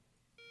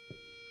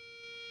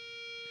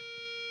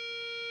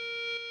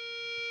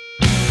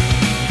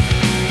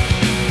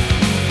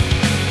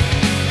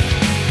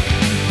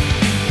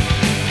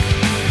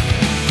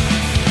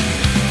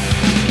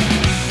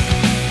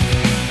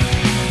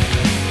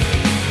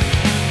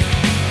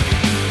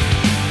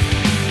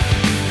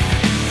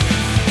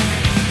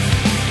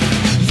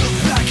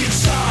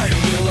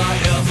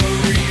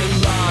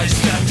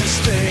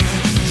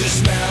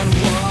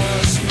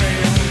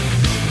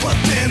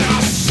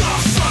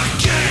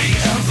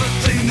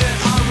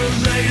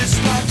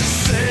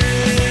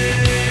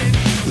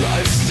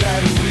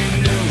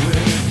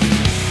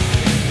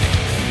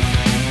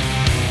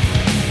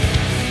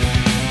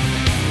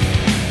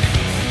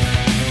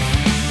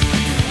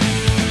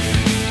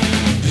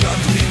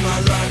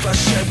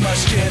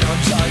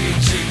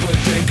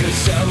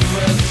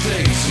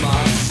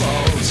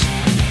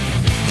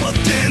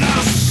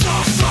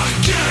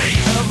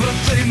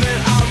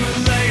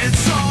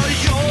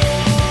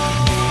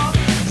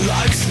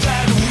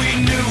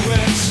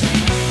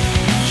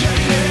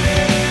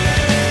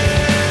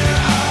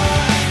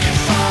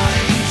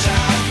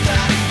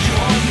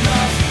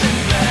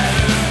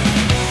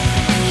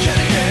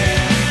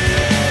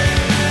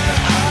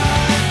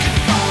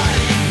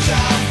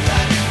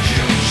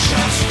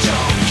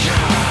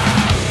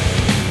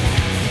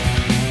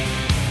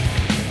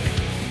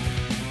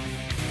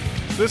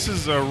 This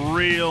is a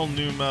real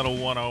New Metal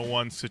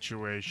 101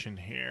 situation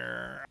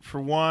here.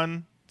 For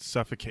one,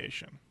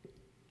 suffocation.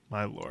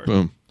 My lord.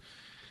 Boom.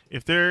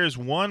 If there is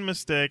one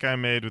mistake I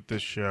made with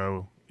this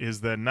show, is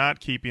that not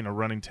keeping a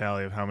running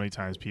tally of how many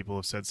times people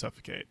have said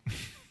suffocate.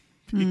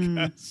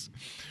 Because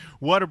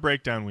what a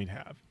breakdown we'd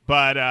have.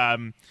 But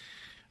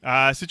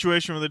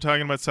Situation where they're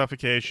talking about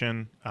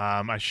suffocation.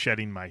 I'm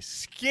shedding my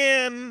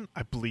skin.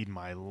 I bleed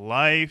my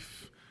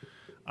life.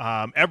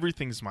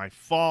 Everything's my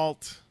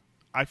fault.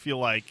 I feel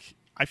like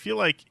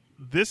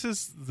this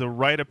is the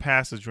rite of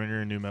passage when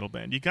you're a new metal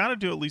band. You got to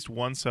do at least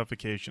one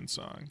suffocation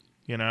song.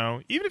 You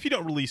know, even if you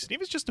don't release it,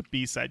 even if it's just a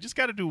B-side, just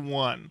got to do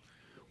one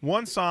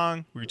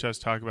song where you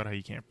just talk about how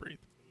you can't breathe.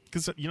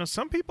 Because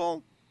some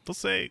people, they'll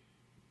say,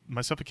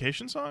 my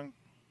suffocation song,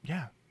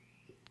 yeah,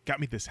 got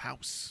me this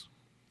house,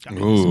 got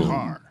me this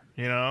car.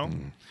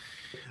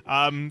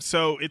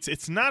 So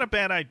it's not a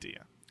bad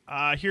idea.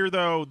 Here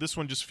though, this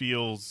one just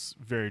feels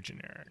very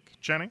generic.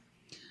 Jenny?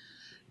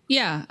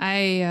 Yeah,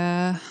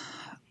 I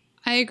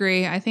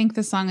agree. I think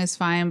the song is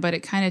fine, but it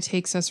kind of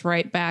takes us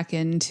right back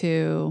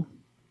into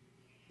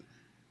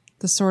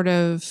the sort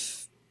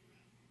of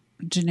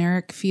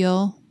generic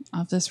feel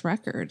of this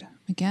record.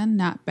 Again,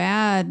 not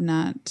bad,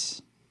 not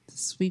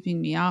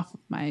sweeping me off of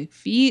my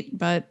feet,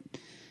 but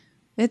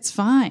it's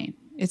fine.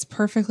 It's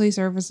perfectly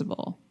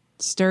serviceable,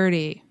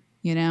 sturdy,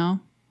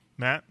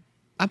 Matt?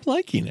 I'm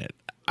liking it.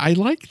 I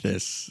like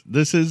this.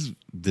 This is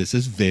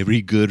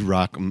very good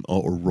rock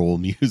or roll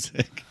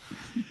music.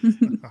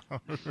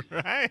 All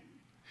right.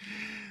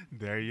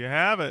 There you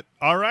have it.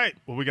 All right.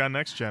 What we got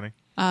next, Jenny?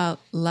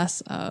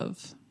 Less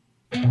of.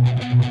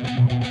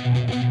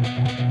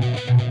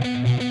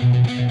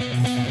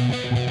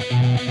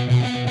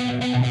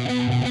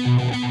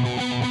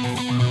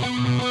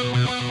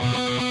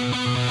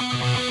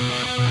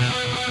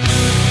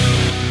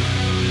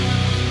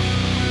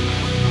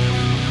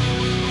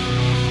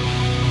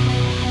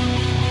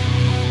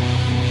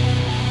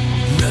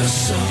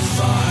 Less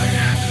of I,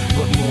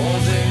 but more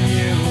than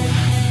you.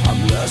 I'm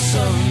less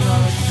of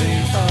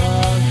nothing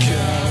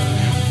again.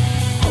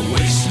 I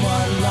waste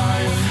my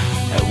life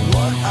at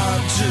what I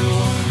do.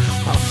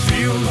 I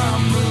feel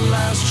I'm the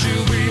last to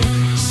be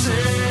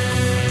saved.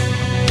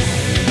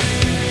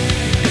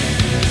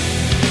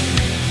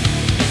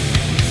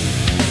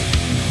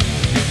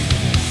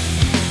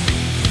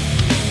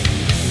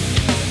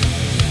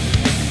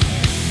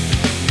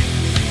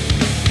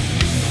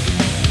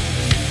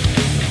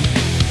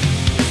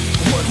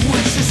 What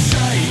would you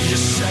say? You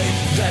say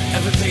that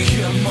everything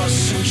here must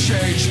soon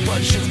change,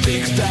 but you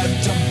think that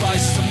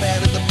device, the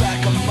man in the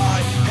back of my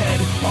head.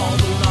 All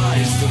the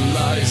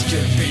lies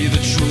can be the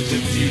truth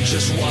if you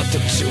just want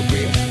them to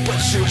be, but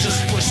you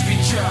just push me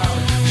down.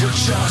 You're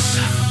just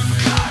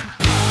God.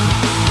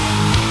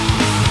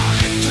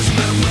 Just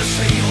remember,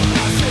 say you're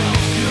not real.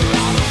 You're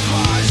out of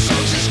line, so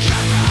just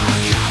come on.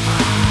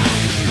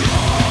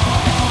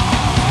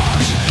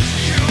 Lord,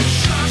 you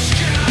just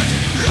get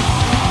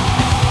lost.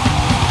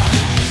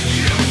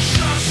 You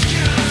just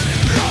get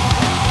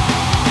lost.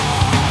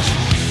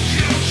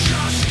 You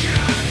just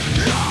get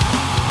lost.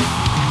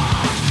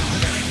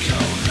 Let it go,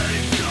 let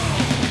it go.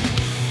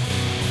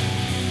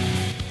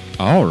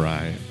 All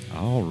right.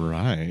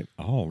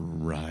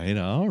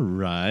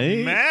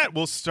 Matt,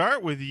 we'll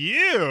start with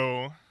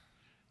you.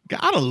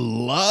 Gotta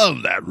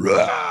love that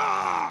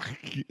rock.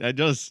 I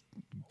just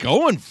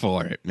going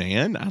for it,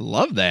 man. I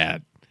love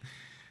that.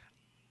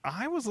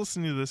 I was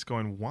listening to this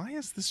going, why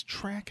is this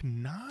track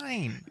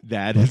 9?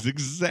 That is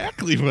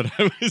exactly what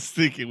I was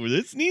thinking. Well,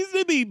 this needs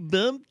to be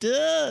bumped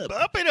up.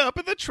 Bump it up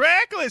in the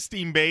track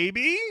listing,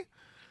 baby.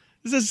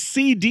 This is a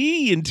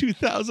CD in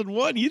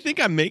 2001. You think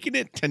I'm making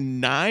it to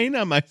 9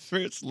 on my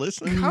first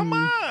listen? Come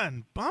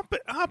on, bump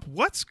it up.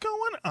 What's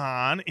going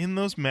on in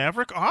those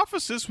Maverick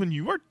offices when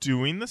you are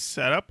doing the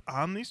setup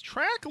on these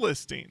track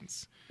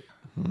listings?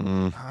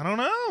 I don't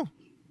know.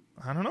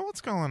 I don't know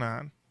what's going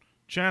on.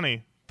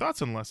 Jenny,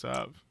 thoughts on Less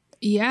Of?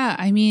 Yeah,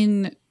 I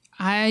mean,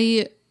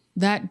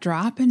 that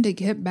drop into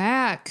Get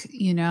Back,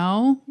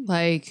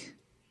 like,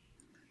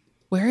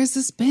 where has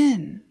this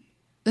been?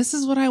 This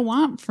is what I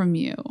want from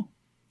you.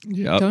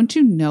 Yep. Don't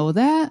you know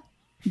that?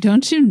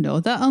 Don't you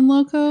know that,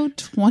 Ünloco?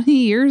 20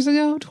 years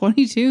ago?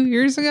 22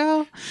 years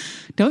ago?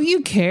 Don't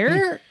you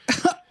care?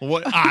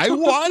 What I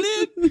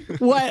wanted?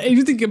 What?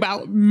 You think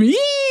about me?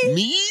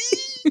 Me?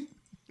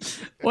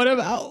 What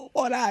about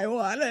what I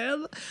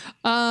wanted?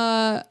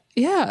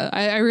 Yeah,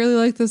 I really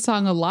like this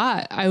song a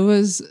lot. I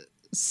was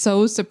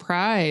so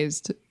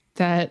surprised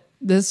that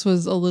this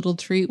was a little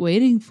treat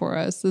waiting for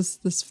us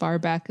this far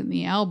back in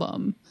the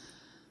album.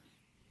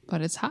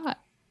 But it's hot.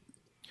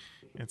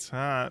 It's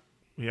hot.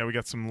 Yeah, we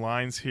got some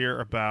lines here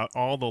about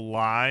all the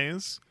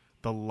lies.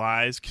 The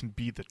lies can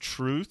be the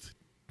truth.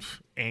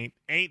 Ain't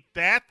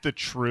that the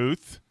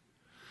truth?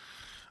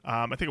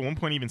 I think at one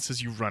point even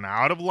says you run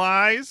out of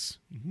lies.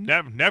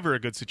 Never a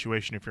good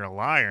situation if you're a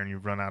liar and you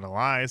run out of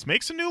lies.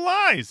 Make some new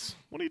lies.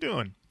 What are you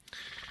doing?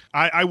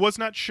 I was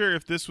not sure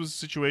if this was a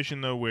situation,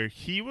 though, where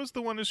he was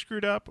the one who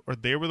screwed up or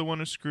they were the one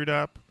who screwed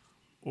up,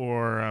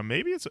 or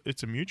maybe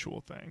it's a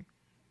mutual thing.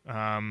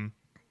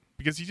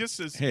 Because he just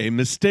says, Hey,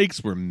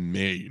 mistakes were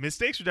made.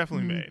 mistakes are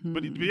definitely made.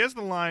 But he has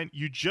the line,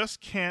 you just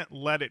can't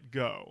let it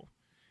go.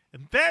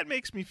 And that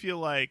makes me feel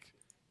like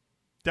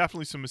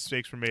definitely some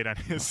mistakes were made on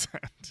his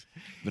end.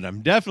 But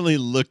I'm definitely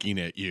looking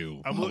at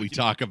you I'm while we looking-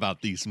 talk about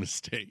these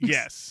mistakes.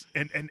 Yes.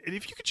 And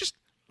if you could just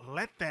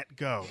let that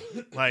go.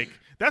 Like,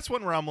 that's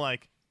one where I'm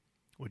like,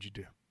 what'd you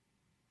do?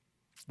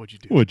 What'd you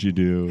do? What'd you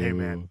do? Hey,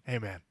 man. Hey,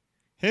 man.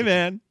 Hey,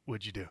 man.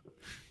 What'd you do?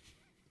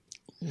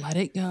 Let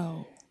it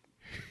go.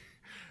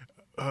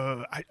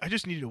 I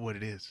just needed what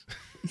it is.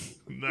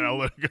 Then I'll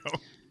let it go.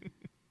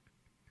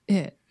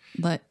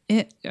 Let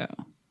it go.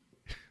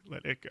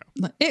 Let it go.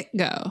 Let it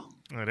go.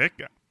 Let it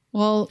go.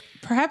 Well,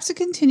 perhaps a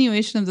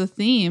continuation of the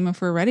theme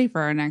if we're ready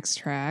for our next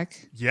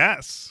track.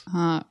 Yes.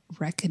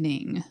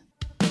 Reckoning.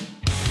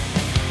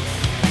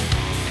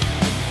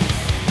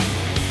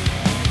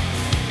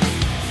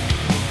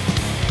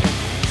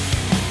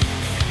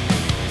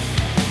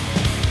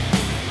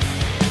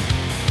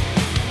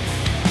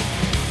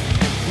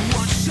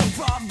 What's your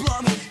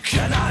problem?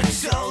 Can I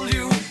tell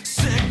you?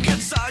 Sick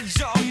inside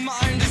your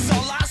mind is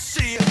all I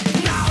see.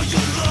 Now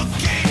you're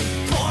looking,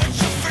 point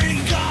your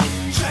finger.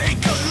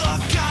 Take a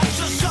look at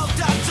yourself,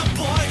 that's a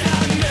point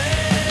at me.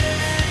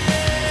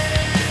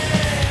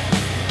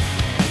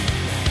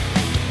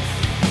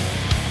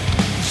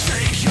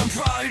 Take your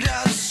pride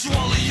and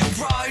swallow your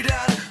pride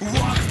and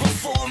walk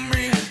before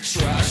me.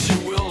 Trash you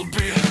will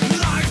be.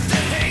 Life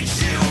that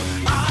hates you,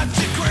 I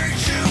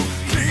degrade you.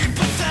 Be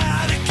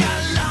pathetic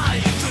and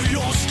lie through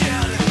your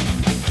skin.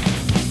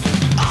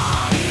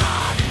 I'm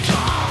not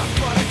God,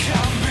 but I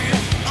can be.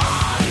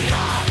 I'm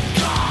not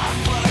God,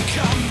 but I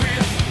can be.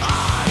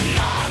 I'm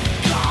not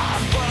God,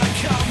 but I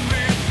can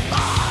be.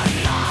 I'm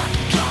not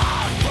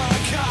God, but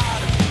I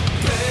can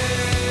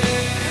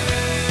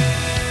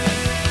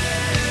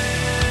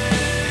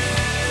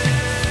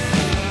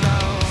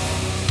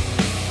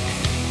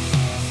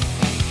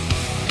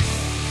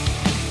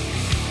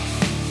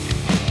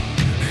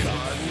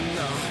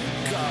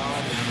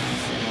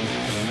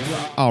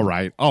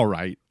All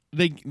right.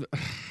 They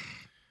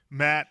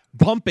Matt,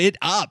 bump it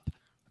up.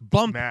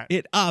 Bump Matt.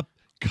 it up.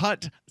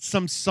 Cut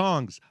some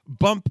songs.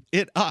 Bump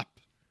it up.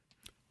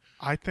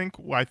 I think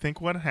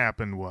what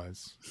happened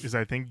is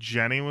I think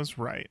Jenny was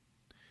right.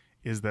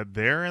 Is that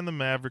they're in the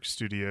Maverick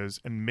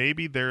Studios and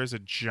maybe there is a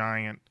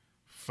giant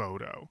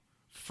photo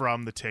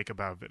from the Take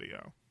About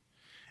video.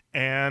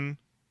 And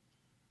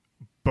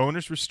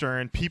boners were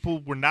stirring.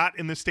 People were not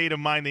in the state of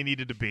mind they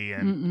needed to be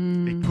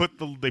in.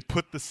 They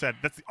put the set.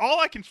 That's all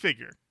I can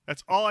figure.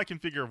 That's all I can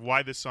figure of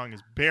why this song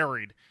is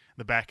buried in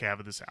the back half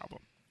of this album.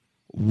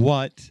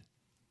 What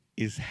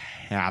is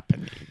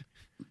happening?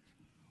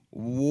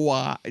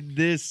 Why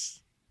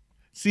this?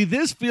 See,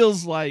 this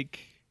feels like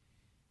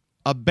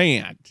a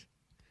band.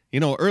 You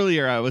know,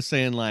 earlier I was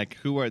saying, like,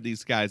 who are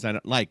these guys? I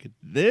don't like.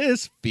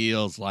 This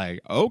feels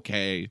like,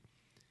 okay,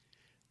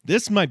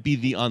 this might be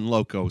the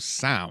Ünloco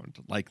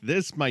sound. Like,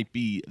 this might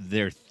be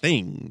their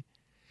thing,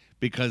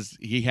 because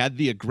he had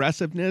the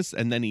aggressiveness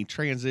and then he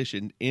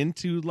transitioned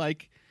into,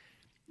 like,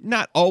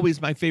 not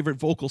always my favorite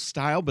vocal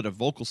style, but a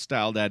vocal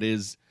style that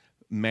is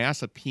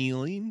mass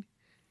appealing,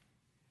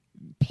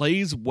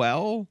 plays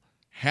well,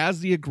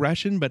 has the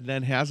aggression, but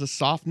then has a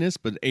softness,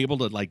 but able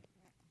to, like,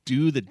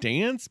 do the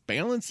dance,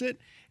 balance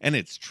it. And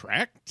it's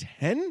track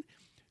 10?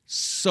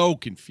 So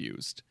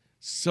confused.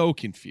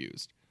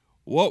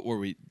 What were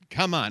we?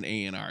 Come on,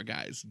 A&R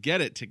guys.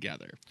 Get it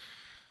together.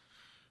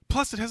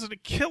 Plus, it has a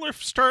killer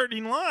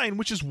starting line,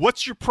 which is,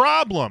 what's your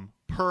problem?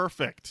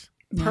 Perfect.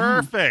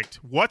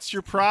 What's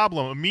your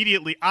problem?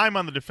 Immediately, I'm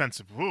on the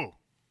defensive. Ooh,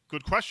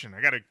 good question.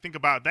 I got to think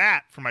about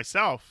that for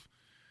myself.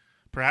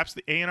 Perhaps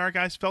the A&R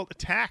guys felt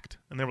attacked,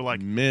 and they were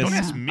like, Missed don't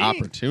ask me.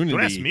 opportunity.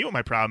 Don't ask me what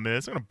my problem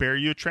is. I'm going to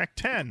bury you at track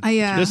 10.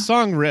 This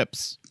song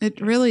rips. It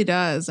really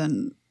does.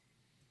 And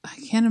I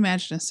can't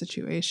imagine a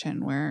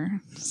situation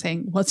where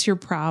saying, what's your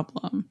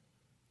problem,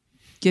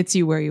 gets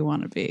you where you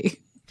want to be.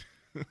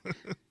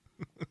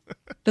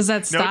 Does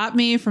that stop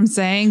me from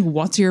saying,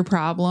 what's your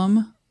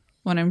problem,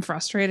 when I'm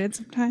frustrated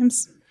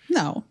sometimes?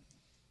 No.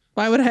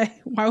 Why would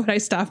I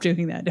stop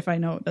doing that if I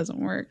know it doesn't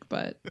work?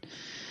 But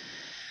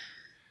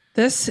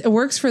it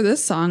works for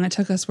this song. It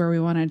took us where we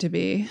wanted to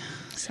be.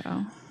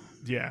 So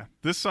Yeah,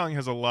 this song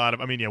has a lot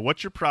of,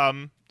 what's your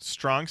problem?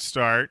 Strong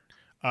start.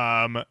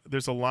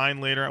 There's a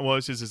line later. Well,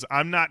 it says,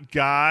 I'm not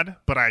God,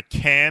 but I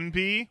can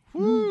be.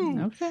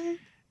 Woo. okay.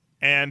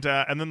 And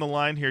then the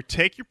line here,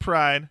 take your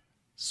pride,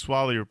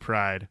 swallow your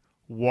pride,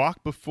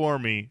 walk before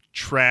me,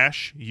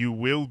 trash you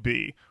will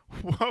be.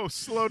 Whoa,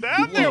 slow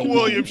down there,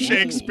 William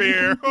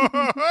Shakespeare.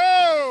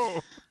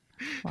 Ho.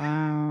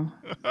 Wow.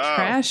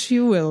 Trash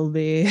you will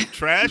be.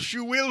 Trash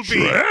you will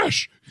be.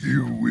 Trash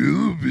you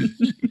will be.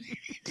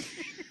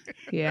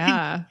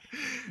 Yeah.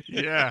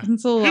 Yeah.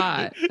 It's a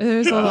lot.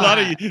 There's a A lot. lot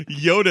of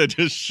Yoda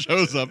just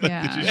shows up.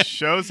 Yeah. Just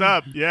shows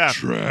up. Yeah.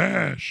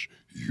 Trash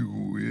you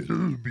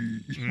will be.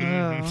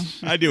 Oh.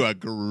 I do a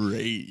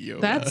great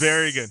Yoda. That's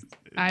Very good.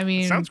 I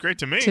mean, Sounds great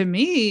to me. To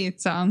me,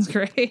 it sounds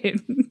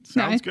great.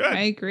 Sounds good.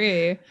 I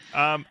agree.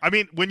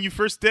 When you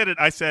first did it,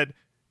 I said,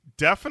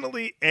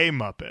 definitely a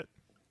Muppet,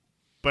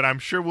 but I'm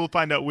sure we'll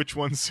find out which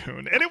one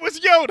soon. And it was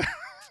Yoda.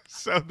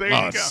 So there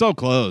you go. So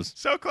close.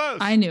 So close.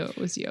 I knew it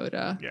was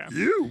Yoda. Yeah.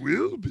 You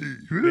will be.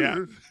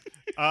 Yeah.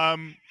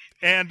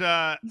 And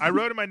I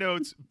wrote in my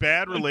notes,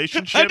 bad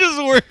relationship. I'm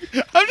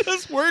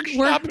just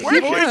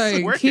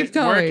workshopping. Keep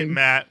going. Work it,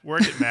 Matt.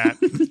 Work it, Matt.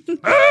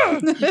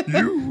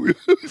 You.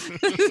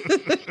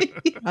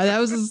 That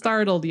was a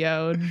startled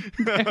Yod.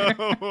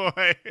 Oh,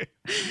 boy.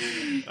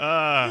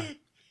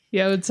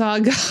 Yod saw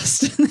a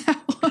ghost in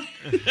that one.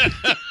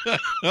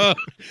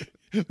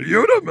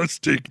 Yoda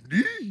mistake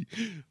me.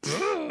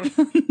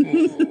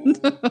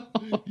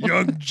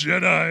 Young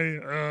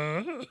Jedi.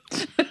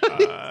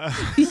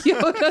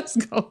 Yoda's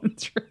going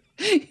through.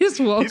 He just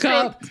woke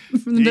up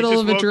from the middle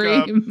of a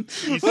dream.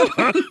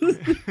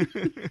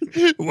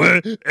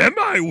 Where am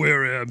I?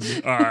 Where am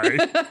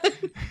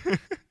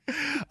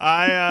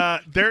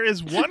I? There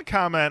is one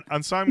comment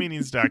on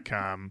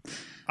songmeanings.com.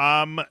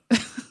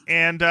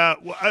 And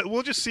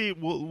we'll just see.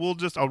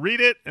 I'll read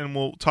it and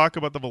we'll talk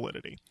about the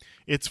validity.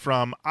 It's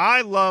from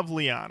I Love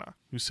Liana,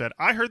 who said,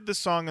 I heard this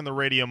song on the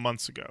radio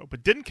months ago,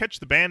 but didn't catch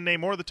the band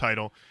name or the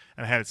title,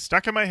 and I had it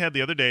stuck in my head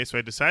the other day, so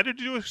I decided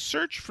to do a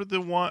search for the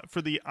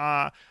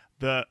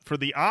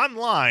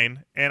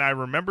online, and I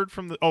remembered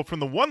from the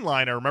one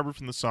line I remembered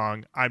from the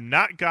song, I'm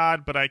not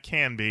God, but I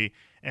can be,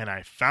 and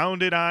I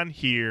found it on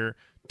here,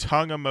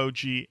 tongue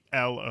emoji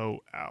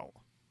LOL.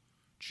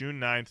 June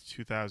 9th,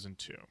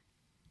 2002.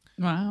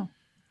 Wow.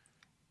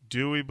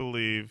 Do we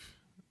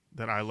believe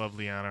that I Love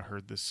Liana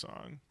heard this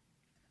song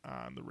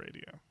on the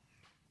radio?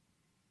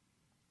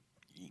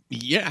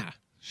 Yeah,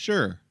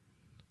 sure.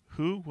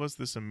 Who was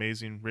this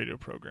amazing radio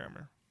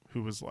programmer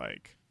who was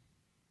like,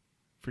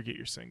 forget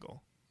your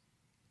single.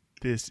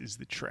 This is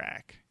the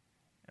track,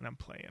 and I'm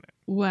playing it.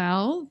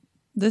 Well,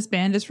 this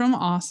band is from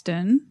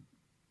Austin.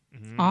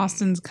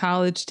 Austin's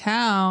college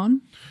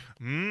town.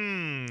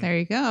 There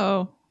you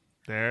go.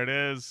 There it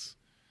is.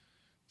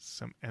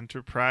 Some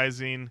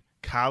enterprising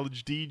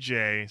college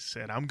DJ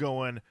said,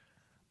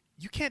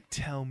 you can't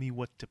tell me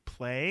what to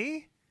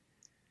play.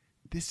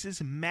 This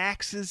is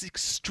Max's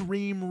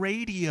Extreme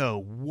Radio,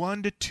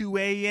 1 to 2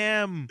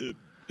 a.m.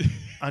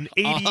 on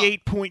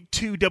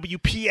 88.2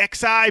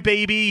 WPXI,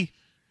 baby.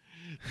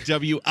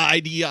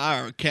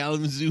 WIDR,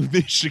 Kalamazoo,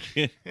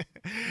 Michigan,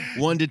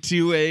 1 to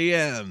 2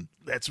 a.m.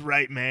 That's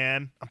right,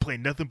 man. I'm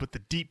playing nothing but the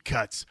deep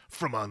cuts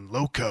from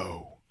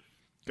Ünloco.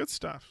 Good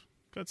stuff.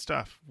 Good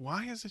stuff.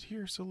 Why is it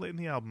here so late in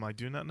the album? I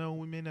do not know.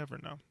 We may never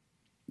know.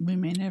 We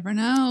may never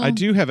know. I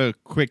do have a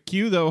quick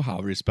cue, though. How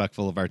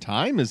respectful of our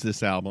time is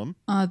this album?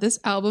 This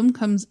album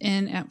comes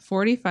in at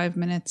 45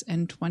 minutes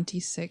and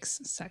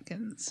 26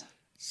 seconds.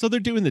 So they're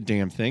doing the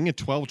damn thing at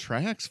 12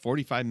 tracks,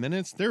 45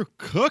 minutes. They're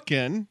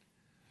cooking.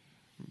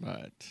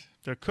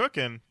 They're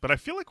cooking, but I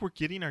feel like we're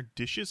getting our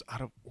dishes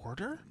out of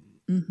order.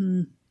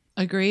 Mm-hmm.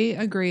 Agree.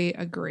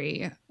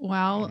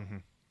 Well,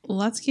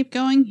 let's keep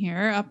going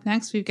here. Up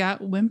next, we've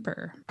got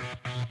Whimper.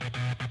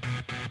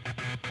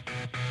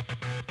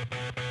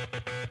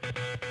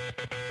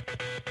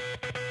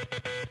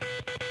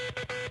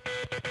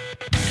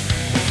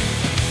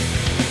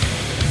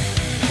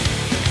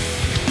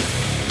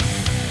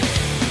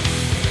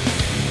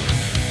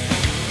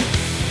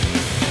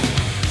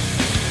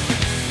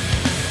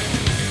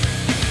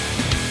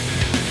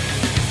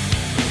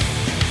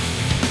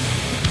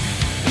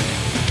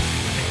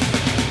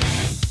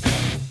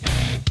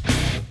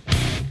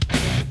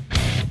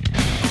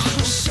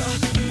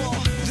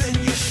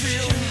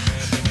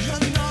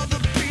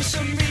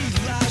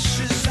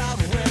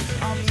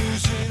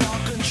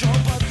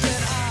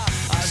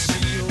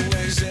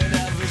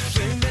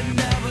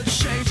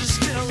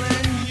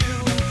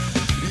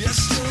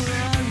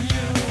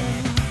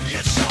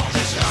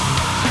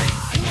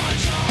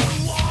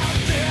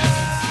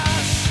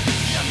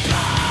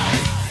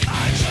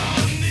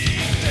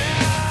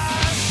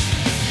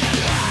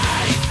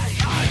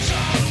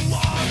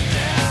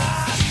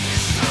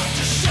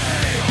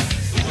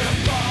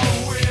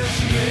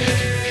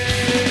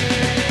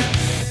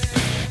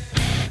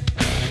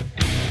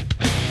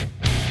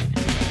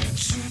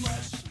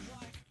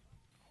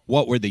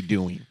 What were they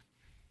doing?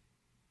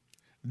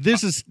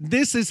 This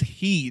is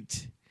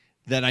heat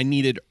that I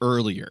needed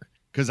earlier,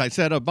 because I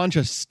said a bunch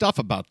of stuff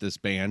about this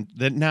band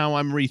that now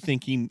I'm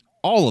rethinking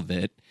all of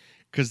it,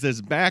 because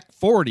this back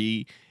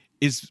 40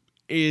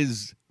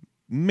 is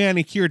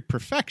manicured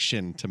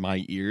perfection to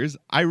my ears.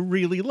 I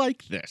really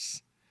like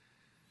this.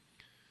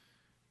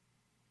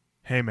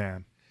 Hey,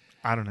 man,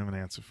 I don't have an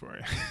answer for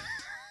you.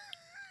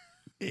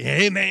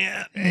 Hey,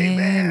 man. Hey,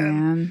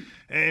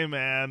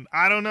 man.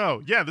 I don't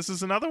know. Yeah, this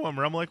is another one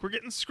where I'm like, we're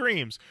getting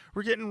screams.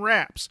 We're getting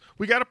raps.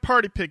 We got a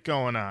party pick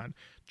going on.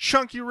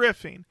 Chunky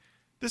riffing.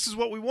 This is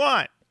what we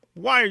want.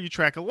 Why are you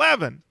track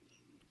 11?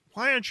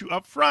 Why aren't you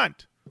up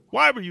front?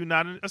 Why were you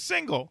not a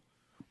single?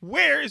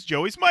 Where is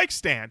Joey's mic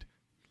stand?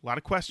 A lot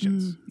of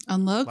questions.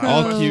 Ünloco.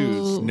 All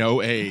Q's,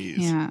 no A's.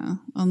 Yeah.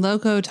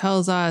 Ünloco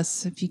tells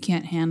us, if you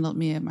can't handle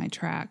me at my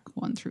track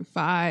 1 through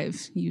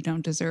 5, you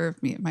don't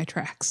deserve me at my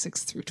track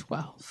 6 through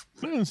 12.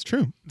 Well, that's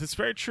true. That's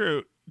very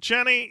true.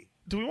 Jenny,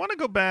 do we want to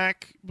go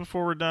back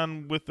before we're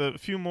done with a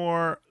few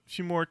more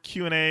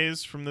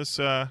Q&As from this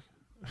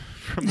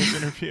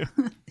interview?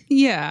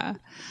 Yeah,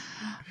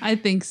 I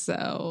think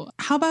so.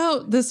 How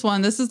about this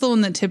one? This is the one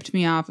that tipped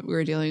me off that we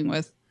were dealing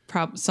with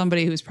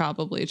somebody who's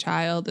probably a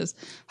child. Is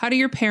how do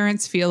your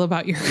parents feel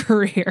about your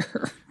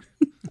career?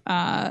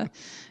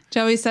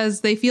 Joey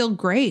says they feel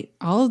great.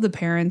 All of the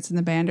parents in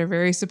the band are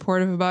very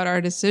supportive about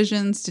our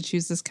decisions to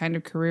choose this kind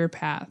of career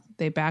path.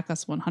 They back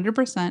us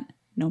 100%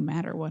 no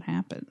matter what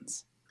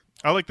happens.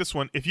 I like this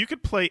one. If you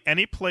could play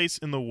any place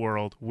in the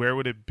world, where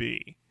would it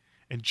be?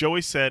 And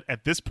Joey said,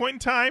 at this point in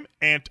time,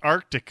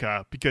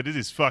 Antarctica, because it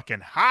is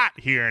fucking hot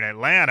here in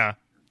Atlanta.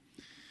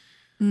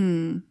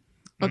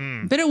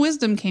 A bit of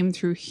wisdom came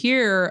through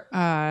here.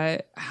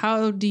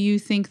 How do you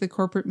think the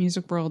corporate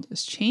music world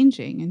is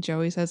changing? And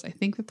Joey says, I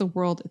think that the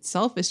world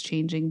itself is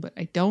changing, but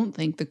I don't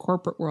think the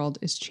corporate world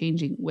is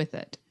changing with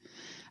it.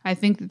 I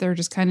think that they're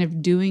just kind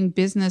of doing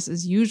business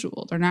as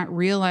usual. They're not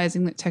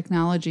realizing that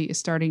technology is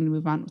starting to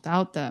move on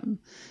without them.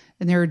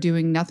 And they're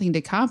doing nothing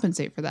to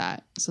compensate for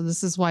that. So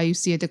this is why you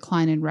see a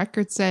decline in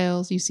record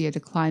sales. You see a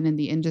decline in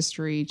the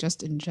industry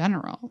just in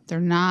general.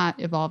 They're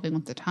not evolving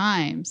with the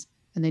times,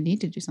 and they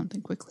need to do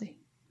something quickly.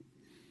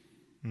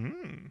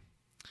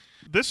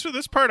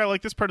 This part, I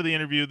like this part of the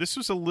interview. This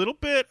was a little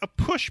bit a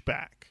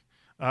pushback.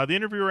 The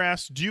interviewer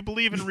asked, do you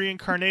believe in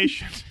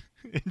reincarnation?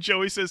 And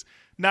Joey says,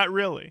 not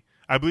really.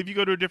 I believe you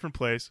go to a different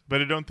place,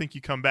 but I don't think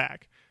you come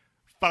back.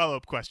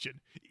 Follow-up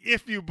question.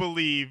 If you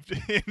believed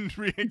in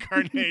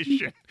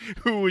reincarnation,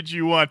 who would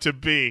you want to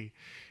be?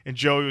 And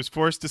Joey was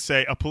forced to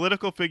say a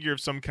political figure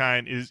of some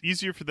kind is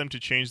easier for them to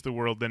change the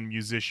world than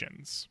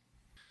musicians.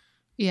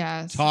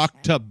 Yes.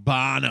 Talk to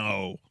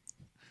Bono.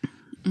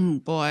 Oh,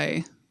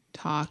 boy.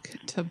 Talk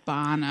to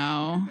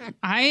Bono.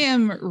 I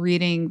am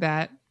reading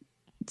that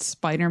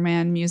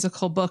Spider-Man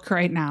musical book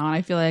right now, and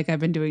I feel like I've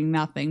been doing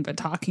nothing but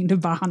talking to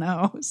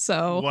Bono.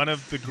 So one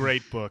of the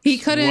great books.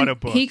 What a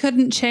book. He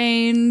couldn't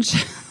change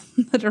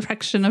the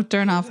direction of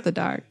Turn Off the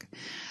Dark.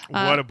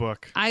 What a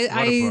book.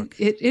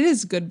 It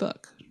is a good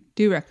book.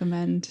 Do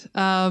recommend.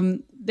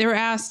 They were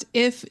asked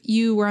if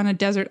you were on a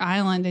desert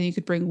island and you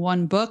could bring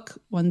one book,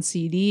 one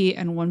CD,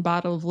 and one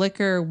bottle of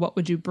liquor, what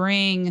would you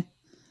bring?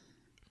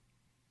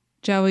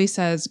 Joey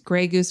says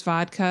Grey Goose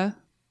vodka,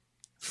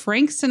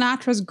 Frank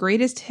Sinatra's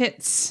greatest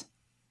hits,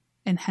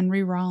 and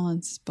Henry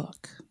Rollins'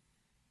 book.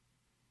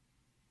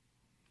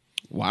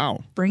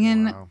 Wow. Bring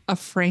in a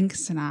Frank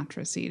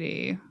Sinatra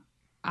CD.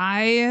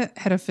 I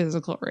had a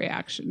physical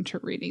reaction to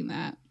reading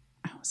that.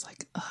 I was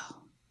like, oh,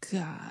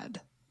 God.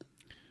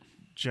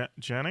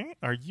 Jenny,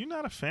 are you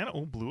not a fan of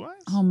Old Blue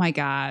Eyes? Oh, my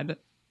God.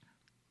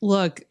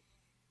 Look,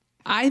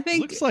 I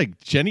think Looks like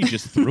Jenny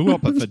just threw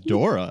up a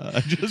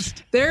fedora.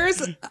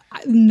 There's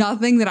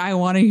nothing that I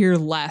want to hear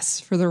less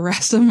for the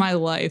rest of my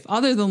life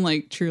other than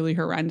like truly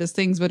horrendous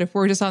things. But if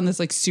we're just on this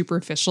like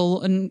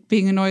superficial and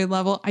being annoyed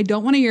level, I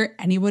don't want to hear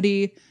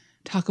anybody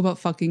talk about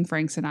fucking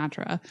Frank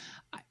Sinatra.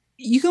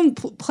 You can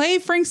play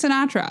Frank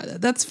Sinatra.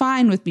 That's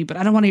fine with me, but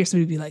I don't want to hear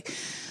somebody be like,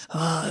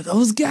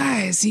 those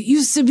guys, it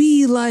used to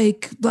be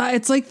like,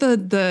 it's like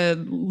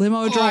the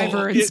limo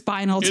driver in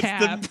Spinal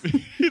Tap.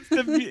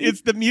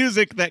 It's the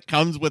music that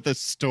comes with a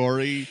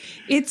story.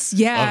 It's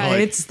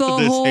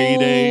the whole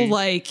heyday.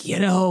 like,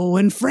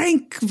 when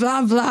Frank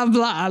blah blah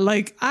blah.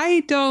 Like,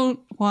 I don't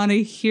want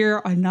to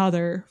hear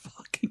another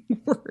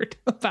fucking word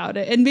about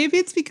it. And maybe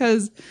it's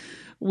because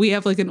we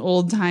have like an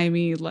old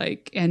timey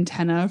like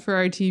antenna for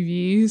our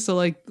TV. So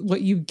like what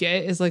you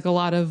get is like a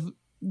lot of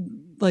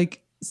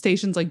like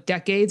stations like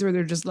decades where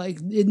they're just like,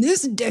 in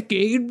this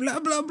decade,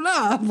 blah blah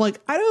blah. I'm like,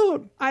 I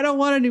don't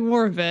want any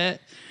more of it.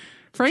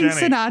 Frank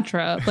Jenny.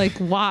 Sinatra, like,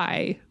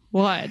 why?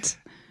 What?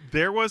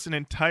 There was an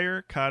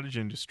entire cottage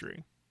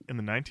industry in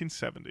the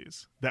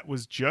 1970s that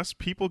was just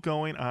people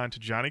going on to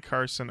Johnny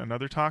Carson and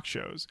other talk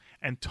shows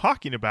and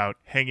talking about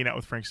hanging out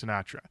with Frank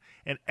Sinatra.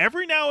 And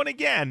every now and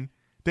again,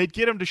 they'd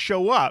get him to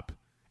show up,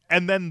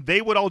 and then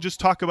they would all just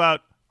talk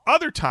about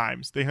other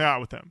times they hung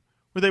out with him,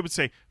 where they would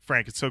say,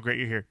 Frank, it's so great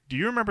you're here. Do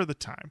you remember the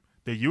time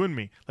that you and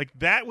me, like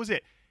that was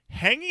it.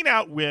 Hanging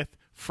out with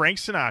Frank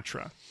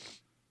Sinatra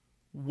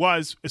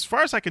was, as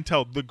far as I can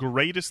tell, the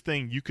greatest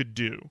thing you could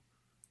do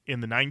in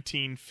the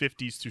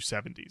 1950s through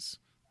 70s.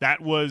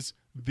 That was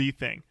the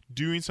thing,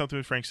 doing something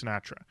with Frank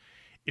Sinatra.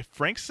 If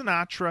Frank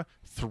Sinatra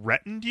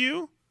threatened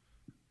you,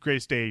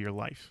 greatest day of your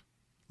life.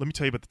 Let me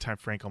tell you about the time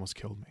Frank almost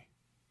killed me.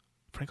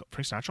 Frank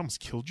Sinatra almost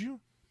killed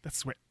you?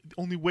 That's the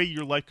only way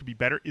your life could be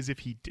better is if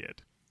he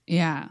did.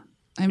 Yeah.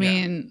 I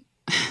mean,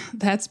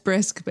 that's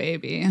brisk,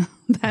 baby.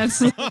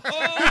 That's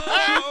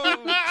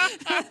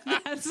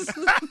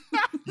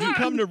You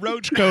come to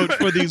Roach Coach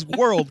for these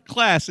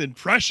world-class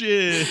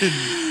impressions.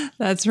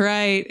 That's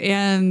right.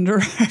 And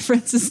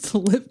references to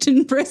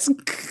Lipton Brisk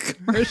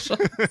commercials.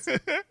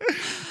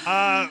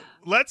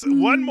 Let's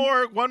one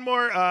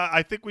more.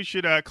 I think we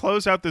should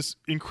close out this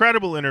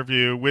incredible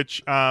interview,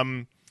 which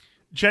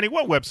Jenny,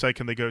 what website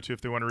can they go to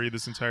if they want to read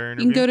this entire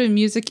interview? You can go to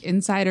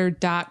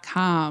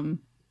musicinsider.com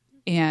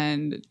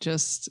and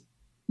just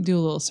do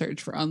a little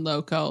search for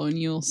Ünloco and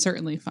you'll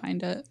certainly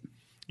find it.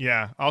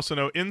 Yeah. Also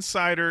know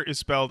Insider is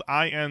spelled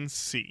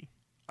INCIDER.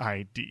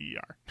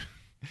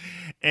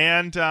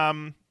 And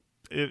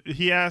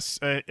He asks,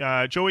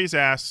 Joey's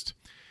asked,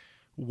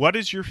 what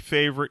is your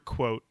favorite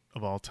quote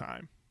of all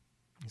time?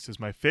 He says,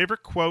 my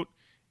favorite quote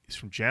is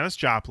from Janis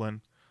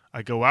Joplin.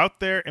 I go out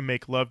there and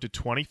make love to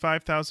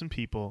 25,000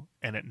 people,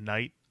 and at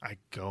night I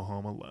go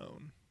home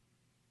alone.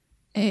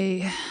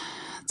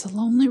 It's a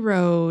lonely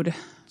road.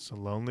 It's a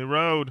lonely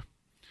road.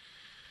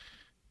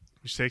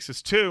 Which takes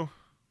us to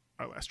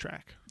our last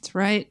track. That's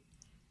right.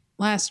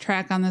 Last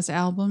track on this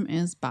album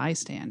is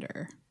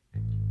Bystander.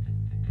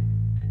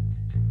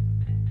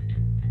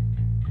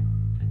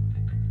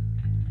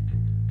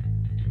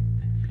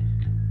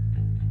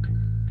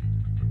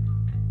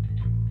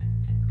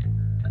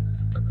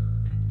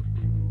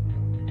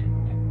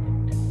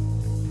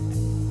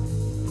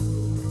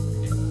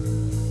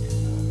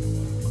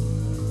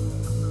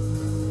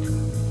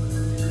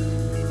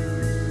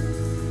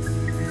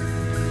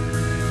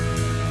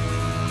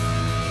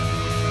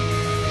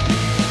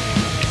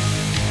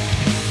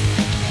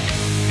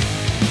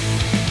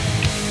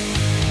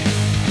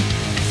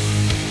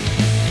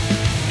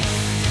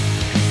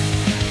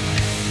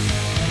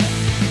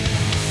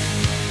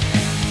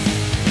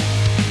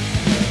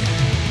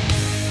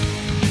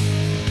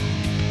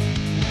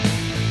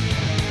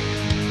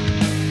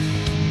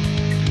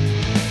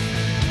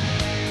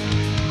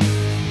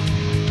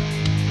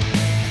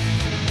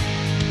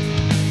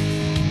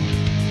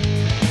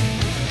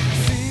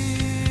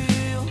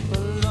 Feel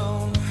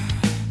alone.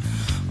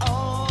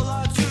 All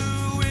I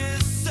do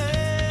is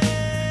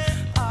say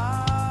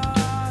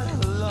I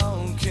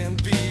alone can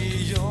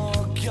be your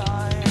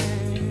guide.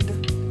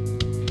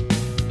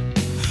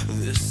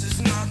 This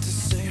is not the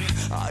same.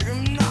 I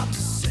am not the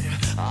same.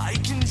 I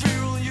can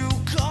feel you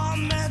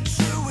come at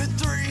 2 and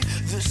 3.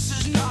 This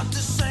is not the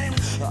same.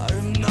 I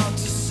am not the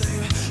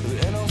same.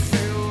 And I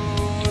feel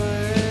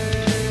awake.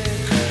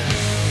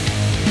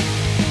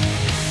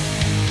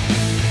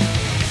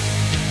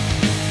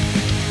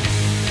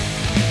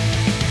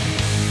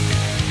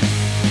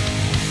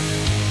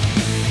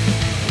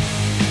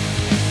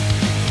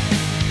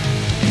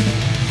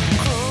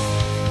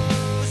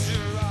 Close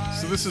your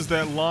eyes. So this is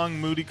that long,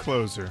 moody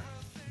closer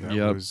that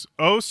Yep. was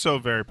oh so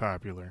very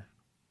popular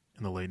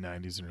in the late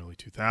 90s and early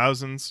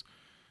 2000s.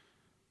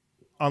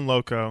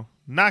 Ünloco,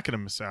 not going to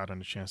miss out on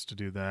a chance to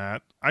do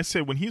that. I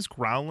say when he's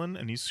growling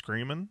and he's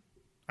screaming,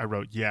 I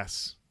wrote,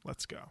 yes,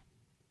 let's go.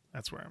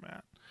 That's where I'm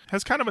at.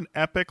 Has kind of an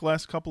epic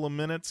last couple of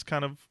minutes,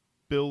 kind of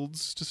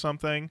builds to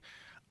something.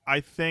 I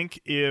think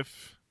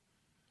if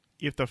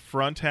the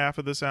front half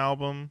of this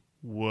album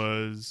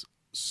was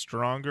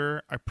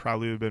stronger, I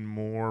probably would have been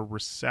more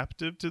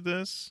receptive to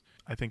this.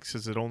 I think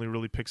since it only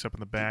really picks up in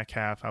the back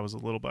half, I was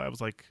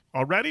like,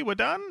 already we're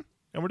done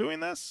and we're doing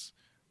this?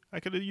 I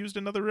could have used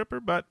another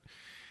ripper, but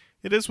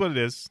it is what it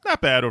is.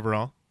 Not bad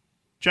overall.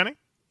 Jenny?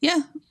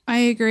 Yeah, I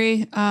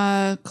agree.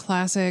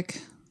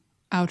 Classic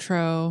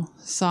outro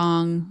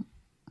song.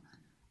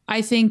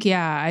 I think,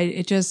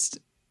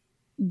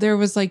 there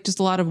was like just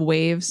a lot of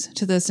waves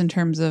to this in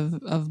terms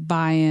of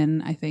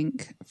buy-in, I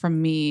think,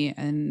 from me.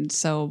 And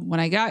so when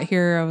I got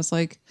here, I was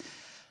like,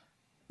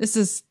 this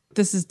is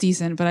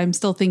decent, but I'm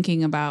still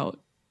thinking about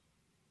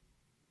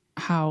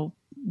how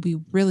we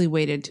really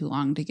waited too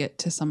long to get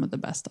to some of the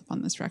best stuff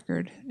on this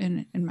record,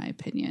 in my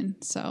opinion.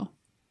 So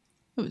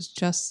it was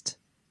just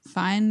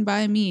fine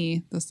by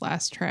me, this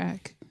last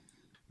track.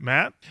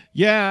 Matt?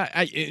 Yeah,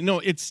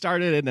 it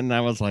started and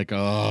I was like,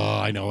 oh,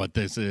 I know what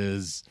this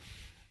is.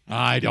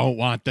 I don't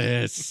want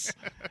this.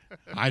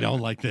 I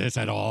don't like this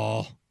at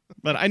all.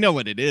 But I know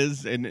what it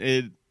is, and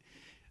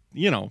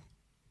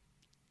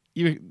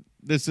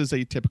this is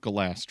a typical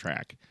last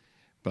track.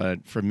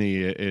 But for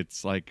me,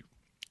 it's like,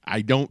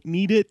 I don't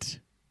need it.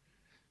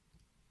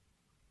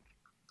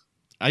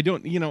 I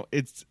don't,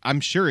 I'm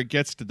sure it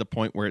gets to the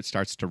point where it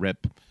starts to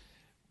rip,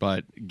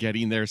 but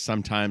getting there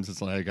sometimes it's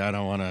like, I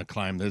don't want to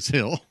climb this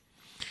hill.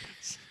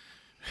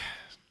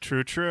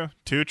 True.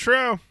 Too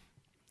true.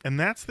 And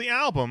that's the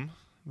album.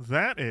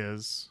 That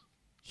is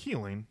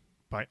Healing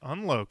by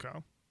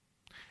Ünloco.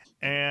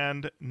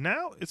 And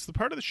now it's the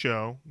part of the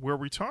show where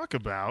we talk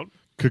about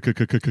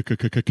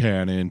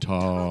Canon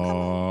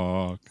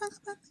talk.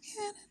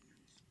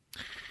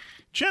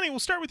 Jenny, we'll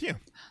start with you.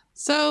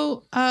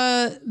 So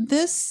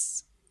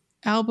this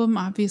album,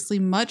 obviously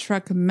much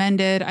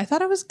recommended. I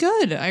thought it was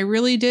good. I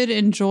really did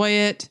enjoy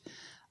it.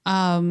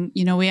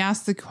 We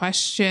asked the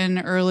question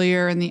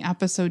earlier in the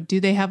episode,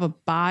 do they have a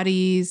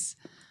bodies?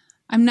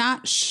 I'm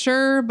not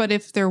sure, but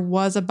if there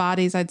was a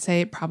bodies, I'd say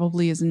it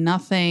probably is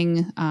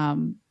nothing.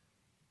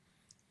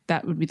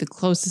 That would be the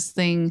closest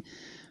thing.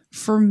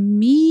 For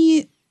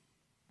me,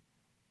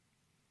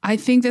 I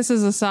think this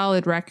is a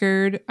solid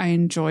record. I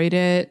enjoyed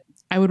it.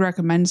 I would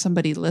recommend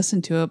somebody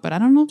listen to it, but I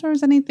don't know if there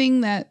was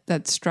anything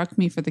that struck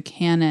me for the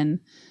canon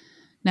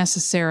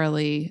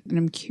necessarily. And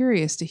I'm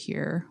curious to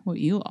hear what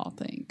you all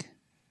think.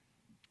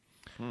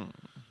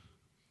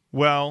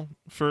 Well,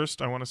 first,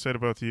 I want to say to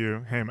both of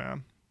you, hey,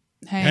 man.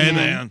 Hey,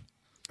 man.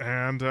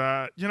 And,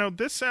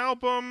 this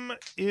album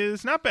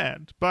is not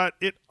bad, but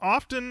it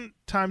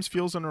oftentimes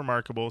feels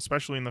unremarkable,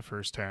 especially in the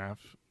first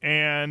half.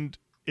 And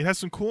it has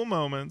some cool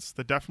moments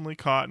that definitely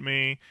caught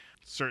me.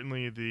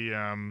 Certainly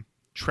the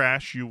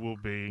trash you will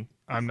be.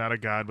 I'm not a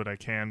god, but I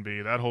can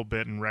be. That whole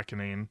bit in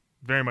Reckoning,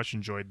 very much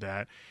enjoyed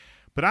that.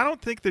 But I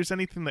don't think there's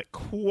anything that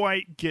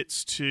quite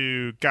gets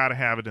to gotta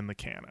have it in the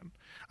canon.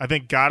 I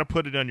think gotta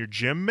put it on your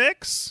gym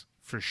mix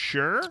for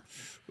sure.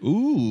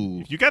 Ooh.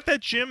 If you got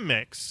that gym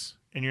mix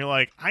and you're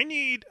like, I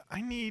need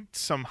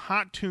some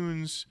hot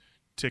tunes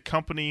to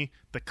accompany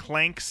the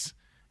clanks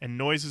and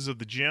noises of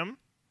the gym.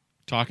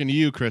 Talking to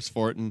you, Chris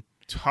Fortin.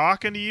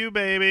 Talking to you,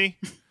 baby.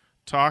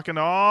 Talking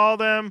to all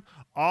them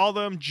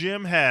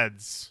gym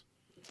heads.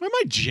 Where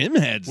my gym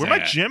heads Where at?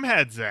 my gym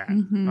heads at? All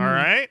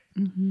right?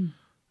 And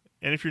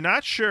if you're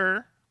not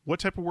sure what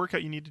type of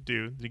workout you need to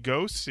do, to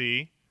go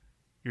see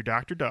your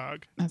Dr.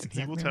 Dog, That's and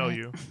he will exactly tell right.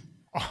 you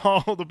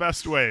all the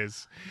best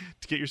ways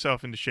to get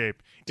yourself into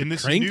shape in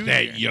this Crank new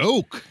that year.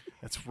 yoke.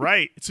 That's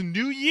right. It's a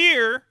new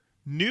year,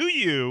 new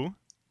you.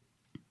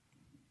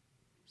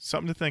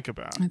 Something to think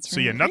about. That's So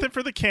yeah, right. nothing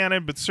for the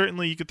canon, but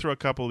certainly you could throw a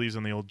couple of these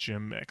on the old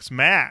gym mix.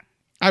 Matt.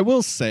 I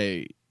will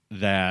say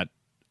that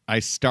I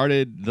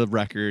started the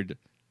record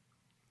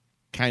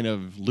kind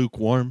of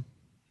lukewarm.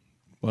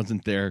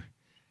 Wasn't there.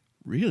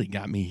 Really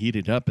got me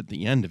heated up at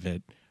the end of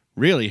it.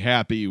 Really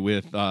happy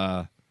with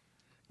kind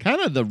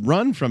of the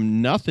run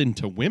from nothing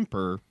to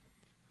whimper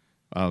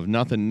of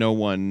nothing, no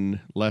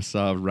one, less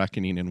of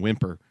reckoning and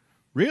whimper.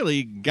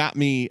 Really got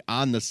me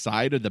on the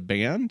side of the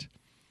band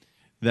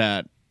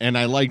that, and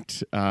I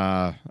liked,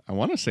 I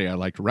want to say I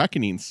liked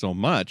Reckoning so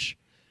much.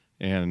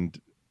 And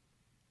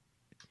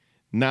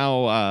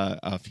now,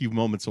 a few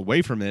moments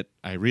away from it,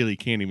 I really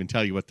can't even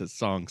tell you what the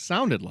song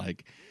sounded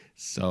like.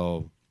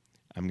 So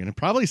I'm going to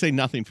probably say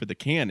nothing for the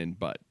canon,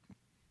 but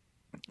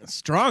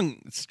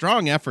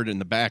strong effort in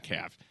the back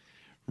half.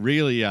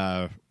 Really,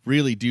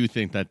 really do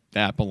think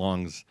that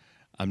belongs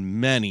on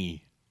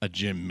many a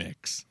gym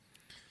mix.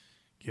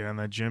 Get on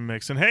that gym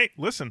mix. And hey,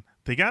 listen,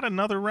 they got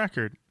another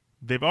record.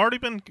 They've already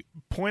been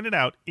pointed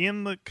out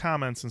in the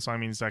comments on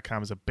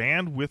songmeanings.com as a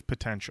band with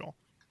potential.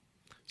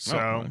 So,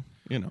 Well,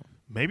 you know,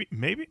 maybe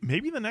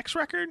the next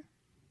record,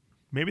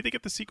 maybe they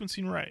get the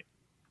sequencing right.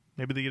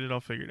 Maybe they get it all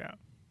figured out.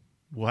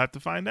 We'll have to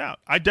find out.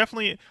 I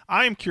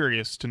am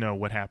curious to know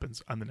what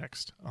happens on the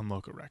next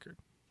Ünloco record.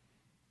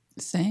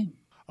 Same.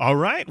 All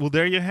right. Well,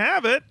 there you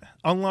have it.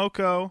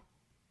 Ünloco.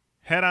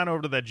 Head on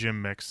over to that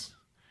gym mix.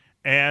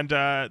 And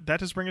that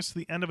does bring us to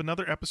the end of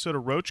another episode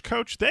of Roach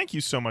Coach. Thank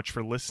you so much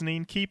for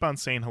listening. Keep on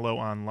saying hello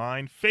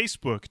online.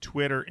 Facebook,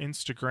 Twitter,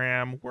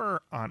 Instagram. We're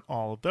on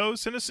all of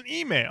those. Send us an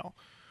email.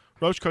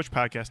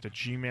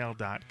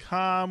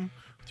 roachcoachpodcast@gmail.com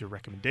with your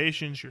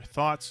recommendations, your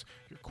thoughts,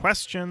 your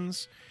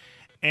questions.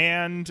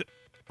 And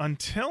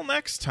until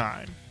next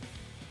time,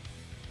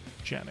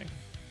 Jenny,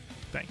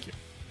 thank you.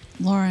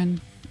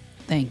 Lauren,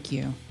 thank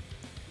you.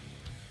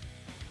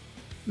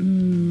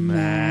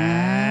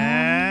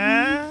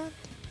 Matt,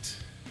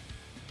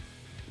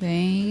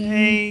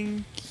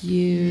 Thank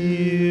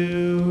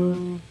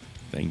you.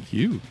 thank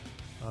you.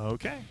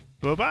 Okay.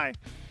 Bye-bye.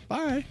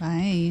 Bye.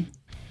 Bye.